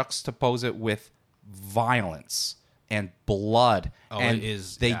 when it juxtaposes it with violence and blood, and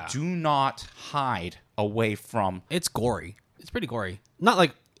they do not hide away from... It's gory. It's pretty gory. Not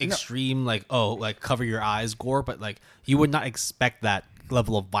like extreme, like cover your eyes gore, but like you would not expect that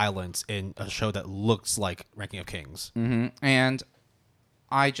level of violence in a show that looks like Ranking of Kings. Mm-hmm. And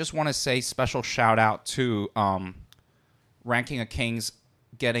I just want to say special shout out to Ranking of Kings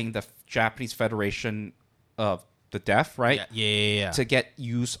getting the Japanese Federation of the Deaf, right? Yeah. To get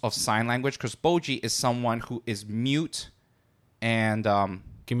use of sign language, because Boji is someone who is mute and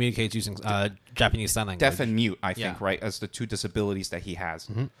communicates using Japanese sign language. Deaf and mute, I think, right, as the 2 disabilities that he has.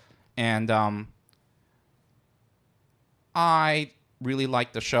 Mm-hmm. And I really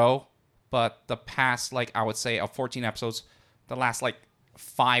like the show, but the past, like, I would say of 14 episodes, the last, like,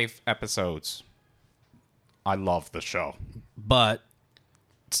 5 episodes, I love the show. But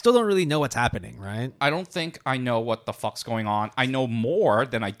still don't really know what's happening, right? I don't think I know what the fuck's going on. I know more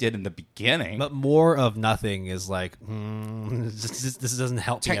than I did in the beginning. But more of nothing is like, this doesn't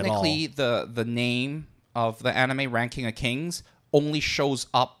help me at all. Technically, the name of the anime Ranking of Kings only shows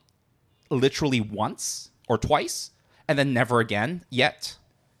up literally once or twice, and then never again, yet.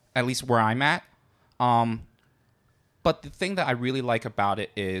 At least where I'm at. But the thing that I really like about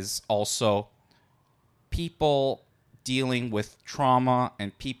it is also people dealing with trauma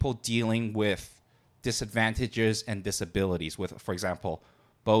and people dealing with disadvantages and disabilities. With, for example,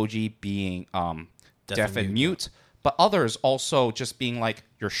 Boji being deaf and mute, but others also just being like,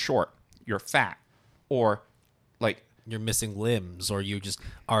 you're short, you're fat, or like you're missing limbs, or you just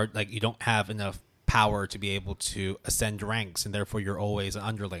are like you don't have enough power to be able to ascend ranks, and therefore you're always an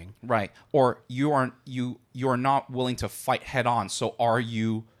underling. right, or you are not willing to fight head on. So are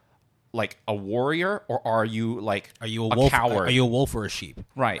you like a warrior, or are you like Are you a wolf? coward? Are you a wolf or a sheep?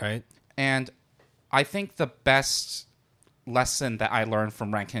 Right. Right. And I think the best lesson that I learned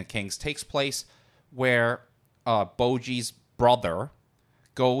from Ranking of Kings takes place where Boji's brother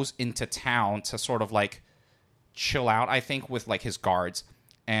goes into town to sort of like chill out, I think, with like his guards,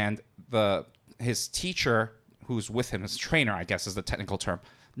 and his teacher who's with him, his trainer, I guess is the technical term,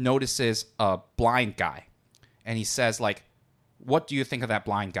 notices a blind guy, and he says like, what do you think of that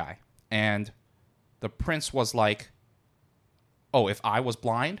blind guy? And the prince was like, oh, if I was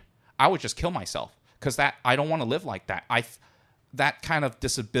blind, I would just kill myself, because I don't want to live like that. That kind of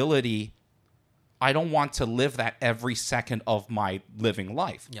disability, I don't want to live that every second of my living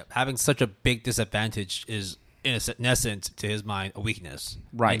life. Yeah, having such a big disadvantage is, in essence, to his mind, a weakness.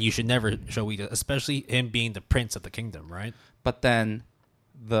 Right. And you should never show weakness, especially him being the prince of the kingdom, right? But then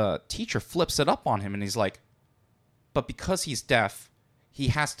the teacher flips it up on him, and he's like, but because he's deaf, he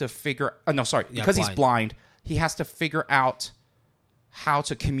has to figure... because he's blind, he has to figure out how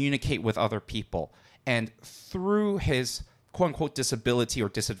to communicate with other people. And through his quote-unquote disability or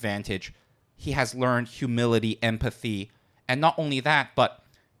disadvantage, he has learned humility, empathy, and not only that, but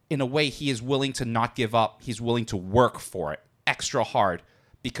in a way he is willing to not give up. He's willing to work for it extra hard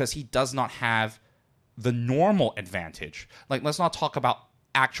because he does not have the normal advantage. Like, let's not talk about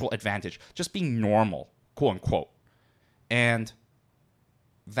actual advantage, just being normal, quote-unquote. And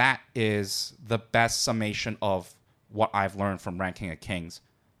that is the best summation of what I've learned from Ranking of Kings.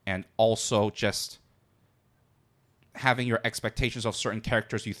 And also just having your expectations of certain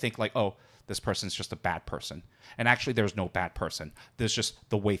characters, you think like, oh, this person's just a bad person. And actually, there's no bad person. There's just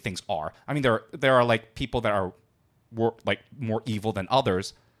the way things are. I mean, there are like people that are like more evil than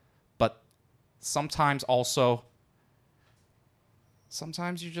others, but sometimes you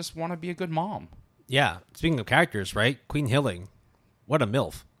just want to be a good mom. Yeah. Speaking of characters, right? Queen Hilling. What a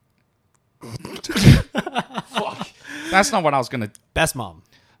MILF. Fuck. That's not what I was going to... Best mom.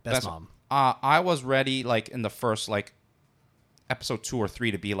 Best mom. I was ready, like, in the first, like, episode 2 or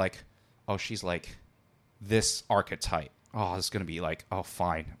 3 to be like, oh, she's, like, this archetype. Oh, it's going to be like, oh,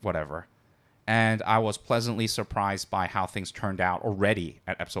 fine, whatever. And I was pleasantly surprised by how things turned out already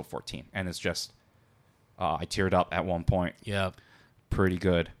at episode 14. And it's just... I teared up at one point. Yeah. Pretty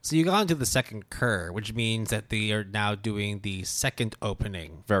good. So you got into the second cur, which means that they are now doing the second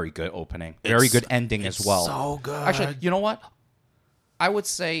opening. Very good opening. Very good ending as well. So good. Actually, you know what? I would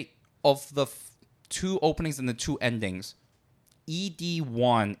say of the 2 openings and the 2 endings,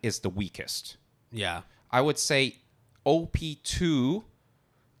 ED1 is the weakest. Yeah. I would say OP2,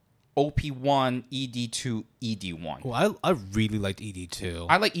 OP1, ED2, ED1. Well, I really liked ED2.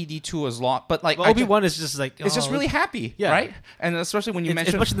 I like ED2 as lot, but like OP1 is just like it's just really happy, yeah. right? And especially when you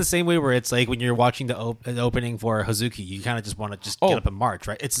mentioned it's much in the same way where it's like when you're watching the opening for Hazuki, you kind of just want to just get up and march,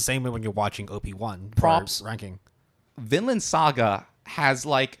 right? It's the same way when you're watching OP1 props ranking. Vinland Saga has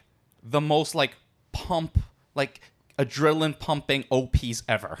like the most like adrenaline pumping OPs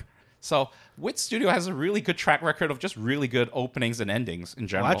ever. So Wit Studio has a really good track record of just really good openings and endings in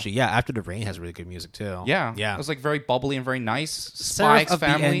general. Well, actually, yeah, After the Rain has really good music too. Yeah. It was like very bubbly and very nice. Spike's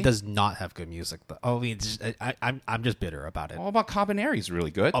Family the End does not have good music though. Oh, I mean, I'm just bitter about it. All about Cabaneri is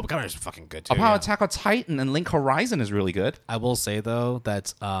really good. Oh, Cabaneri is fucking good too. About Attack on Titan and Link Horizon is really good. I will say though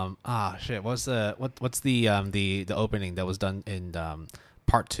that what's the opening that was done in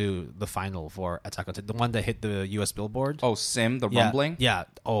part 2, the final for Attack on Titan, the one that hit the US Billboard. Oh, Sim, the Rumbling? Yeah.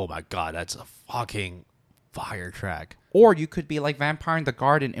 Oh my god, that's a fucking fire track. Or you could be like Vampire in the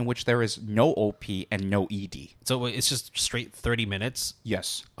Garden, in which there is no OP and no ED. So it's just straight 30 minutes?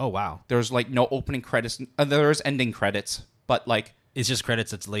 Yes. Oh, wow. There's like no opening credits. There's ending credits, but like... It's just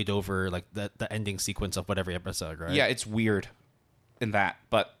credits that's laid over like the ending sequence of whatever episode, right? Yeah, it's weird in that.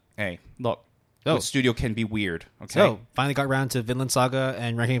 But hey, look. The studio can be weird. Okay. So finally got around to Vinland Saga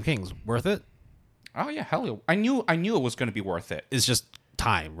and Ranking of Kings. Worth it? Oh yeah, hell yeah! I knew it was going to be worth it. It's just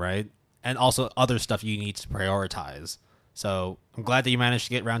time, right? And also other stuff you need to prioritize. So I'm glad that you managed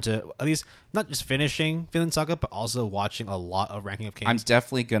to get around to at least not just finishing Vinland Saga, but also watching a lot of Ranking of Kings. I'm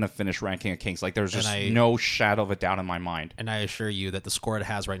definitely going to finish Ranking of Kings. Like, there's just no shadow of a doubt in my mind. And I assure you that the score it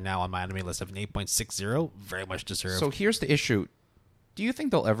has right now on my anime list of an 8.60 very much deserved. So here's the issue. Do you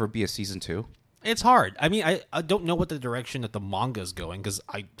think there'll ever be a season 2? It's hard. I mean, I don't know what the direction that the manga is going because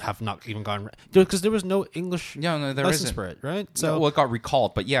I have not even gone... Because there was no English there lessons isn't. for it, right? So, well, it got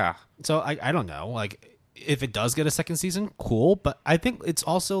recalled, but yeah. So I don't know. Like, if it does get a second season, cool. But I think it's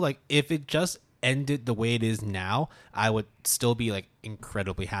also like if it just ended the way it is now, I would still be like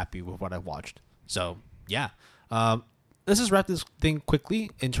incredibly happy with what I've watched. So yeah, let's just wrap this thing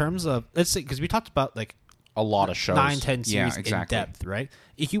quickly in terms of, let's say, because we talked about like a lot of shows, 9-10 series exactly. in depth, right?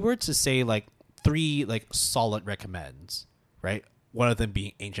 If you were to say like 3 like solid recommends, right? One of them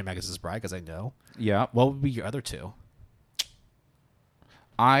being Ancient Magus' Bride, because I know. Yeah. What would be your other 2?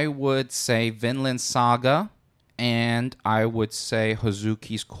 I would say Vinland Saga, and I would say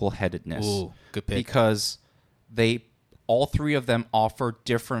Hazuki's Cool-Headedness. Ooh, good pick. Because all 3 of them offer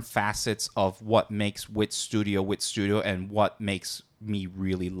different facets of what makes Wit Studio, and what makes me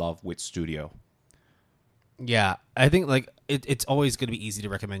really love Wit Studio. Yeah, I think like it's always going to be easy to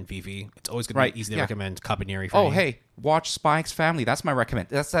recommend Vivi. It's always going to be easy to recommend Kabaneri for me. Hey, watch Spy X Family. That's my recommend.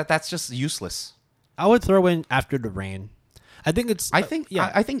 That's just useless. I would throw in After the Rain. I think I think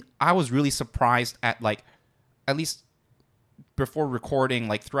I was really surprised at like, at least before recording,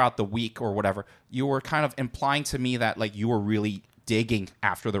 like throughout the week or whatever, you were kind of implying to me that like you were really digging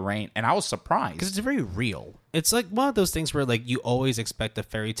After the Rain, and I was surprised because it's very real. It's like one of those things where like you always expect a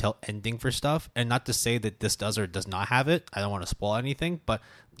fairy tale ending for stuff, and not to say that this does or does not have it. I don't want to spoil anything, but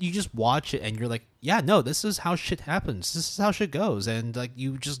you just watch it and you're like, yeah, no, this is how shit happens. This is how shit goes, and like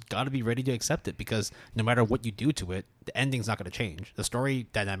you just got to be ready to accept it because no matter what you do to it, the ending's not going to change. The story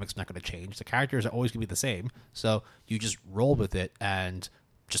dynamic's not going to change. The characters are always going to be the same. So you just roll with it and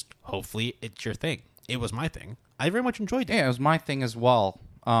just hopefully it's your thing. It was my thing. I very much enjoyed it. Yeah, it was my thing as well.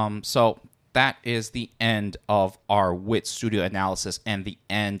 So that is the end of our Wit Studio analysis and the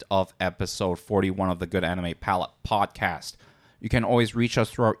end of episode 41 of the Good Anime Palette podcast. You can always reach us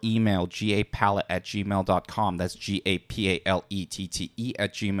through our email, gapalette@gmail.com. That's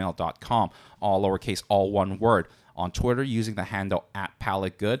GAPALETTE@gmail.com. All lowercase, all one word. On Twitter, using the handle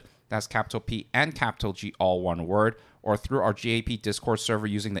 @PaletteGood. That's capital P and capital G, all one word. Or through our GAP Discord server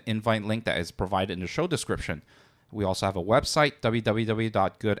using the invite link that is provided in the show description. We also have a website,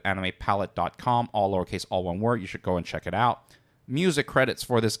 www.goodanimepalette.com, all lowercase, all one word. You should go and check it out. Music credits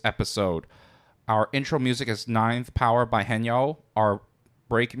for this episode. Our intro music is Ninth Power by Henyo. Our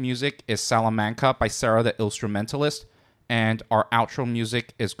break music is Salamanca by Sarah the Instrumentalist. And our outro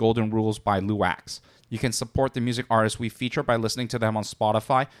music is Golden Rules by Luax. You can support the music artists we feature by listening to them on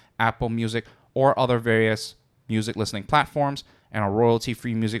Spotify, Apple Music, or other various music listening platforms. And our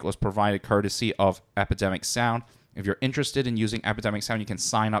royalty-free music was provided courtesy of Epidemic Sound. If you're interested in using Epidemic Sound, you can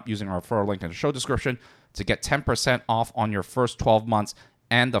sign up using our referral link in the show description to get 10% off on your first 12 months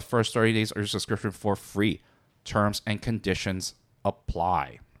and the first 30 days of your subscription for free. Terms and conditions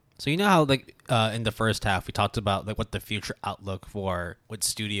apply. So you know how like in the first half we talked about like what the future outlook for Wit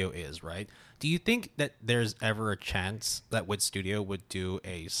Studio is, right? Do you think that there's ever a chance that Wit Studio would do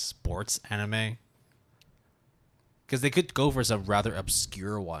a sports anime? Because they could go for some rather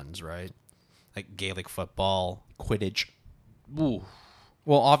obscure ones, right? Like Gaelic football, Quidditch. Ooh.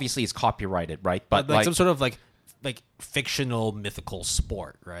 Well, obviously it's copyrighted, right? But like some sort of like fictional mythical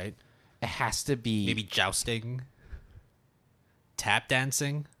sport, right? It has to be maybe jousting, tap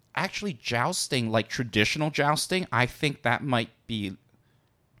dancing. Actually, jousting, like traditional jousting, I think that might be.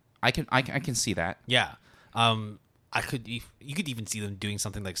 I can see that. Yeah, you could even see them doing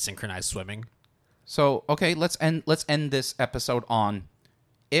something like synchronized swimming. So okay, let's end this episode on,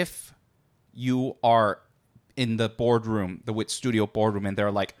 if you are in the boardroom, the Wit Studio boardroom, and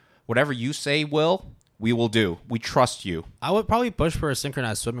they're like, whatever you say, we will do. We trust you. I would probably push for a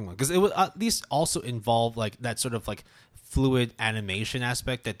synchronized swimming one because it would at least also involve like that sort of like fluid animation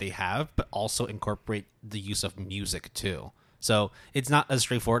aspect that they have, but also incorporate the use of music too. So it's not as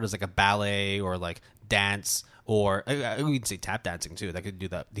straightforward as like a ballet or like dance, or I would say tap dancing too. They could do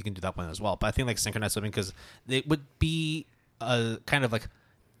that. They can do that one as well. But I think like synchronized swimming, because it would be a kind of like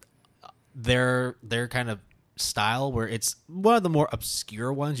their kind of style where it's one of the more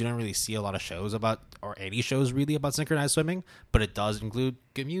obscure ones. You don't really see a lot of shows about, or any shows really about synchronized swimming, but it does include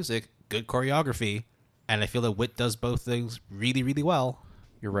good music, good choreography, and I feel that Wit does both things really, really well.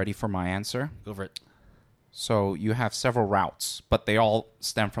 You're ready for my answer? Go for it. So you have several routes, but they all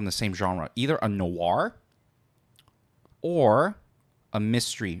stem from the same genre. Either a noir or a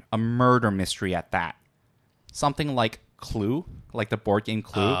mystery, a murder mystery at that. Something like Clue, like the board game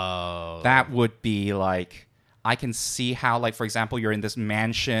Clue. Oh. That would be like, I can see how, like, for example, you're in this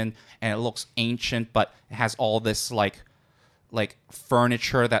mansion and it looks ancient, but it has all this like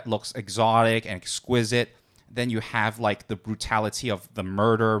furniture that looks exotic and exquisite. Then you have like the brutality of the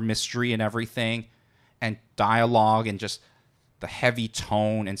murder mystery and everything, and dialogue, and just the heavy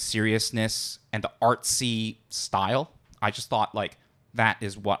tone and seriousness and the artsy style. I just thought like that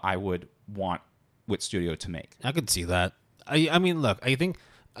is what I would want Wit Studio to make. I could see that. I mean, look, I think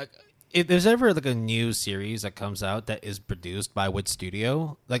if there's ever like a new series that comes out that is produced by Wit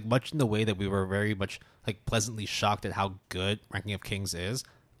Studio, like much in the way that we were very much like pleasantly shocked at how good Ranking of Kings is,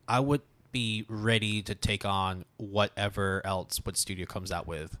 I would be ready to take on whatever else Wit Studio comes out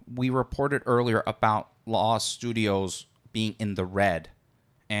with. We reported earlier about Lost Studios being in the red,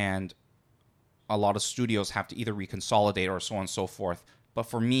 and a lot of studios have to either reconsolidate or so on and so forth. But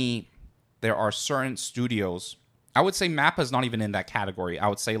for me, there are certain studios, I would say Mappa is not even in that category. I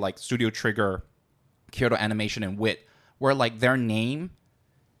would say like Studio Trigger, Kyoto Animation, and Wit, where like their name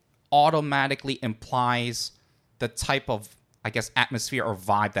automatically implies the type of, I guess, atmosphere or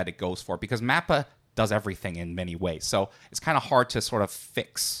vibe that it goes for, because Mappa does everything in many ways. So it's kind of hard to sort of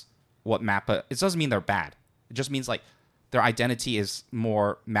fix what Mappa, it doesn't mean they're bad. It just means like their identity is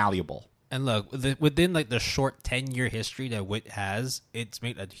more malleable. And look, within like the short 10-year history that Wit has, it's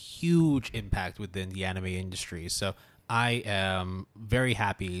made a huge impact within the anime industry. So I am very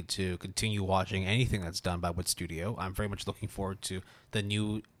happy to continue watching anything that's done by Wit Studio. I'm very much looking forward to the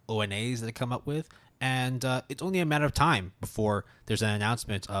new ONAs that they come up with. And it's only a matter of time before there's an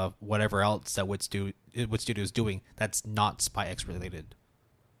announcement of whatever else that Wit Studio is doing that's not Spy X related.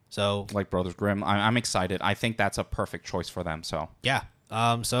 So, Like Brothers Grimm, I'm excited. I think that's a perfect choice for them. So yeah.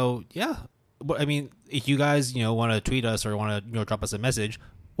 But I mean, if you guys, want to tweet us or want to, drop us a message,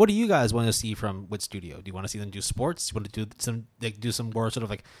 what do you guys want to see from Wit Studio? Do you want to see them do sports? Do you want to do some more sort of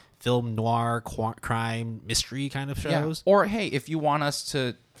like film noir, crime, mystery kind of shows? Yeah. Or hey, if you want us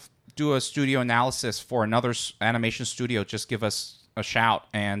to do a studio analysis for another animation studio, just give us a shout,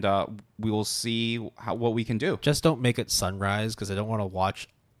 and we will see what we can do. Just don't make it Sunrise, because I don't want to watch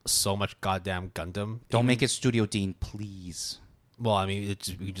so much goddamn Gundam. Don't make it Studio Dean, please. Well, I mean,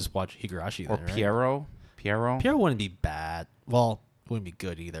 we could just watch Higurashi Or then, right? Piero. Piero wouldn't be bad. Well, wouldn't be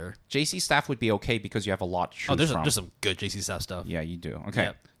good either. JC Staff would be okay because you have a lot to choose from. There's some good JC Staff stuff. Yeah, you do. Okay.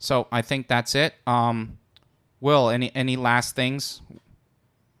 Yep. So I think that's it. Will, any last things?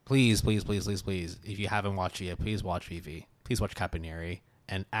 Please, if you haven't watched it yet, please watch VV. Please watch Caponeri.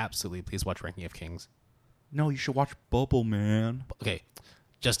 And absolutely, please watch Ranking of Kings. No, you should watch Bubble Man. Okay,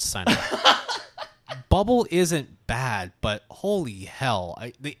 just to sign up. Bubble isn't bad, but holy hell.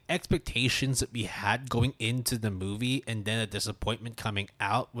 The expectations that we had going into the movie and then a disappointment coming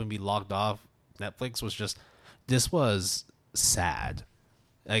out when we logged off Netflix was just, this was sad.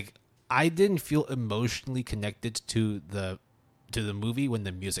 Like, I didn't feel emotionally connected to the movie when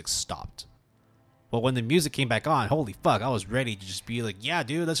the music stopped. But when the music came back on, holy fuck, I was ready to just be like, yeah,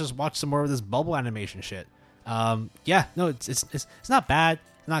 dude, let's just watch some more of this Bubble animation shit. It's not bad,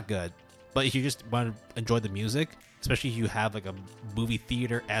 it's not good. But if you just want to enjoy the music, especially if you have like a movie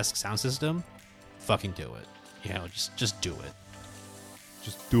theater-esque sound system, fucking do it. Just do it.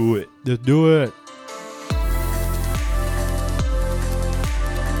 Just do it. Just do it.